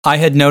I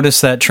had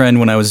noticed that trend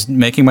when I was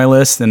making my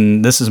list,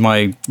 and this is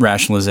my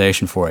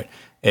rationalization for it.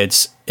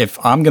 It's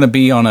if I'm going to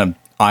be on an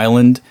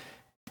island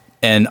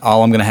and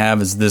all I'm going to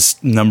have is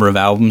this number of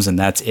albums and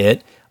that's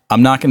it,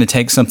 I'm not going to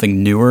take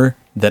something newer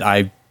that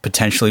I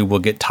potentially will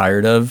get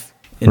tired of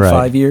in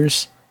 5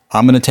 years.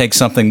 I'm going to take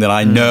something that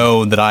I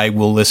know that I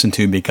will listen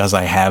to because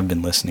I have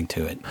been listening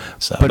to it.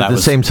 So, but at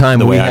the same time,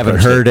 we haven't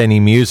heard any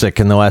music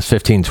in the last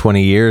 15,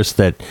 20 years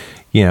that,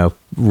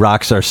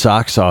 rocks our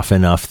socks off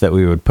enough that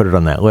we would put it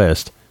on that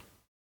list.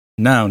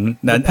 No.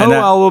 The Poe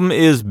album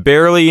is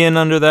barely in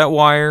under that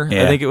wire.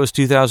 I think it was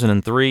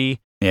 2003.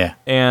 Yeah.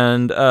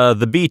 And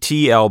the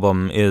BT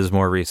album is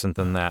more recent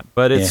than that,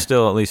 but it's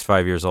still at least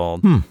 5 years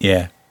old.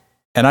 Yeah.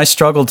 And I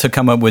struggled to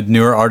come up with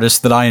newer artists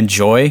that I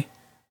enjoy,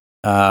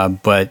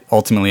 but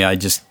ultimately I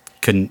just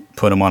couldn't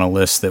put them on a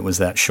list that was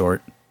that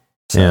short.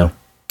 So,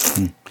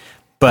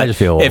 but I just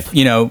feel old.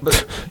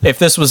 if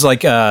this was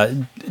like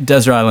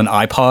Desert Island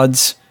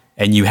iPods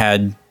and you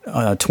had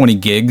 20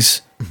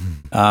 gigs,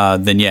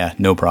 then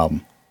no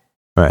problem.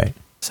 Right.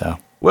 So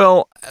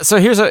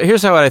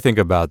here's how I think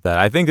about that.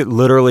 I think it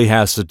literally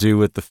has to do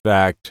with the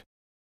fact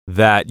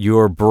that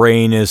your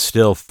brain is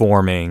still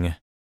forming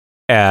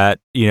at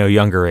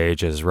younger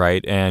ages,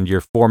 right? And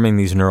you're forming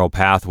these neural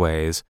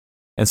pathways.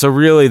 And so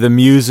really the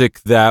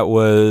music that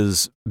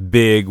was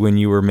big when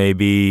you were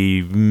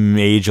maybe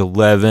age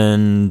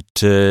 11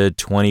 to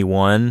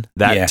 21,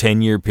 that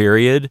 10-year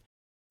period,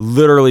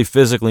 literally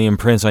physically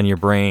imprints on your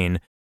brain,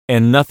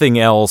 and nothing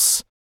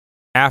else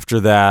after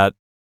that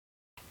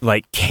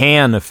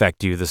can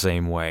affect you the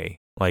same way.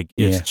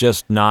 It's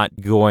just not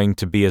going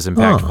to be as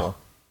impactful.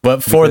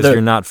 But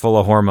you're not full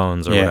of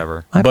hormones or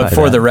whatever. But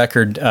for the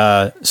record,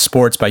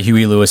 Sports by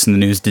Huey Lewis and the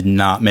News did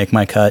not make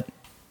my cut,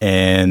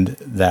 and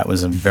that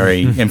was a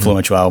very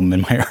influential album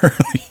in my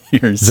early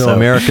years. The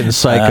American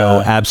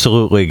Psycho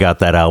absolutely got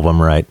that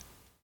album right.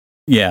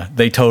 Yeah,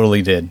 they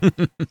totally did.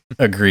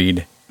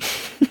 Agreed.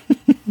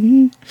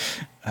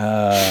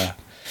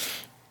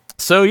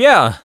 So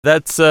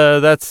that's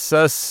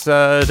us,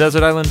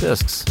 Desert Island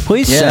Discs.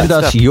 Please send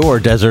us your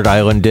Desert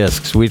Island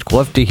Discs. We'd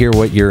love to hear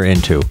what you're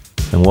into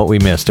and what we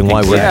missed and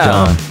why we're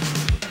dumb.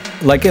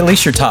 Like at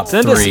least your top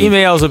Send 3. us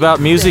emails about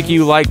music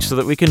you liked so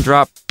that we can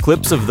drop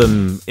clips of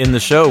them in the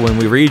show when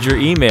we read your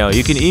email.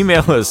 You can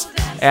email us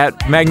at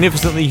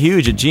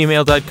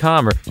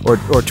magnificentlyhuge@gmail.com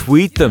or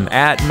tweet them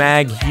at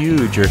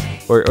maghuge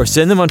or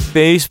send them on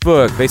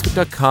Facebook,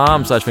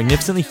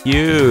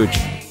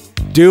 facebook.com/magnificentlyhuge.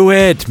 Do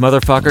it,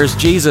 motherfuckers.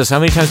 Jesus, how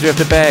many times do we have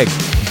to beg?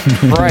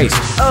 Christ.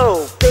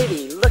 Oh,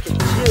 baby, look at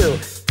you.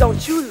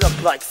 Don't you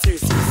look like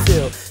Susie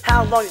Sue?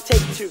 How long did it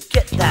take to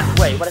get that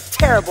way? What a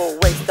terrible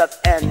waste of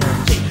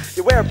energy.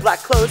 You wear black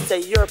clothes,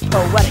 say you're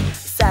poetic. The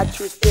sad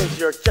truth is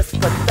you're just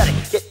pathetic.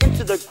 Get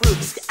into the groove,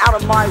 just get out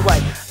of my way.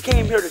 I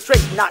came here to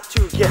drink, not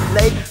to get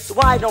laid. So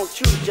why don't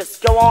you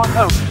just go on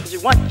home? If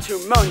you want to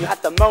moan, you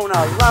have to moan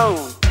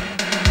alone.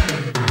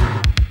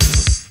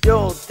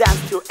 You'll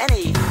dance to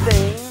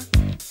anything.